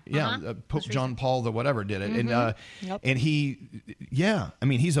recent. So, yeah. Pope John Paul the whatever did it, and he, I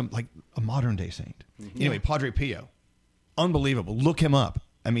mean, he's like a modern day saint. Anyway, Padre Pio, unbelievable. Look him up.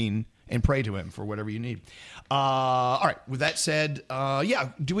 I mean, and pray to him for whatever you need. All right. With that said,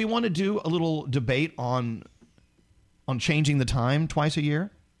 do we want to do a little debate on changing the time twice a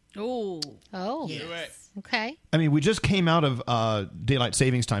year? Oh, yes. Okay. I mean, we just came out of daylight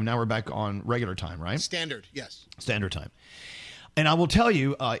savings time. Now we're back on regular time, right? Standard, yes. Standard time. And I will tell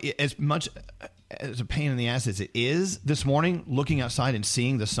you, as much as a pain in the ass as it is, this morning, looking outside and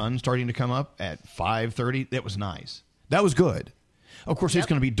seeing the sun starting to come up at 5:30, that was nice. That was good. Of course, it's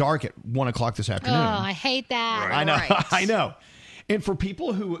going to be dark at 1 o'clock this afternoon. Oh, I hate that. Right. I know. Right. I know. And for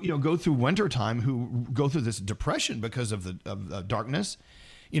people who go through wintertime, who go through this depression because of the darkness,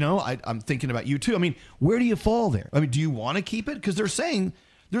 I'm thinking about you too. I mean, where do you fall there? I mean, do you want to keep it? Because they're saying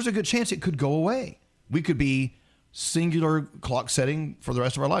there's a good chance it could go away. We could be singular clock setting for the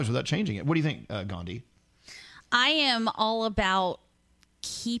rest of our lives without changing it. What do you think, Gandhi? I am all about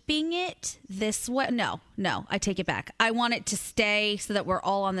keeping it this way. No, I take it back. I want it to stay so that we're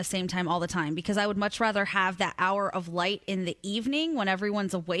all on the same time all the time, because I would much rather have that hour of light in the evening when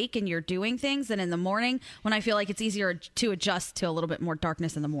everyone's awake and you're doing things than in the morning when I feel like it's easier to adjust to a little bit more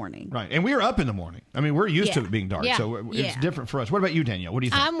darkness in the morning. Right. And we're up in the morning. I mean, we're used to it being dark, so it's different for us. What about you, Danielle? What do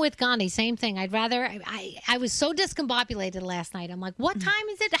you think? I'm with Gandhi. Same thing. I'd rather, I was so discombobulated last night. I'm like, what time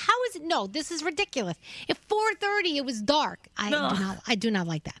is it? How is it? No, this is ridiculous. At 4:30, it was dark. I do not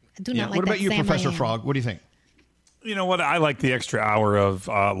like that. I do not like that. What about you, Professor Frog? What do you think? You know what? I like the extra hour of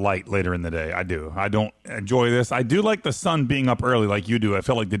light later in the day. I do. I don't enjoy this. I do like the sun being up early like you do. I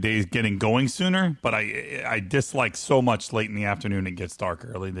feel like the day is getting going sooner, but I dislike so much late in the afternoon it gets dark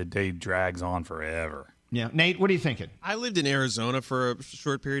early. The day drags on forever. Yeah. Nate, what are you thinking? I lived in Arizona for a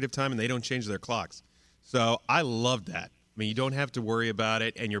short period of time, and they don't change their clocks. So I loved that. I mean, you don't have to worry about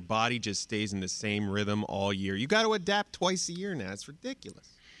it, and your body just stays in the same rhythm all year. You got to adapt twice a year now. It's ridiculous.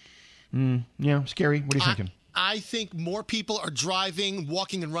 Yeah, scary. What are you thinking? I think more people are driving,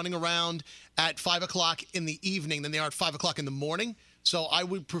 walking, and running around at 5 o'clock in the evening than they are at 5 o'clock in the morning. So I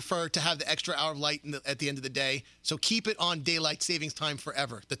would prefer to have the extra hour of light at the end of the day. So keep it on daylight savings time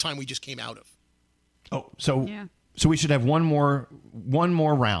forever, the time we just came out of. Oh, so we should have one more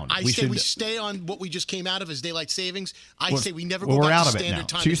round. I say we stay on what we just came out of as daylight savings. I say we never go we're back out to of it standard now.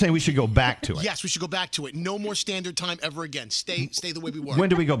 time. So you're saying we should go back to it? Yes, we should go back to it. No more standard time ever again. Stay the way we were. When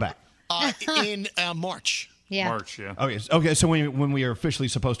do we go back? In March. Yeah. March, yeah. Okay. So when we are officially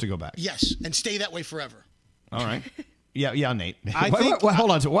supposed to go back? Yes, and stay that way forever. All right. Yeah, Nate.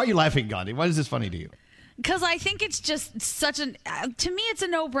 Hold on. So why are you laughing, Gandhi? Why is this funny to you? Because I think it's just such to me, it's a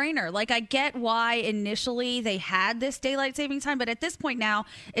no-brainer. Like, I get why initially they had this daylight savings time, but at this point now,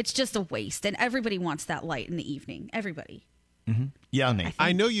 it's just a waste. And everybody wants that light in the evening. Everybody. Mm-hmm. Yeah, Nate.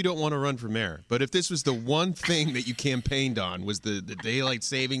 I know you don't want to run for mayor, but if this was the one thing that you campaigned on was the daylight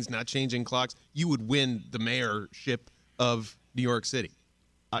savings, not changing clocks, you would win the mayorship of New York City.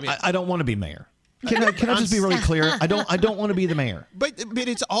 I don't want to be mayor. Can I just be really clear? I don't want to be the mayor. But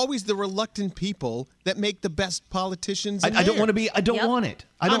it's always the reluctant people that make the best politicians. I don't want to be. I don't want it.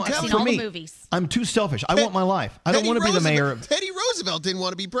 I don't. I've seen for all the me, movies. I'm too selfish. I want my life. I don't want to be the mayor. Teddy Roosevelt didn't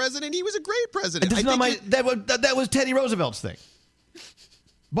want to be president. He was a great president. That was Teddy Roosevelt's thing.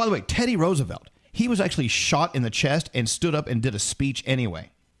 By the way, Teddy Roosevelt, he was actually shot in the chest and stood up and did a speech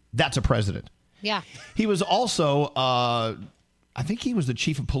anyway. That's a president. Yeah. He was also, I think he was the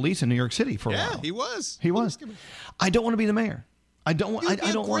chief of police in New York City for a while. Yeah, he was. He was. I don't want to be the mayor. I don't want. I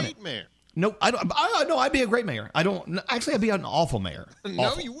don't want it. Great mayor. Nope. I don't. No, I'd be a great mayor. I don't. Actually, I'd be an awful mayor. No,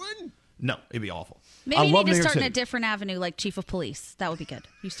 Awful. you wouldn't. No, it'd be awful. Maybe I you love need New to York start in a City. different avenue, like chief of police. That would be good.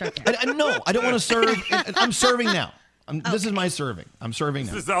 You start there. No, I don't want to serve. I'm serving now. This is my serving. I'm serving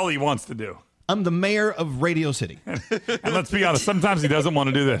now. This is all he wants to do. I'm the mayor of Radio City. And let's be honest, sometimes he doesn't want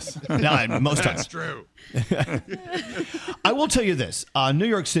to do this. No, most times. That's true. I will tell you this. New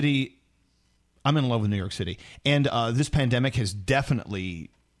York City, I'm in love with New York City. And this pandemic has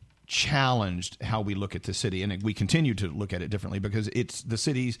definitely challenged how we look at the city. And we continue to look at it differently because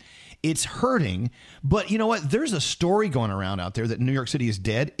it's hurting. But you know what? There's a story going around out there that New York City is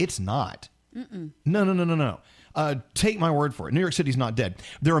dead. It's not. Mm-mm. No. Take my word for it. New York City's not dead.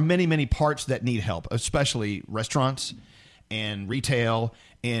 There are many, many parts that need help, especially restaurants and retail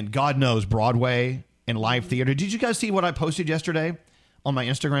and God knows Broadway and live theater. Did you guys see what I posted yesterday on my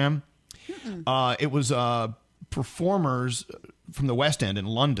Instagram? It was performers from the West End in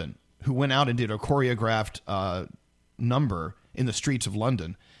London who went out and did a choreographed number in the streets of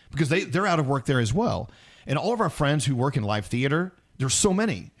London because they're out of work there as well. And all of our friends who work in live theater, there's so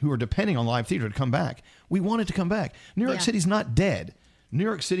many who are depending on live theater to come back. We want it to come back. New York City's not dead. New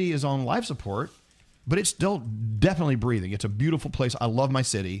York City is on life support, but it's still definitely breathing. It's a beautiful place. I love my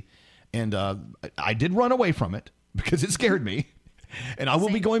city. And I did run away from it because it scared me. And I will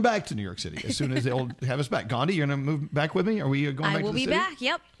be going back to New York City as soon as they'll have us back. Gandhi, you're going to move back with me? Are we going back to the city? I will be back.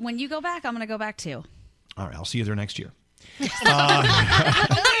 Yep. When you go back, I'm going to go back too. All right. I'll see you there next year. Wait a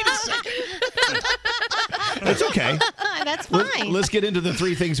second. It's okay. That's fine. Let's get into the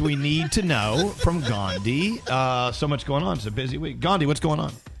three things we need to know from Gandhi. So much going on. It's a busy week. Gandhi, what's going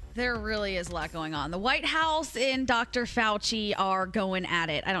on? There really is a lot going on. The White House and Dr. Fauci are going at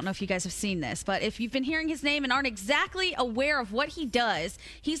it. I don't know if you guys have seen this, but if you've been hearing his name and aren't exactly aware of what he does,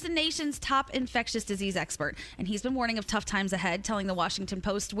 he's the nation's top infectious disease expert. And he's been warning of tough times ahead, telling the Washington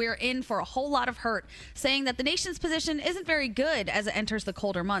Post, "We're in for a whole lot of hurt," saying that the nation's position isn't very good as it enters the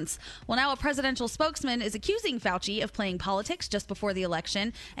colder months. Well, now a presidential spokesman is accusing Fauci of playing politics just before the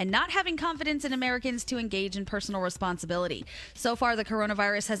election and not having confidence in Americans to engage in personal responsibility. So far, the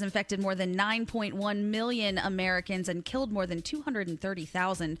coronavirus has infected more than 9.1 million Americans and killed more than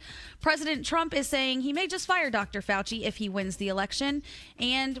 230,000. President Trump is saying he may just fire Dr. Fauci if he wins the election,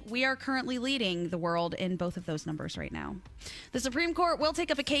 and we are currently leading the world in both of those numbers right now. The Supreme Court will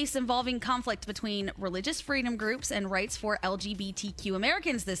take up a case involving conflict between religious freedom groups and rights for LGBTQ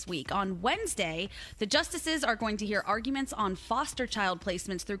Americans this week. On Wednesday, the justices are going to hear arguments on foster child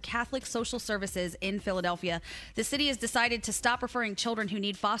placements through Catholic Social Services in Philadelphia. The city has decided to stop referring children who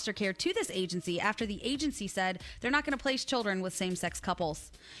need foster care to this agency after the agency said they're not going to place children with same-sex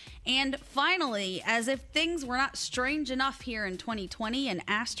couples. And finally, as if things were not strange enough here in 2020, an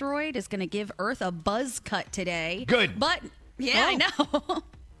asteroid is going to give Earth a buzz cut today. Good. But, yeah, I know.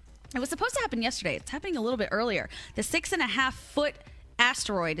 It was supposed to happen yesterday. It's happening a little bit earlier. The 6.5-foot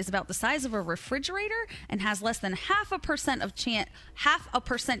asteroid is about the size of a refrigerator and has less than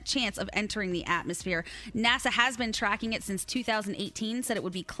 0.5% chance of entering the atmosphere. NASA has been tracking it since 2018, said it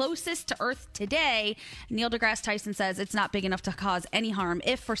would be closest to Earth today. Neil deGrasse Tyson says it's not big enough to cause any harm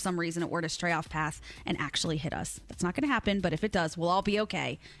if for some reason it were to stray off path and actually hit us. That's not going to happen, but if it does, we'll all be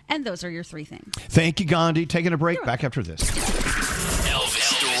okay. And those are your three things. Thank you, Gandhi. Taking a break. Back after this.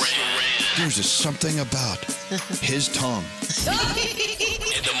 Elvis Duran. There's just something about his tongue.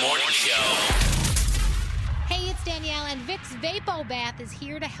 In the morning show. Hey, it's Danielle, and Vicks Vapo Bath is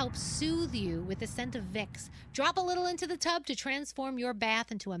here to help soothe you with the scent of Vicks. Drop a little into the tub to transform your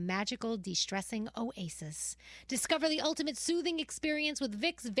bath into a magical, de-stressing oasis. Discover the ultimate soothing experience with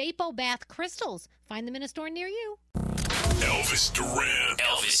Vicks Vapo Bath crystals. Find them in a store near you. Elvis Duran.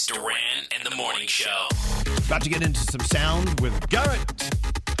 Elvis Duran and the morning show. About to get into some sound with Garrett.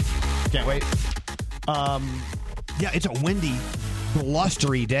 Can't wait. Yeah, it's a windy,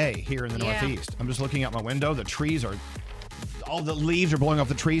 blustery day here in the Yeah. Northeast. I'm just looking out my window. The trees are, all the leaves are blowing off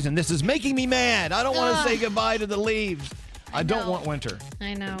the trees, and this is making me mad. I don't want to say goodbye to the leaves. I don't want winter.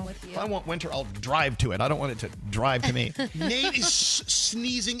 I know. If I want winter, I'll drive to it. I don't want it to drive to me. Nate is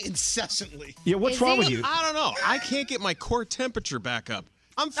sneezing incessantly. Yeah, what's wrong with you? I don't know. I can't get my core temperature back up.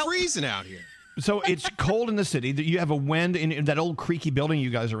 I'm freezing out here. So it's cold in the city. You have a wind in that old creaky building you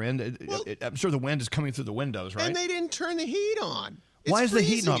guys are in. I'm sure the wind is coming through the windows, right? And they didn't turn the heat on. Why is the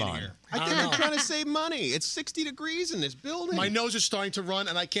heat freezing not in on? here. I think they're trying to save money. It's 60 degrees in this building. My nose is starting to run,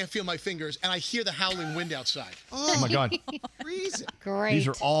 and I can't feel my fingers, and I hear the howling wind outside. Oh, my God. Freezing. Great. These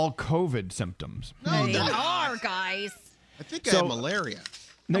are all COVID symptoms. No, They they're are, guys. I think I So- have malaria.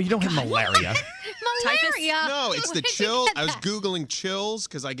 No, you don't have malaria. Malaria. No, it's the Where'd you chill. get I was that? Googling chills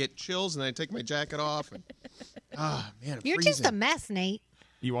because I get chills and then I take my jacket off. And, man, I'm You're freezing. just a mess, Nate.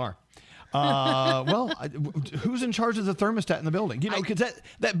 You are. Who's in charge of the thermostat in the building? You know, because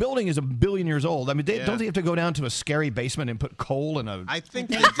that building is 1 billion years old. I mean, don't they have to go down to a scary basement and put coal in a I think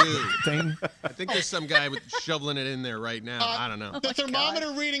they do. thing? I think there's some guy shoveling it in there right now. I don't know. The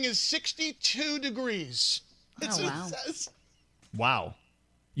thermometer reading is 62 degrees. Wow.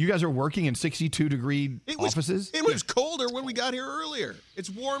 You guys are working in 62-degree offices? It was colder when we got here earlier. It's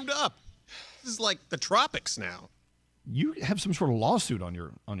warmed up. This is like the tropics now. You have some sort of lawsuit on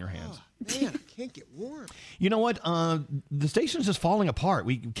your hands. Man, I can't get warm. You know what? The station's just falling apart.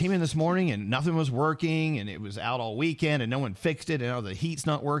 We came in this morning and nothing was working, and it was out all weekend, and no one fixed it, and now the heat's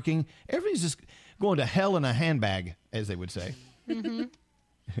not working. Everybody's just going to hell in a handbag, as they would say. Mm-hmm.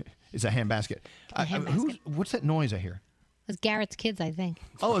 It's a handbasket. What's that noise I hear? It's Garrett's kids, I think.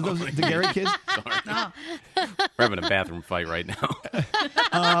 Oh, those the Garrett kids? We're having a bathroom fight right now.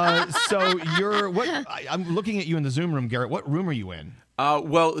 So I'm looking at you in the Zoom room, Garrett. What room are you in?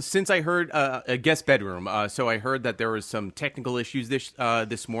 Well, since I heard a guest bedroom, so I heard that there was some technical issues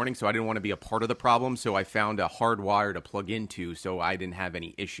this morning, so I didn't want to be a part of the problem. So I found a hard wire to plug into, so I didn't have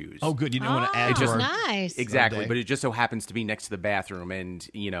any issues. Oh, good. You didn't want to add to our nice. Exactly, but it just so happens to be next to the bathroom, and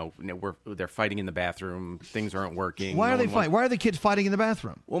they're fighting in the bathroom. Things aren't working. Why are they fighting? Why are the kids fighting in the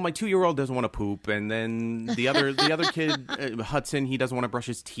bathroom? Well, my 2-year-old doesn't want to poop, and then the other kid, Hudson, he doesn't want to brush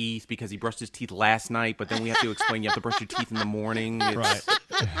his teeth because he brushed his teeth last night. But then we have to explain you have to brush your teeth in the morning. It's-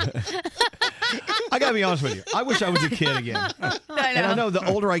 I gotta be honest with you. I wish I was a kid again. And I know the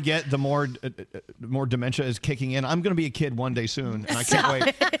older I get, the more dementia is kicking in. I'm gonna be a kid one day soon, and I can't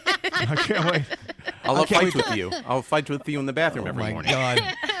wait. I can't wait. I'll fight with you. I'll fight with you in the bathroom every morning. God.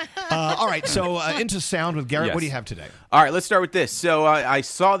 All right, so into sound with Garrett. Yes. What do you have today? All right, let's start with this. So I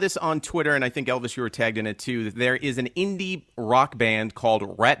saw this on Twitter, and I think, Elvis, you were tagged in it too. There is an indie rock band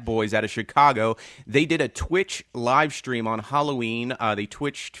called Rat Boys out of Chicago. They did a Twitch live stream on Halloween. They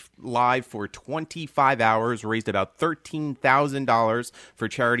Twitched live for 25 hours, raised about $13,000 for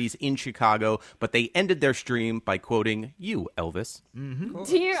charities in Chicago, but they ended their stream by quoting you, Elvis. Mm-hmm.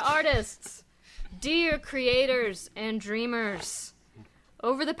 Dear artists, dear creators and dreamers,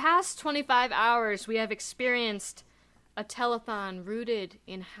 over the past 25 hours, we have experienced a telethon rooted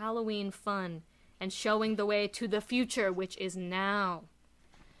in Halloween fun and showing the way to the future, which is now.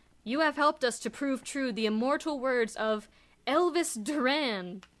 You have helped us to prove true the immortal words of Elvis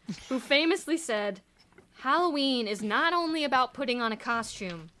Duran, who famously said, Halloween is not only about putting on a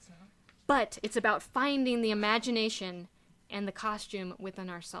costume, but it's about finding the imagination and the costume within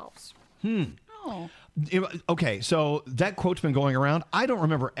ourselves. Okay, so that quote's been going around. I don't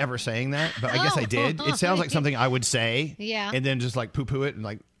remember ever saying that, but I guess I did. It sounds like something I would say. Yeah. And then just like poo-poo it and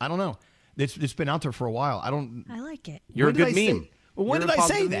like, I don't know. It's been out there for a while. I like it. You're a When did good I say- meme. Well, when You're did a I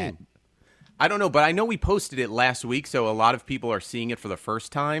say positive that? meme. I don't know, but I know we posted it last week, so a lot of people are seeing it for the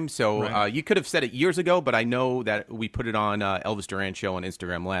first time. So Right. you could have said it years ago, but I know that we put it on Elvis Duran Show on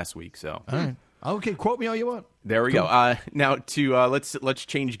Instagram last week. So All right. Okay, quote me all you want. there we go. Now let's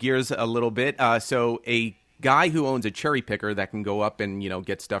change gears a little bit. So a guy who owns a cherry picker that can go up and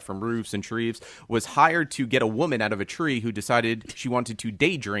get stuff from roofs and trees was hired to get a woman out of a tree who decided she wanted to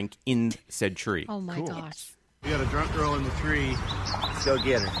day drink in said tree. Oh my gosh. We got a drunk girl in the tree. Let's go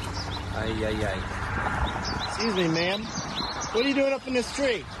get her. Ay, ay, ay. Excuse me, ma'am. What are you doing up in this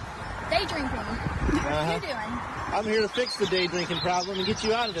tree? Day drinking. What are you doing? I'm here to fix the day drinking problem and get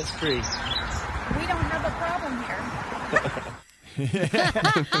you out of this tree. We don't have a problem here.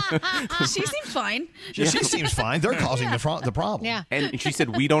 She seems fine. She seems fine. They're causing the problem. Yeah. And she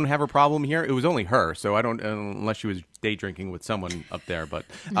said, we don't have a problem here. It was only her, so I don't, unless she was day drinking with someone up there. But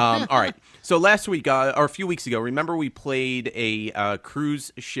all right. So last week, or a few weeks ago, remember we played a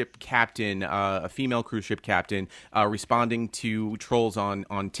cruise ship captain, a female cruise ship captain, responding to trolls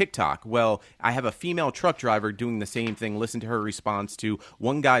on TikTok. Well, I have a female truck driver doing the same thing. Listen to her response to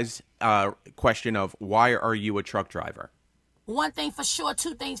one guy's question of, why are you a truck driver? One thing for sure,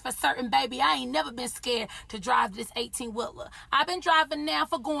 two things for certain, baby. I ain't never been scared to drive this 18-wheeler. I've been driving now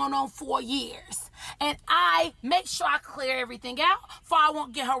for going on 4 years. And I make sure I clear everything out for I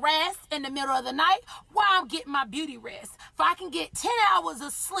won't get harassed in the middle of the night while I'm getting my beauty rest. For I can get 10 hours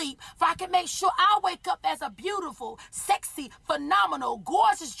of sleep. For I can make sure I wake up as a beautiful, sexy, phenomenal,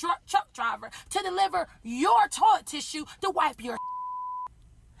 gorgeous truck driver to deliver your toilet tissue to wipe your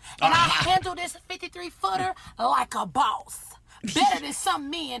and I handle this 53-footer like a boss. Better than some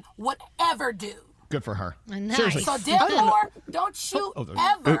men would ever do. Good for her. Nice. Seriously. So therefore, don't you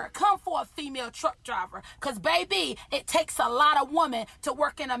ever come for a female truck driver. Because, baby, it takes a lot of women to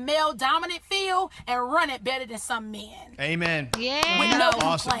work in a male-dominant field and run it better than some men. Amen. Yeah. With no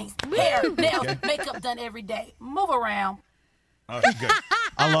Awesome. complaints. Hair, nails, makeup done every day. Move around. Oh, she's good.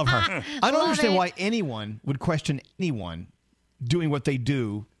 I love her. I don't Love understand it. why anyone would question anyone doing what they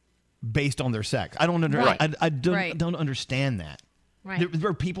do based on their sex. I don't Right. don't understand that. Right.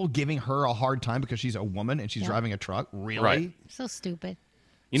 There are people giving her a hard time because she's a woman and she's driving a truck. Really? Right. So stupid.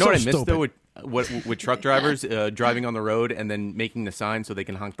 You know So what I miss, stupid. though, with truck drivers driving on the road and then making the sign so they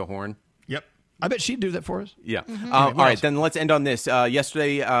can honk the horn? Yep. I bet she'd do that for us. Yeah. Anyway, All what right, else? then let's end on this.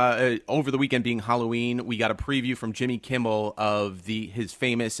 Yesterday, over the weekend being Halloween, we got a preview from Jimmy Kimmel of his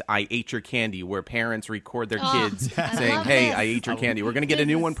famous "I Ate Your Candy," where parents record their kids saying, love "Hey, this. I ate your candy." We're going to get a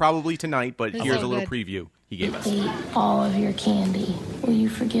new one probably tonight, but This is here's so a little good. preview he gave us. Ate all of your candy. Will you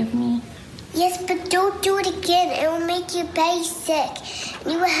forgive me? Yes, but don't do it again. It will make your belly sick.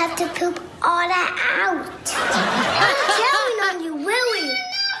 You will have to poop all that out. I'm telling on you, Willie.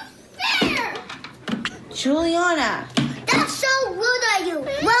 Juliana. That's so rude of you.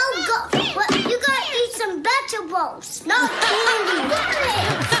 Well, you gotta eat some vegetables, not candy.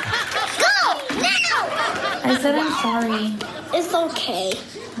 Go now. I said I'm sorry. It's okay.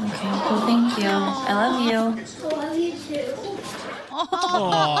 Okay, well, thank you. I love you. I love you too.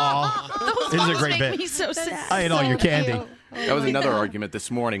 Aww. This is a great make bit. me so sad. I ate all your candy. That was another argument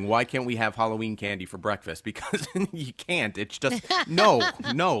this morning. Why can't we have Halloween candy for breakfast? Because you can't. It's just, no.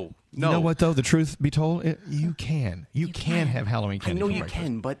 You know what, though? The truth be told, you can. You can have Halloween I candy. know for you breakfast.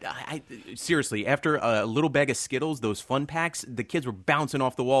 can, but I seriously, after a little bag of Skittles, those fun packs, the kids were bouncing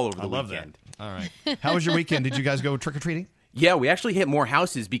off the wall over the I love weekend. that. All right. How was your weekend? Did you guys go trick-or-treating? Yeah, we actually hit more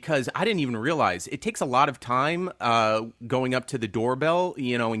houses because I didn't even realize it takes a lot of time going up to the doorbell,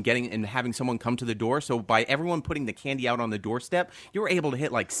 and having someone come to the door. So by everyone putting the candy out on the doorstep, you were able to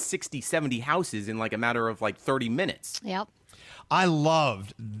hit like 60, 70 houses in like a matter of like 30 minutes. Yep. I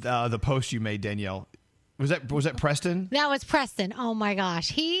loved the post you made, Danielle. Was that Preston? That was Preston. Oh my gosh.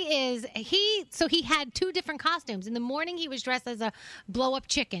 So he had two different costumes. In the morning he was dressed as a blow up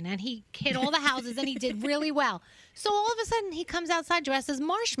chicken and he hit all the houses and he did really well. So all of a sudden he comes outside dressed as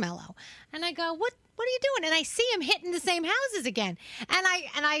Marshmallow. And I go, What are you doing? And I see him hitting the same houses again. And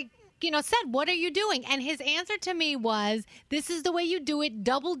I said, what are you doing? And his answer to me was, this is the way you do it,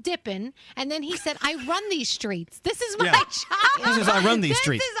 double dipping. And then he said, I run these streets. This is my job. He says, I run these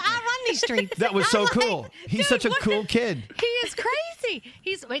streets. I run these streets. That was so I'm like, cool. He's dude, such a what- cool kid. He is crazy.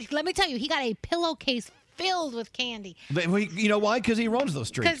 Wait, let me tell you, he got a pillowcase filled with candy. You know why? Because he runs those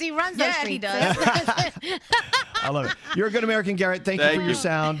streets. Because he runs those streets. he does. I love it. You're a good American, Garrett. Thank you for your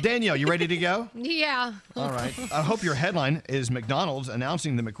sound. Danielle, you ready to go? Yeah. All right. I hope your headline is McDonald's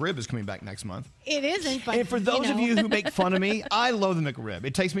announcing the McRib is coming back next month. It isn't, but And for those of you who make fun of me, I love the McRib.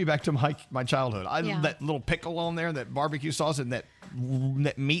 It takes me back to my childhood. That little pickle on there, that barbecue sauce, and that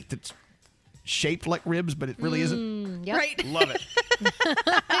meat that's shaped like ribs, but it really isn't. Yep. Right. Love it. You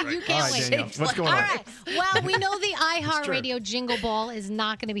can't All right, wait. Danielle, what's going All on? right. Well, we know the true. iHeartRadio Jingle Ball is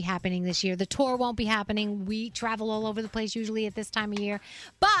not going to be happening this year. The tour won't be happening. We travel all over the place usually at this time of year.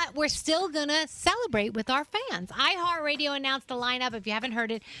 But we're still going to celebrate with our fans. iHeartRadio announced the lineup, if you haven't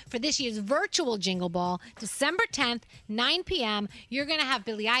heard it, for this year's virtual Jingle Ball, December 10th, 9 p.m. You're going to have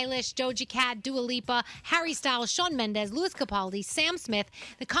Billie Eilish, Doja Cat, Dua Lipa, Harry Styles, Shawn Mendes, Louis Capaldi, Sam Smith.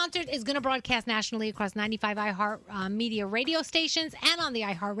 The concert is going to broadcast nationally across 95 iHeart media radio stations. segments and on the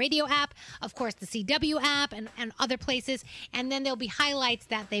iHeartRadio app, of course, the CW app and other places. And then there'll be highlights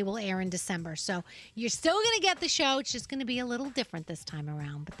that they will air in December. So you're still going to get the show. It's just going to be a little different this time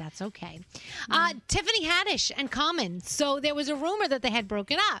around, but that's okay. Tiffany Haddish and Common. So there was a rumor that they had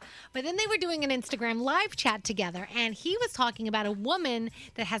broken up, but then they were doing an Instagram live chat together, and he was talking about a woman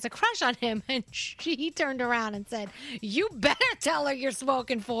that has a crush on him, and she turned around and said, "You better tell her you're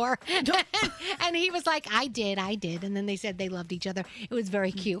smoking for." And he was like, I did. And then they said they loved each other. It was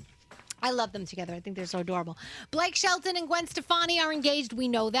very cute. I love them together. I think they're so adorable. Blake Shelton and Gwen Stefani are engaged. We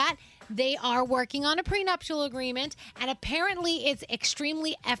know that. They are working on a prenuptial agreement, and apparently it's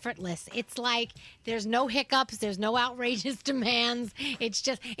extremely effortless. It's like there's no hiccups, there's no outrageous demands. It's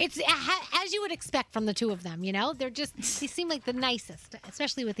as you would expect from the two of them, you know? They seem like the nicest,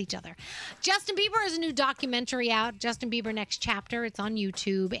 especially with each other. Justin Bieber has a new documentary out, Justin Bieber Next Chapter. It's on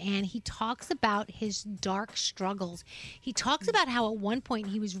YouTube, and he talks about his dark struggles. He talks about how at one point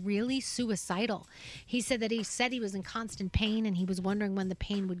he was really suicidal. He said he was in constant pain, and he was wondering when the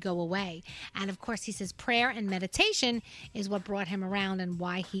pain would go away. And of course, he says prayer and meditation is what brought him around and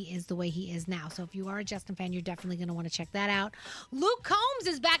why he is the way he is now. So if you are a Justin fan, you're definitely going to want to check that out. Luke Combs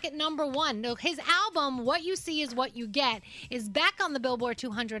is back at number 1. His album, What You See Is What You Get, is back on the Billboard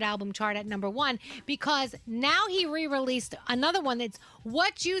 200 album chart at number 1 because now he re-released another one that's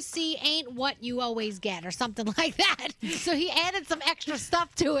What You See Ain't What You Always Get or something like that. So he added some extra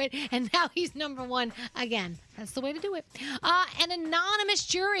stuff to it, and now he's number 1 again. That's the way to do it. An anonymous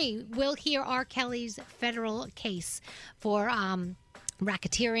jury will hear R. Kelly's federal case for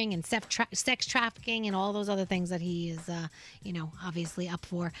racketeering and sex trafficking and all those other things that he is, obviously up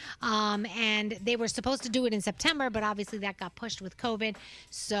for. And they were supposed to do it in September, but obviously that got pushed with COVID.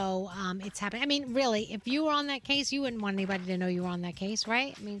 So it's happening. I mean, really, if you were on that case, you wouldn't want anybody to know you were on that case,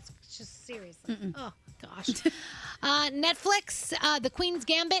 right? I mean, it's just seriously. Oh, gosh. Netflix, The Queen's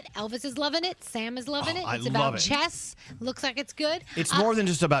Gambit. Elvis is loving it. Sam is loving it. It's about chess. Looks like it's good. It's more than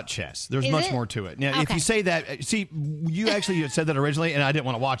just about chess. There's much more to it. Now, if you say that, you actually said that originally, and I didn't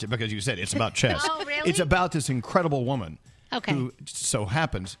want to watch it because you said it's about chess. Oh, really? It's about this incredible woman Okay. who so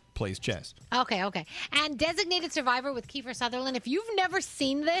happens plays chess. Okay. And Designated Survivor with Kiefer Sutherland. If you've never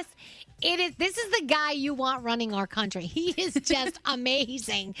seen this, this is the guy you want running our country. He is just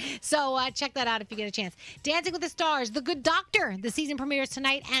amazing. So check that out if you get a chance. Dancing with the Stars, The Good Doctor. The season premieres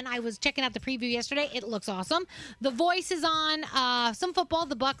tonight, and I was checking out the preview yesterday. It looks awesome. The Voice is on. Some football,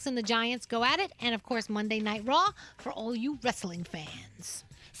 the Bucks and the Giants go at it. And, of course, Monday Night Raw for all you wrestling fans.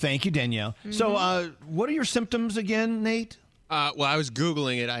 Thank you, Danielle. So what are your symptoms again, Nate? Well, I was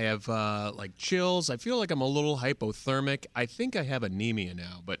Googling it. I have like chills. I feel like I'm a little hypothermic. I think I have anemia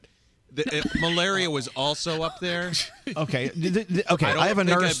now, but malaria was also up there. Okay. I have a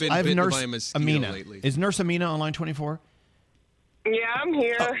nurse. I have Nurse Amina. Lately. Is Nurse Amina on line 24? Yeah, I'm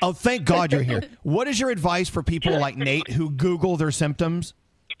here. Oh, thank God you're here. What is your advice for people like Nate who Google their symptoms?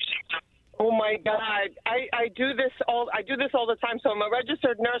 Oh my God, I do this all the time. So I'm a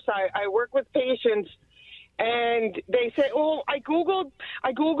registered nurse. I work with patients. And they say, "Oh, I googled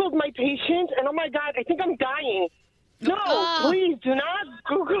my patient, and oh my God, I think I'm dying." No, please do not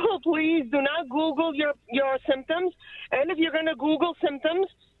Google. Please do not Google your symptoms. And if you're going to Google symptoms,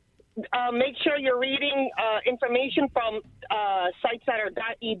 make sure you're reading information from sites that are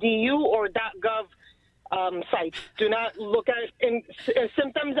 .edu or .gov sites. Do not look at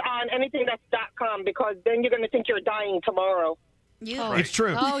symptoms on anything that's .com because then you're going to think you're dying tomorrow. It's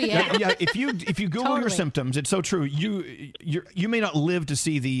true. Oh yeah. If you Google your symptoms, it's so true. You may not live to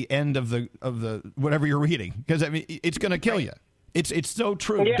see the end of the whatever you're reading because I mean it's going to kill you. It's so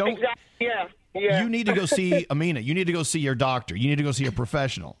true. Yeah, exactly. Yeah. You need to go see Amina. You need to go see your doctor. You need to go see a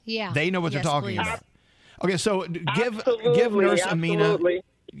professional. Yeah. They know what they're talking please. about. Okay, so give Nurse Amina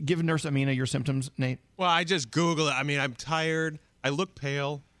give Nurse Amina your symptoms, Nate. Well, I just Google it. I mean, I'm tired. I look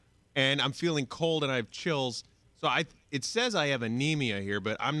pale, and I'm feeling cold, and I have chills. So it says I have anemia here,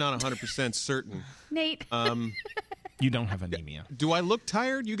 but I'm not 100% certain. Nate. You don't have anemia. Do I look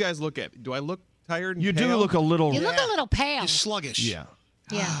tired? You guys look at. Do I look tired? And You pale? do look a little. You look a little pale. You're sluggish. Yeah.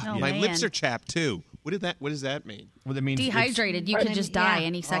 Yeah. Oh, My man. lips are chapped too. What does that mean? Well, that means Dehydrated. You could just die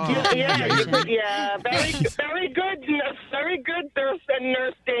any second. Yeah. Very good,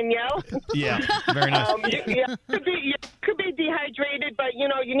 Nurse Danielle. Yeah, very nice. You could be dehydrated, but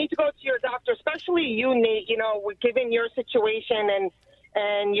you need to go to your doctor, especially you, Nate. Given your situation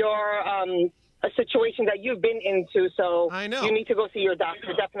and your a situation that you've been into, so I know you need to go see your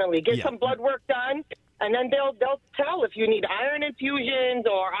doctor. Definitely get some blood work done, and then they'll tell if you need iron infusions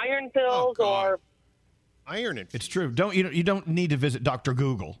or iron pills or. ironing. It's true. You don't need to visit Dr.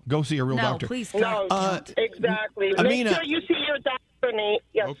 Google. Go see a real doctor. No, exactly. Amina- Make sure you see your doctor, Nate.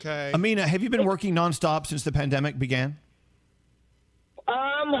 Yes. Okay. Amina, have you been working nonstop since the pandemic began?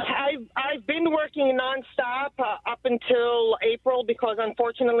 I've been working nonstop up until April because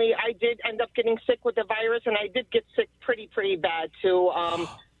unfortunately I did end up getting sick with the virus, and I did get sick pretty bad too.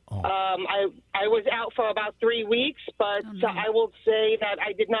 I was out for about 3 weeks, but I will say that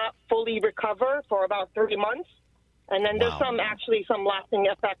I did not fully recover for about 3 months. And then there's some lasting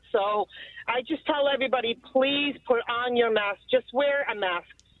effects. So I just tell everybody, please put on your mask. Just wear a mask.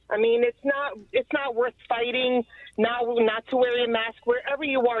 I mean, it's not worth fighting not to wear a mask. Wherever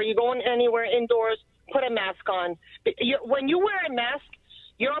you are, you're going anywhere indoors, put a mask on. When you wear a mask,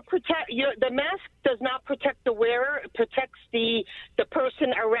 the mask does not protect the wearer. It protects the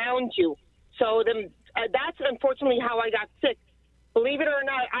person around you. So that's unfortunately how I got sick. Believe it or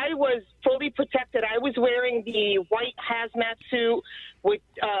not, I was fully protected. I was wearing the white hazmat suit with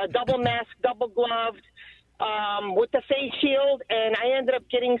double mask, double gloved, with the face shield, and I ended up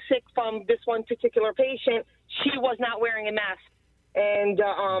getting sick from this one particular patient. She was not wearing a mask, and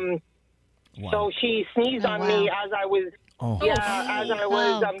so she sneezed on me as I was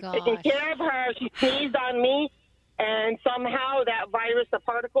taking care of her. She sneezed on me, and somehow that virus, the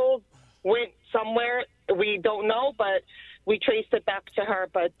particles, went somewhere. We don't know, but we traced it back to her.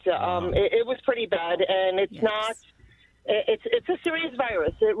 But it was pretty bad, and it's not. It's a serious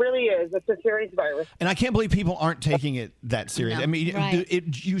virus. It really is. It's a serious virus. And I can't believe people aren't taking it that serious. No. I mean,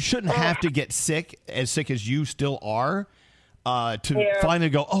 you shouldn't have to get sick as you still are, to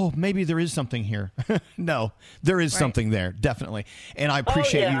finally go, oh, maybe there is something here. No, there is something there, definitely. And I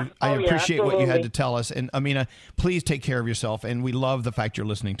appreciate you. I appreciate what you had to tell us. And Amina, please take care of yourself. And we love the fact you're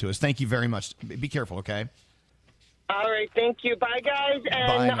listening to us. Thank you very much. Be careful, okay? All right. Thank you. Bye, guys.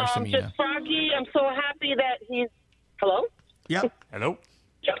 Bye, And Nurse Amina. just Froggy, I'm so happy that he's... Hello? Yep. Hello?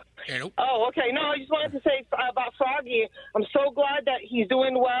 Hello. Oh, okay. No, I just wanted to say about Froggy. I'm so glad that he's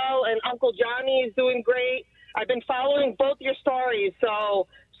doing well, and Uncle Johnny is doing great. I've been following both your stories, so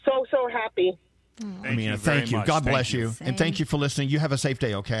happy. Amina, thank you. God bless you. And thank you for listening. You have a safe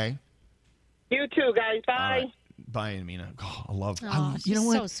day, okay? You too, guys. Bye. Bye, Amina. Oh, I love. Oh, you know she's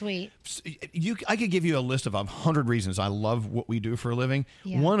what? so sweet. I could give you a list of 100 reasons I love what we do for a living.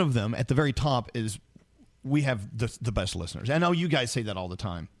 Yeah. One of them, at the very top, is we have the best listeners. I know you guys say that all the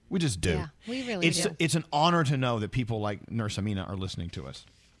time. We just do. Yeah, we really do. It's an honor to know that people like Nurse Amina are listening to us.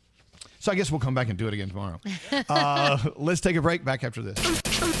 So I guess we'll come back and do it again tomorrow. Let's take a break. Back after this.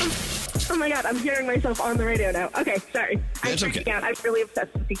 Oh my God, I'm hearing myself on the radio now. Okay, sorry. That's I'm freaking out. I'm really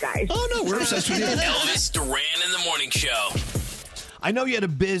obsessed with you guys. Oh no, we're obsessed with you. Elvis Duran in the morning show. I know you had a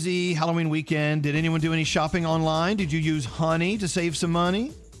busy Halloween weekend. Did anyone do any shopping online? Did you use Honey to save some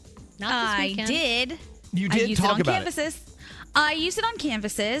money? I did. You I did? used Talk it on about it. Canvases. I used it on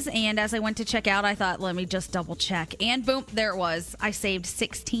Canvases, and as I went to check out, I thought, let me just double check. And boom, there it was. I saved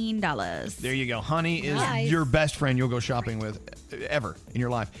 $16. There you go. Honey is Nice. your best friend you'll go shopping with ever in your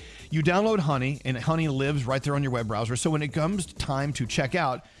life. You download Honey, and Honey lives right there on your web browser. So when it comes time to check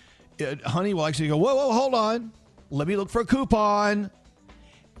out, Honey will actually go, whoa, hold on. Let me look for a coupon.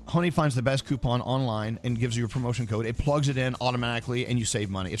 Honey finds the best coupon online and gives you a promotion code. It plugs it in automatically, and you save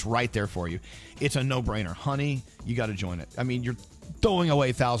money. It's right there for you. It's a no-brainer. Honey, you got to join it. I mean, you're throwing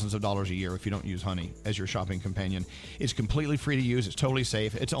away thousands of dollars a year if you don't use Honey as your shopping companion. It's completely free to use. It's totally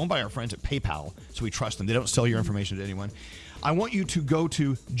safe. It's owned by our friends at PayPal, so we trust them. They don't sell your information to anyone. I want you to go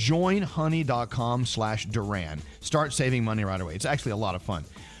to joinhoney.com/Duran. Start saving money right away. It's actually a lot of fun.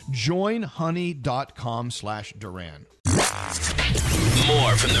 Joinhoney.com/Duran.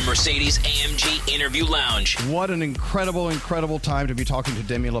 More from the Mercedes-AMG Interview Lounge. What an incredible, incredible time to be talking to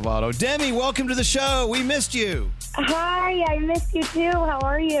Demi Lovato. Demi, welcome to the show. We missed you. Hi, I missed you too. How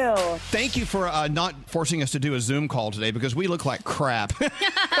are you? Thank you for not forcing us to do a Zoom call today because we look like crap. Do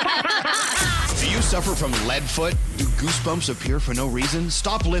you suffer from lead foot? Do goosebumps appear for no reason?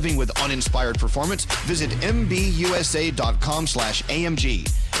 Stop living with uninspired performance. Visit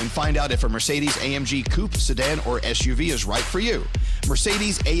mbusa.com/AMG and find out if a Mercedes-AMG Coupe, sedan, or SUV is right for you.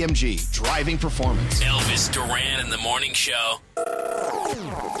 Mercedes-AMG, driving performance. Elvis Duran in the morning show.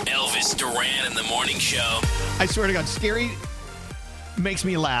 Elvis Duran in the morning show. I swear to God, Scary makes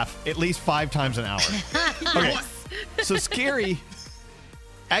me laugh at least 5 times an hour. Okay, so Scary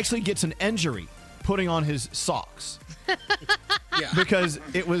actually gets an injury putting on his socks. Because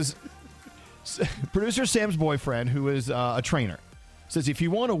it was producer Sam's boyfriend, who is a trainer, says if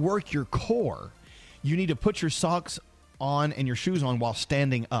you want to work your core, you need to put your socks on and your shoes on while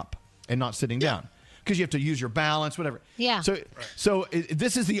standing up and not sitting down. Because you have to use your balance, whatever. Yeah. So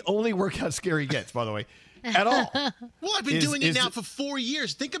this is the only workout Scary gets, by the way. at all. Well, I've been doing it now for 4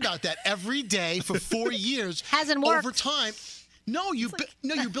 years. Think about that. Every day for 4 years. Hasn't worked. Over time. No, you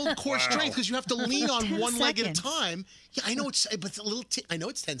build core strength because you have to lean on one leg at a time. Yeah, I know it's a little. I know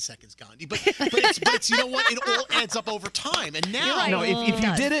it's 10 seconds, Gandhi, but it's you know what? It all adds up over time. And now, no, if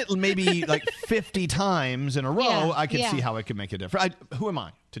you did it maybe like 50 times in a row, I could see how it could make a difference. Who am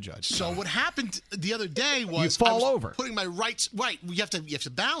I to judge? So what happened the other day was you fall I was over. putting my right. You have to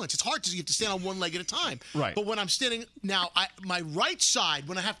balance. It's hard because you have to stand on one leg at a time. Right. But when I'm standing now, my right side,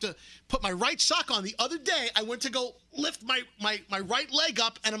 when I have to put my right sock on, the other day I went to go lift my right leg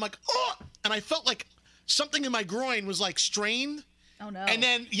up, and I'm like, oh, and I felt like something in my groin was like strained. Oh no. And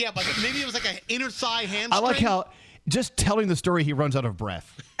then but maybe it was like an inner thigh hamstring. I like how just telling the story, he runs out of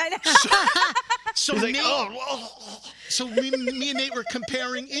breath. So He's like, so me and Nate were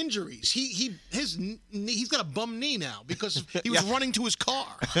comparing injuries. He's got a bum knee now because he was running to his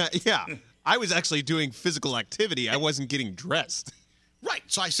car. Yeah, I was actually doing physical activity. I wasn't getting dressed. Right.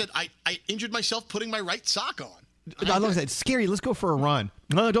 So I said I injured myself putting my right sock on. I love that. It's scary. Let's go for a run.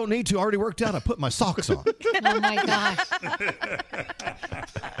 No, I don't need to. I already worked out. I put my socks on. Oh, my gosh.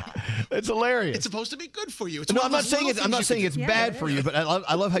 It's hilarious. It's supposed to be good for you. It's No, I'm not saying it's bad for you, but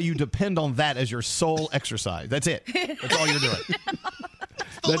I love how you depend on that as your sole exercise. That's it. That's all you're doing.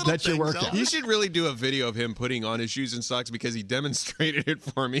 That's your workout. You should really do a video of him putting on his shoes and socks because he demonstrated it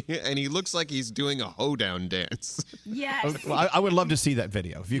for me, and he looks like he's doing a hoedown dance. Yes. Well, I would love to see that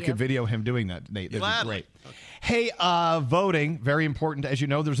video. If you could video him doing that, Nate, that'd be great. Hey, voting, very important. As you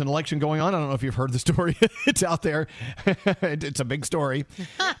know, there's an election going on. I don't know if you've heard the story. It's out there. It's a big story.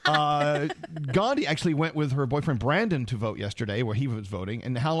 Gandhi actually went with her boyfriend Brandon to vote yesterday where he was voting.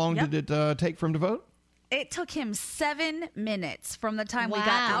 And how long did it take for him to vote? It took him 7 minutes from the time we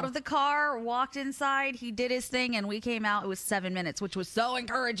got out of the car, walked inside, he did his thing, and we came out. It was 7 minutes, which was so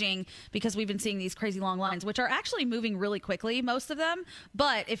encouraging because we've been seeing these crazy long lines, which are actually moving really quickly, most of them.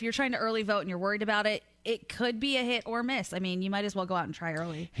 But if you're trying to early vote and you're worried about it, it could be a hit or miss. I mean, you might as well go out and try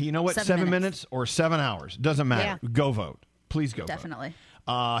early. You know what? 7 minutes or 7 hours. Doesn't matter. Yeah. Go vote. Please go Definitely.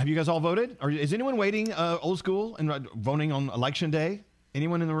 vote. Have you guys all voted? Or is anyone waiting old school and voting on Election Day?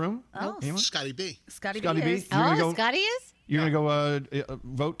 Anyone in the room? Oh, anyone? Scotty B. Scotty B. is. Scotty is? You're going to go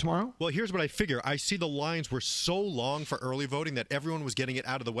vote tomorrow? Well, here's what I figure. I see the lines were so long for early voting that everyone was getting it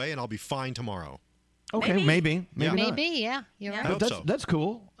out of the way, and I'll be fine tomorrow. Okay, maybe not. Maybe, yeah. You're right. That's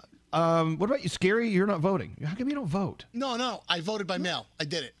cool. What about you, Scary? You're not voting. How come you don't vote? No. I voted by mail. I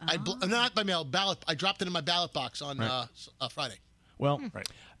did it. Not by mail. Ballot. I dropped it in my ballot box on Friday. Well, I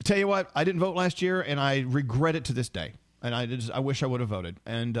tell you what. I didn't vote last year, and I regret it to this day. And I wish I would have voted.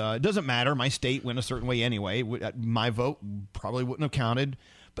 And it doesn't matter. My state went a certain way anyway. My vote probably wouldn't have counted.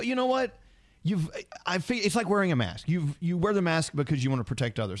 But you know what? It's like wearing a mask. You wear the mask because you want to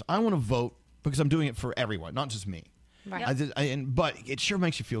protect others. I want to vote because I'm doing it for everyone, not just me. Right. But it sure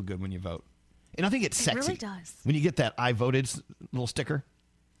makes you feel good when you vote. And I think it's sexy. It really does. When you get that I voted little sticker.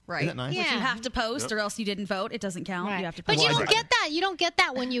 Right. Isn't that nice? Which you have to post or else you didn't vote. It doesn't count. Right. You have to But post. you don't get that. You don't get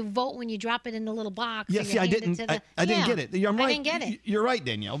that when you vote, when you drop it in the little box. Yeah, see, I didn't. I didn't get it. I'm right. I didn't get it. You're right,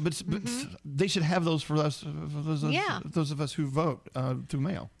 Danielle. But they should have those for us. Those of us who vote through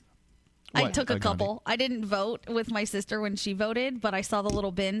mail. I took a couple. I didn't vote with my sister when she voted, but I saw the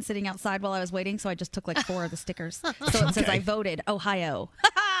little bin sitting outside while I was waiting, so I just took like 4 of the stickers. So it says I voted Ohio.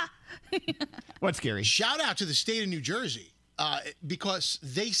 What's Scary? Shout out to the state of New Jersey. Because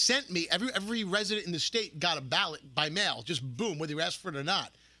they sent me, every resident in the state got a ballot by mail, just boom, whether you asked for it or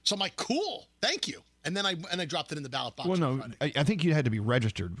not. So I'm like, cool, thank you. And then I dropped it in the ballot box. Well, no, I think you had to be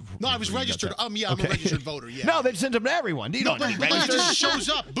registered. No, I was registered. I'm a registered voter, yeah. No, they sent them to everyone. You don't but need it registered. just shows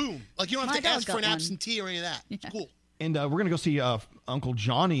up, boom. Like you don't have My to ask dog for an got absentee or any of that. It's cool. And we're going to go see Uncle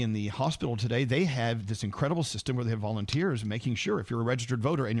Johnny in the hospital today. They have this incredible system where they have volunteers making sure if you're a registered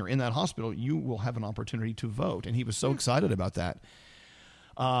voter and you're in that hospital, you will have an opportunity to vote. And he was so excited about that.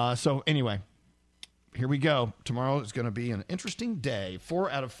 So anyway, here we go. Tomorrow is going to be an interesting day.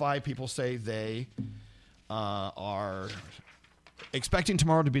 4 out of 5 people say they are expecting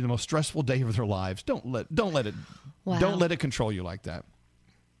tomorrow to be the most stressful day of their lives. Don't let it control you like that.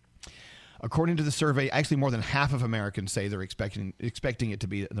 According to the survey, actually more than half of Americans say they're expecting it to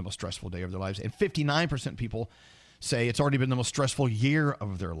be the most stressful day of their lives, and 59% people say it's already been the most stressful year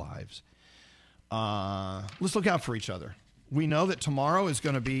of their lives. Let's look out for each other. We know that tomorrow is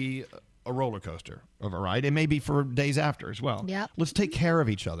going to be a roller coaster of a ride. It may be for days after as well. Yep. Let's take care of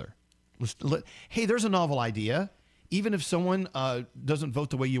each other. Hey, there's a novel idea. Even if someone doesn't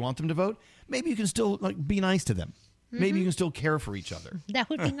vote the way you want them to vote, maybe you can still be nice to them. maybe you can still care for each other. That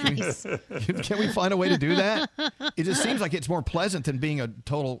would be nice. Can we find a way to do that? It just seems like it's more pleasant than being a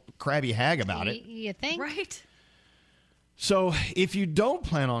total crabby hag about it. You think? Right. So if you don't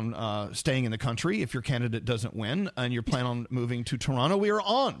plan on staying in the country, if your candidate doesn't win, and you're planning on moving to Toronto, we are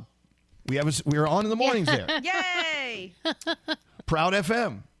on. We are on in the mornings there. Yay! Proud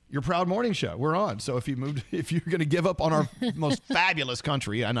FM, your proud morning show. We're on. So if you're going to give up on our most fabulous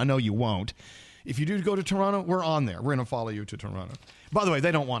country, and I know you won't, if you do go to Toronto, we're on there. We're going to follow you to Toronto. By the way,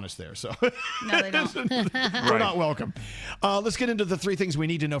 they don't want us there, so no, they don't. We're not welcome. Let's get into the 3 things we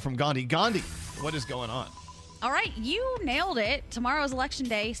need to know from Gandhi. Gandhi, what is going on? All right, you nailed it. Tomorrow's Election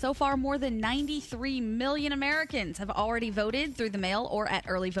Day. So far, more than 93 million Americans have already voted through the mail or at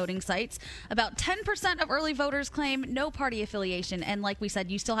early voting sites. About 10% of early voters claim no party affiliation. And like we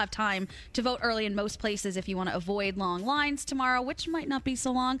said, you still have time to vote early in most places if you want to avoid long lines tomorrow, which might not be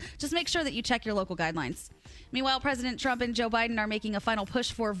so long. Just make sure that you check your local guidelines. Meanwhile, President Trump and Joe Biden are making a final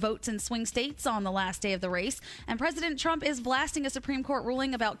push for votes in swing states on the last day of the race. And President Trump is blasting a Supreme Court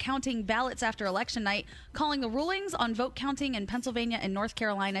ruling about counting ballots after election night, calling the rulings on vote counting in Pennsylvania and North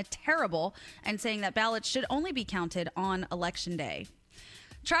Carolina terrible, and saying that ballots should only be counted on Election Day.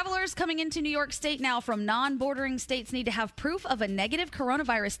 Travelers coming into New York State now from non-bordering states need to have proof of a negative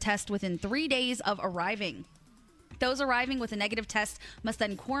coronavirus test within 3 days of arriving. Those arriving with a negative test must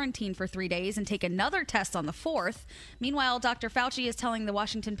then quarantine for 3 days and take another test on the 4th. Meanwhile, Dr. Fauci is telling the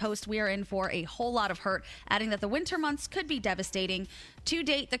Washington Post we are in for a whole lot of hurt, adding that the winter months could be devastating. To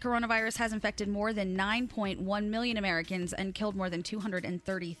date, the coronavirus has infected more than 9.1 million Americans and killed more than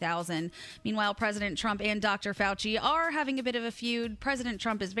 230,000. Meanwhile, President Trump and Dr. Fauci are having a bit of a feud. President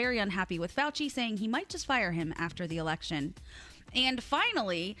Trump is very unhappy with Fauci, saying he might just fire him after the election. And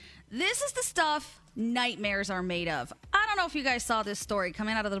finally, this is the stuff nightmares are made of. I don't know if you guys saw this story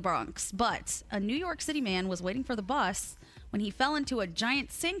coming out of the Bronx, but a New York City man was waiting for the bus when he fell into a giant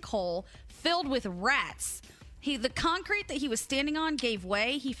sinkhole filled with rats. The concrete that he was standing on gave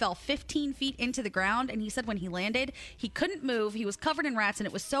way. He fell 15 feet into the ground, and he said when he landed, he couldn't move. He was covered in rats, and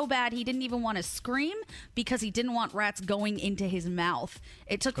it was so bad he didn't even want to scream because he didn't want rats going into his mouth.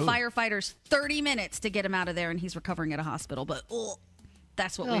 It took firefighters 30 minutes to get him out of there, and he's recovering at a hospital. But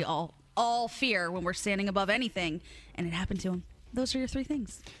that's what we all fear when we're standing above anything, and it happened to him. Those are your 3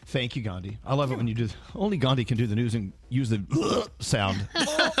 things. Thank you, Gandhi. I love it when you do. Only Gandhi can do the news and use the sound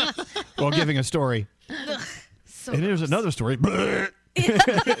while giving a story. So and there's another story.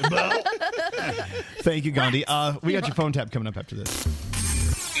 Thank you, Gandhi. We got your phone tap coming up after this.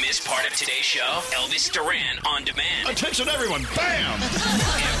 Miss part of today's show? Elvis Duran on demand. Attention, everyone. Bam!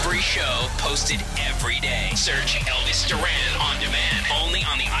 Every show posted every day. Search Elvis Duran on demand. Only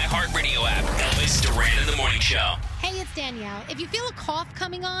on the iHeartRadio app. Elvis Duran in the Morning Show. Hey, it's Danielle. If you feel a cough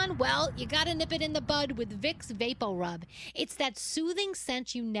coming on, well, you gotta nip it in the bud with Vicks VapoRub. It's that soothing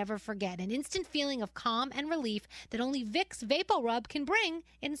scent you never forget, an instant feeling of calm and relief that only Vicks VapoRub can bring,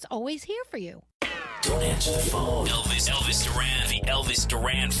 and it's always here for you. Don't answer the phone. Elvis Duran, the Elvis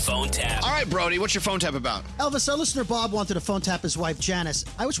Duran phone tap. All right, Brody, what's your phone tap about? Elvis, our listener Bob wanted to phone tap his wife Janice.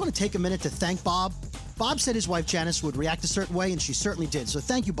 I just want to take a minute to thank Bob. Bob said his wife Janice would react a certain way, and she certainly did. So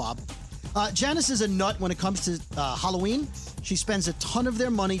thank you, Bob. Janice is a nut when it comes to Halloween. She spends a ton of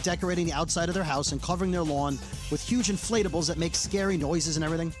their money decorating the outside of their house and covering their lawn with huge inflatables that make scary noises and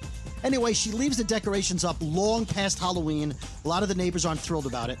everything. Anyway, she leaves the decorations up long past Halloween. A lot of the neighbors aren't thrilled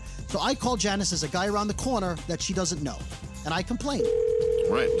about it. So I call Janice as a guy around the corner that she doesn't know. And I complain.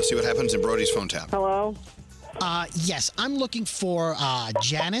 All right, let's see what happens in Brody's phone tap. Hello? Yes, I'm looking for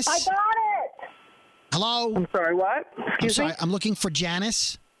Janice. I got it! Hello? I'm sorry, what? Excuse me? I'm looking for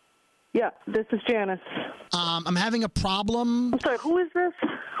Janice. Yeah, this is Janice. I'm having a problem. I'm sorry, who is this?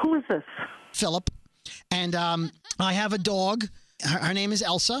 Who is this? Philip. And I have a dog. Her name is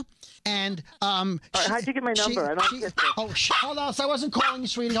Elsa. And how'd you get my number? I don't get this. Hold on. I wasn't calling you,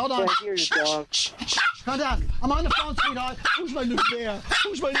 sweetie. Hold on. Yeah, here's your dog. Calm down. I'm on the phone, sweetheart. Who's my little bear?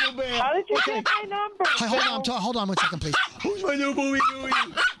 Who's my little bear? How did you get my number? Hold on 1 second, please. Who's my little boogie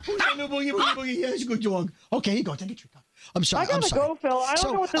boogie? Who's my little boogie boogie? Yes, good dog. Okay, here you go. Take a treat. I'm sorry. I gotta go, Phil. I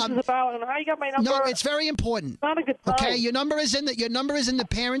don't know what this is about, and how you got my number. No, it's very important. Not a good time. Okay, your number is in the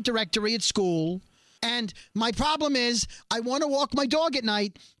parent directory at school. And my problem is, I want to walk my dog at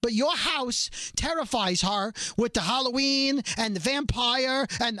night, but your house terrifies her with the Halloween and the vampire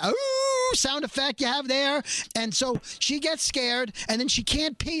and sound effect you have there. And so she gets scared, and then she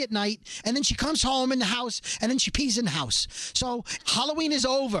can't pee at night, and then she comes home in the house, and then she pees in the house. So Halloween is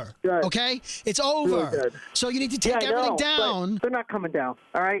over, okay? It's over. Really good. So you need to take everything down. They're not coming down,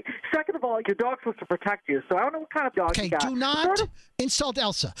 all right? Second of all, your dog's supposed to protect you, so I don't know what kind of dog you got. Okay, do not insult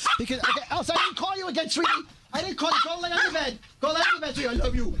Elsa. Because, Elsa, I didn't call you again, sweetie. I didn't call you. Go lay on your bed. Go lay on your bed. Say, I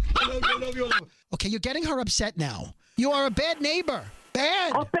love you. I love you. I love you. I love you. Okay, you're getting her upset now. You are a bad neighbor.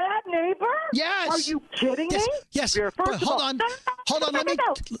 Bad. A bad neighbor? Yes. Are you kidding me? Yes. First But of hold all- on. No, Hold on. Let me.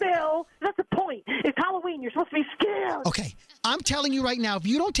 Bill, that's the point. It's Halloween. You're supposed to be scared. Okay, I'm telling you right now, if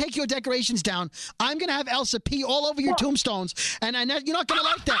you don't take your decorations down, I'm going to have Elsa pee all over your tombstones, and you're not going to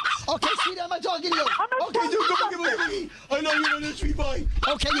like that. Okay, sweetheart, I'm talking to you. Okay, dude, come on, give me. I know you're in a sweet boy.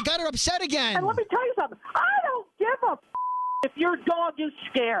 Okay, you got her upset again. And let me tell you something. I don't give a if your dog is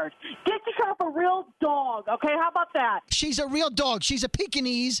scared. Get yourself a real dog, okay? How about that? She's a real dog. She's a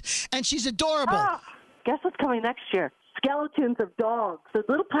Pekingese, and she's adorable. Guess what's coming next year? Skeletons of dogs. Those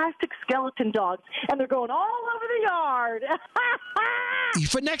little plastic skeleton dogs, and they're going all over the yard.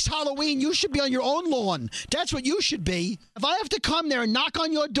 For next Halloween, you should be on your own lawn. That's what you should be. If I have to come there and knock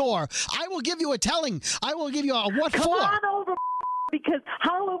on your door, I will give you a telling. I will give you a what Come for. on over, because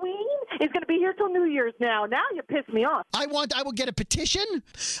Halloween is going to be here till New Year's now. Now you piss me off. I will get a petition.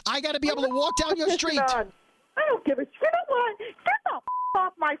 I got to be able to walk down your street. I don't give a shit. You know what? Get the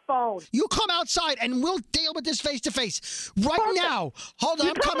off my phone. You come outside and we'll deal with this face to face right now. Hold on,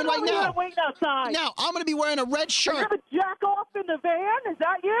 I'm coming right now. Waiting outside. Now I'm going to be wearing a red shirt. Are you going to jack off in the van? Is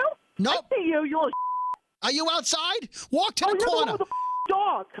that you? Nope. I see you. You little. Are you outside? Walk to the you're corner. The one with the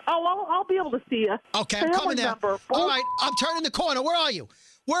dog. Oh, I'll be able to see you. Okay, I'm coming there. All right, I'm turning the corner. Where are you?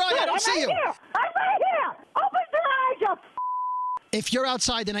 Where are you? I don't see you. I'm right here. Open your eyes, you. If you're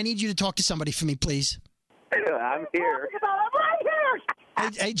outside, then I need you to talk to somebody for me, please. I'm here. I'm right here.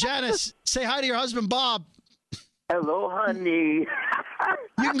 Hey, Janice, say hi to your husband, Bob. Hello, honey.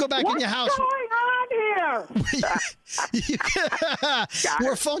 You can go back in your house. What's going on here?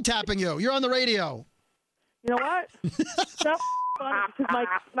 We're phone tapping you. You're on the radio. You know what? No, because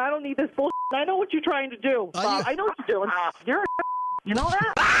I don't need this bullshit. I know what you're trying to do. Bob. I know what you're doing. You're a you know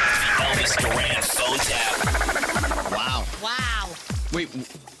that? Elvis Duran phone tap. Wow. Wow. Wait,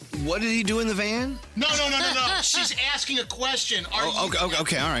 what did he do in the van? No. She's asking a question.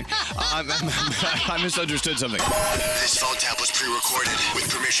 Okay, all right. I misunderstood something. This phone tap was pre-recorded with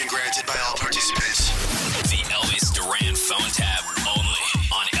permission granted by all participants. The Elvis Duran phone tap only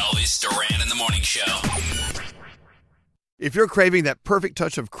on Elvis Duran in the Morning Show. If you're craving that perfect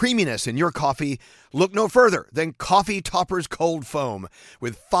touch of creaminess in your coffee, look no further than Coffee Topper's Cold Foam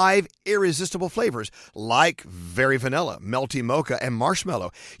with 5 irresistible flavors like very vanilla, melty mocha, and marshmallow.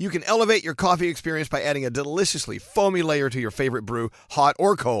 You can elevate your coffee experience by adding a deliciously foamy layer to your favorite brew, hot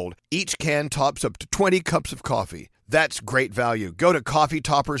or cold. Each can tops up to 20 cups of coffee. That's great value. Go to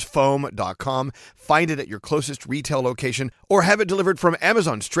coffeetoppersfoam.com, find it at your closest retail location, or have it delivered from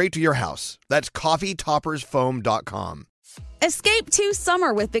Amazon straight to your house. That's coffeetoppersfoam.com. Escape to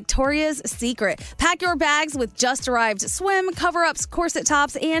summer with Victoria's Secret. Pack your bags with just arrived swim, cover-ups, corset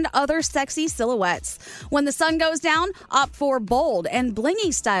tops, and other sexy silhouettes. When the sun goes down, opt for bold and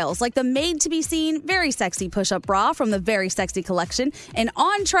blingy styles like the made-to-be-seen, very sexy push-up bra from the Very Sexy collection and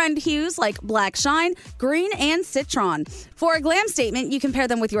on-trend hues like black shine, green, and citron. For a glam statement, you can pair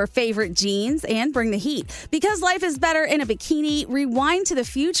them with your favorite jeans and bring the heat. Because life is better in a bikini, rewind to the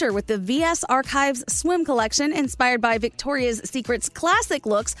future with the VS Archives swim collection inspired by Victoria's Secret's classic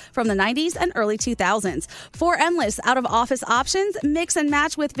looks from the 90s and early 2000s. For endless out-of-office options, mix and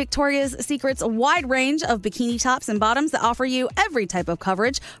match with Victoria's Secret's wide range of bikini tops and bottoms that offer you every type of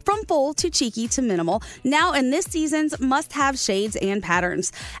coverage, from full to cheeky to minimal, now in this season's must-have shades and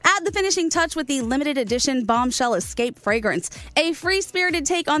patterns. Add the finishing touch with the limited edition Bombshell Escape fragrance, a free-spirited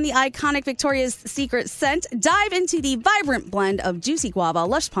take on the iconic Victoria's Secret scent. Dive into the vibrant blend of juicy guava,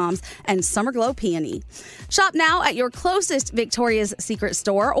 lush palms, and summer glow peony. Shop now at your closest Victoria's Secret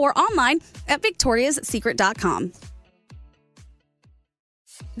store or online at victoriassecret.com.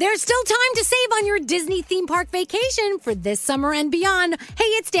 There's still time to save on your Disney theme park vacation for this summer and beyond. Hey,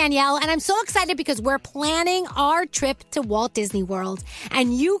 it's Danielle, and I'm so excited because we're planning our trip to Walt Disney World.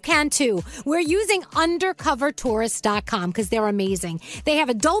 And you can too. We're using undercovertourist.com because they're amazing. They have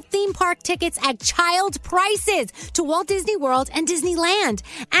adult theme park tickets at child prices to Walt Disney World and Disneyland.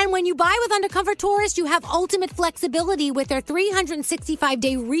 And when you buy with Undercover Tourist, you have ultimate flexibility with their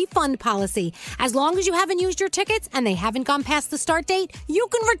 365-day refund policy. As long as you haven't used your tickets and they haven't gone past the start date, you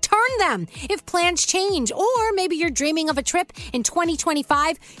can return them. If plans change, or maybe you're dreaming of a trip in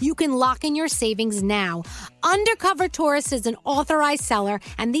 2025, you can lock in your savings now. Undercover Tourist is an authorized seller,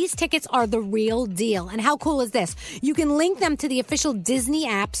 and these tickets are the real deal. And how cool is this? You can link them to the official Disney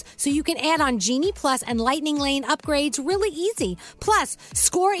apps, so you can add on Genie Plus and Lightning Lane upgrades really easy. Plus,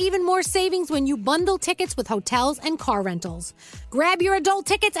 score even more savings when you bundle tickets with hotels and car rentals. Grab your adult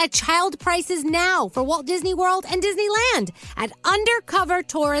tickets at child prices now for Walt Disney World and Disneyland at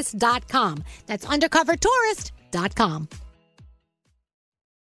undercovertourist.com. That's undercovertourist.com.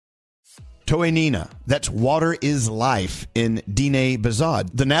 Toenina, that's water is life in Diné Bazad,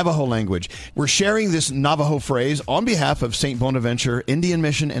 the Navajo language. We're sharing this Navajo phrase on behalf of St. Bonaventure Indian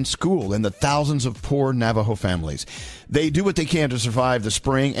Mission and School and the thousands of poor Navajo families. They do what they can to survive the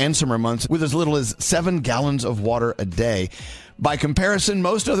spring and summer months with as little as 7 gallons of water a day. By comparison,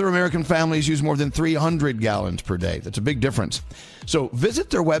 most other American families use more than 300 gallons per day. That's a big difference. So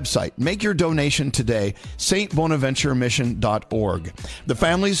visit their website. Make your donation today, stbonaventuremission.org. The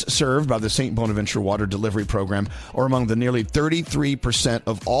families served by the St. Bonaventure Water Delivery Program are among the nearly 33%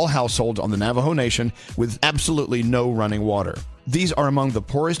 of all households on the Navajo Nation with absolutely no running water. These are among the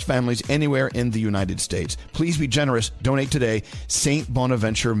poorest families anywhere in the United States. Please be generous. Donate today,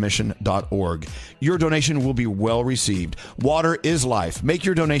 stbonaventuremission.org. Your donation will be well received. Water is life. Make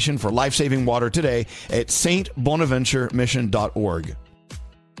your donation for life-saving water today at stbonaventuremission.org.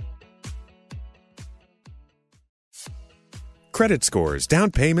 Credit scores, down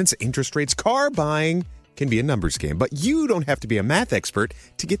payments, interest rates, car buying can be a numbers game, but you don't have to be a math expert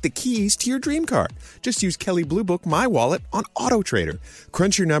to get the keys to your dream car. Just use Kelley Blue Book My Wallet on Auto Trader.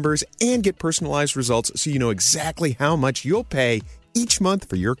 Crunch your numbers and get personalized results so you know exactly how much you'll pay each month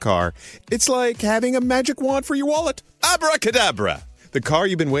for your car. It's like having a magic wand for your wallet. Abracadabra! The car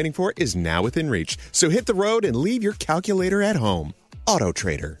you've been waiting for is now within reach, so hit the road and leave your calculator at home. Auto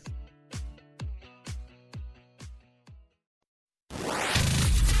Trader.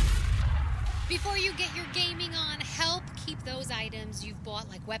 Before you get your gaming on, help keep those items you've bought,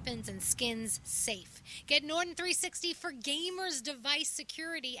 like weapons and skins, safe. Get Norton 360 for gamers' device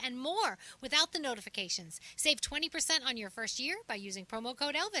security and more without the notifications. Save 20% on your first year by using promo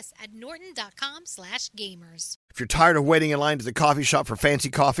code Elvis at norton.com/gamers. If you're tired of waiting in line to the coffee shop for fancy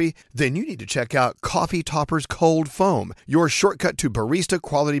coffee, then you need to check out Coffee Topper's Cold Foam, your shortcut to barista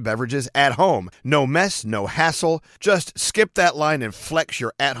quality beverages at home. No mess, no hassle. Just skip that line and flex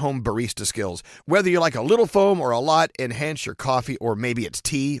your at-home barista skills. Whether you like a little foam or a lot, enhance your coffee, or maybe it's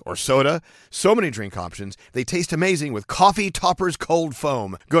tea or soda. So many drink options. They taste amazing with Coffee Topper's Cold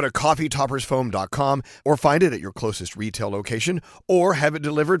Foam. Go to coffeetoppersfoam.com or find it at your closest retail location or have it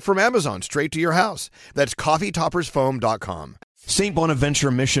delivered from Amazon straight to your house. That's coffeetoppersfoam.com. St. Bonaventure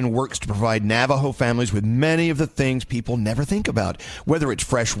Mission works to provide Navajo families with many of the things people never think about. Whether it's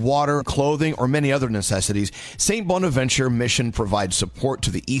fresh water, clothing, or many other necessities, St. Bonaventure Mission provides support to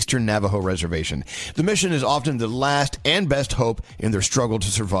the Eastern Navajo Reservation. The mission is often the last and best hope in their struggle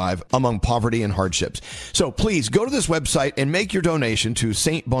to survive among poverty and hardships. So please go to this website and make your donation to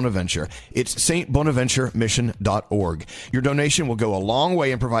St. Bonaventure. It's stbonaventuremission.org. Your donation will go a long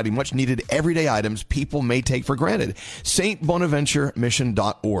way in providing much needed everyday items people may take for granted. stbonaventuremission.org.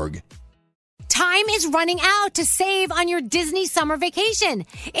 Time is running out to save on your Disney summer vacation.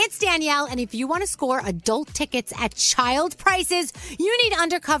 It's Danielle, and if you want to score adult tickets at child prices, you need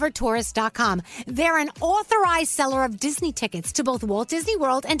undercovertourist.com. They're an authorized seller of Disney tickets to both Walt Disney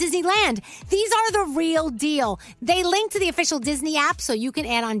World and Disneyland. These are the real deal. They link to the official Disney app so you can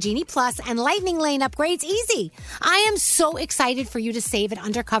add on Genie Plus and Lightning Lane upgrades easy. I am so excited for you to save at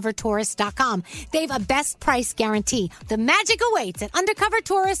undercovertourist.com. They have a best price guarantee. The magic awaits at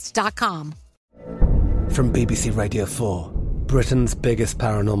undercovertourist.com. From BBC Radio 4, Britain's biggest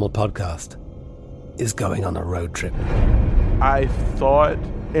paranormal podcast is going on a road trip. I thought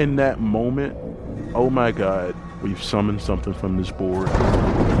in that moment, oh my God, we've summoned something from this board.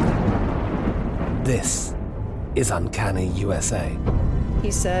 This is Uncanny USA. He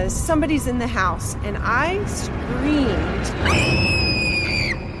says, somebody's in the house, and I screamed.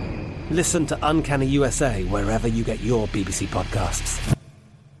 Listen to Uncanny USA wherever you get your BBC podcasts,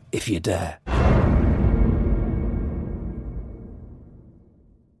 if you dare.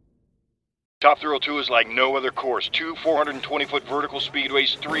 Top Thrill 2 is like no other course. 2 420-foot vertical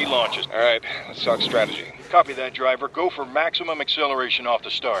speedways, 3 launches. All right, let's talk strategy. Copy that, driver. Go for maximum acceleration off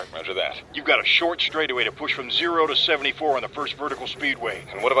the start. Roger that. You've got a short straightaway to push from 0 to 74 on the first vertical speedway.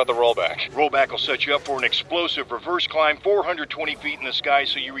 And what about the rollback? Rollback will set you up for an explosive reverse climb 420 feet in the sky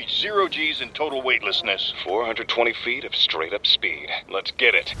so you reach 0 G's in total weightlessness. 420 feet of straight-up speed. Let's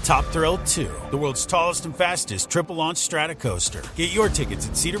get it. Top Thrill 2, the world's tallest and fastest triple-launch strata coaster. Get your tickets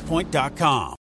at cedarpoint.com.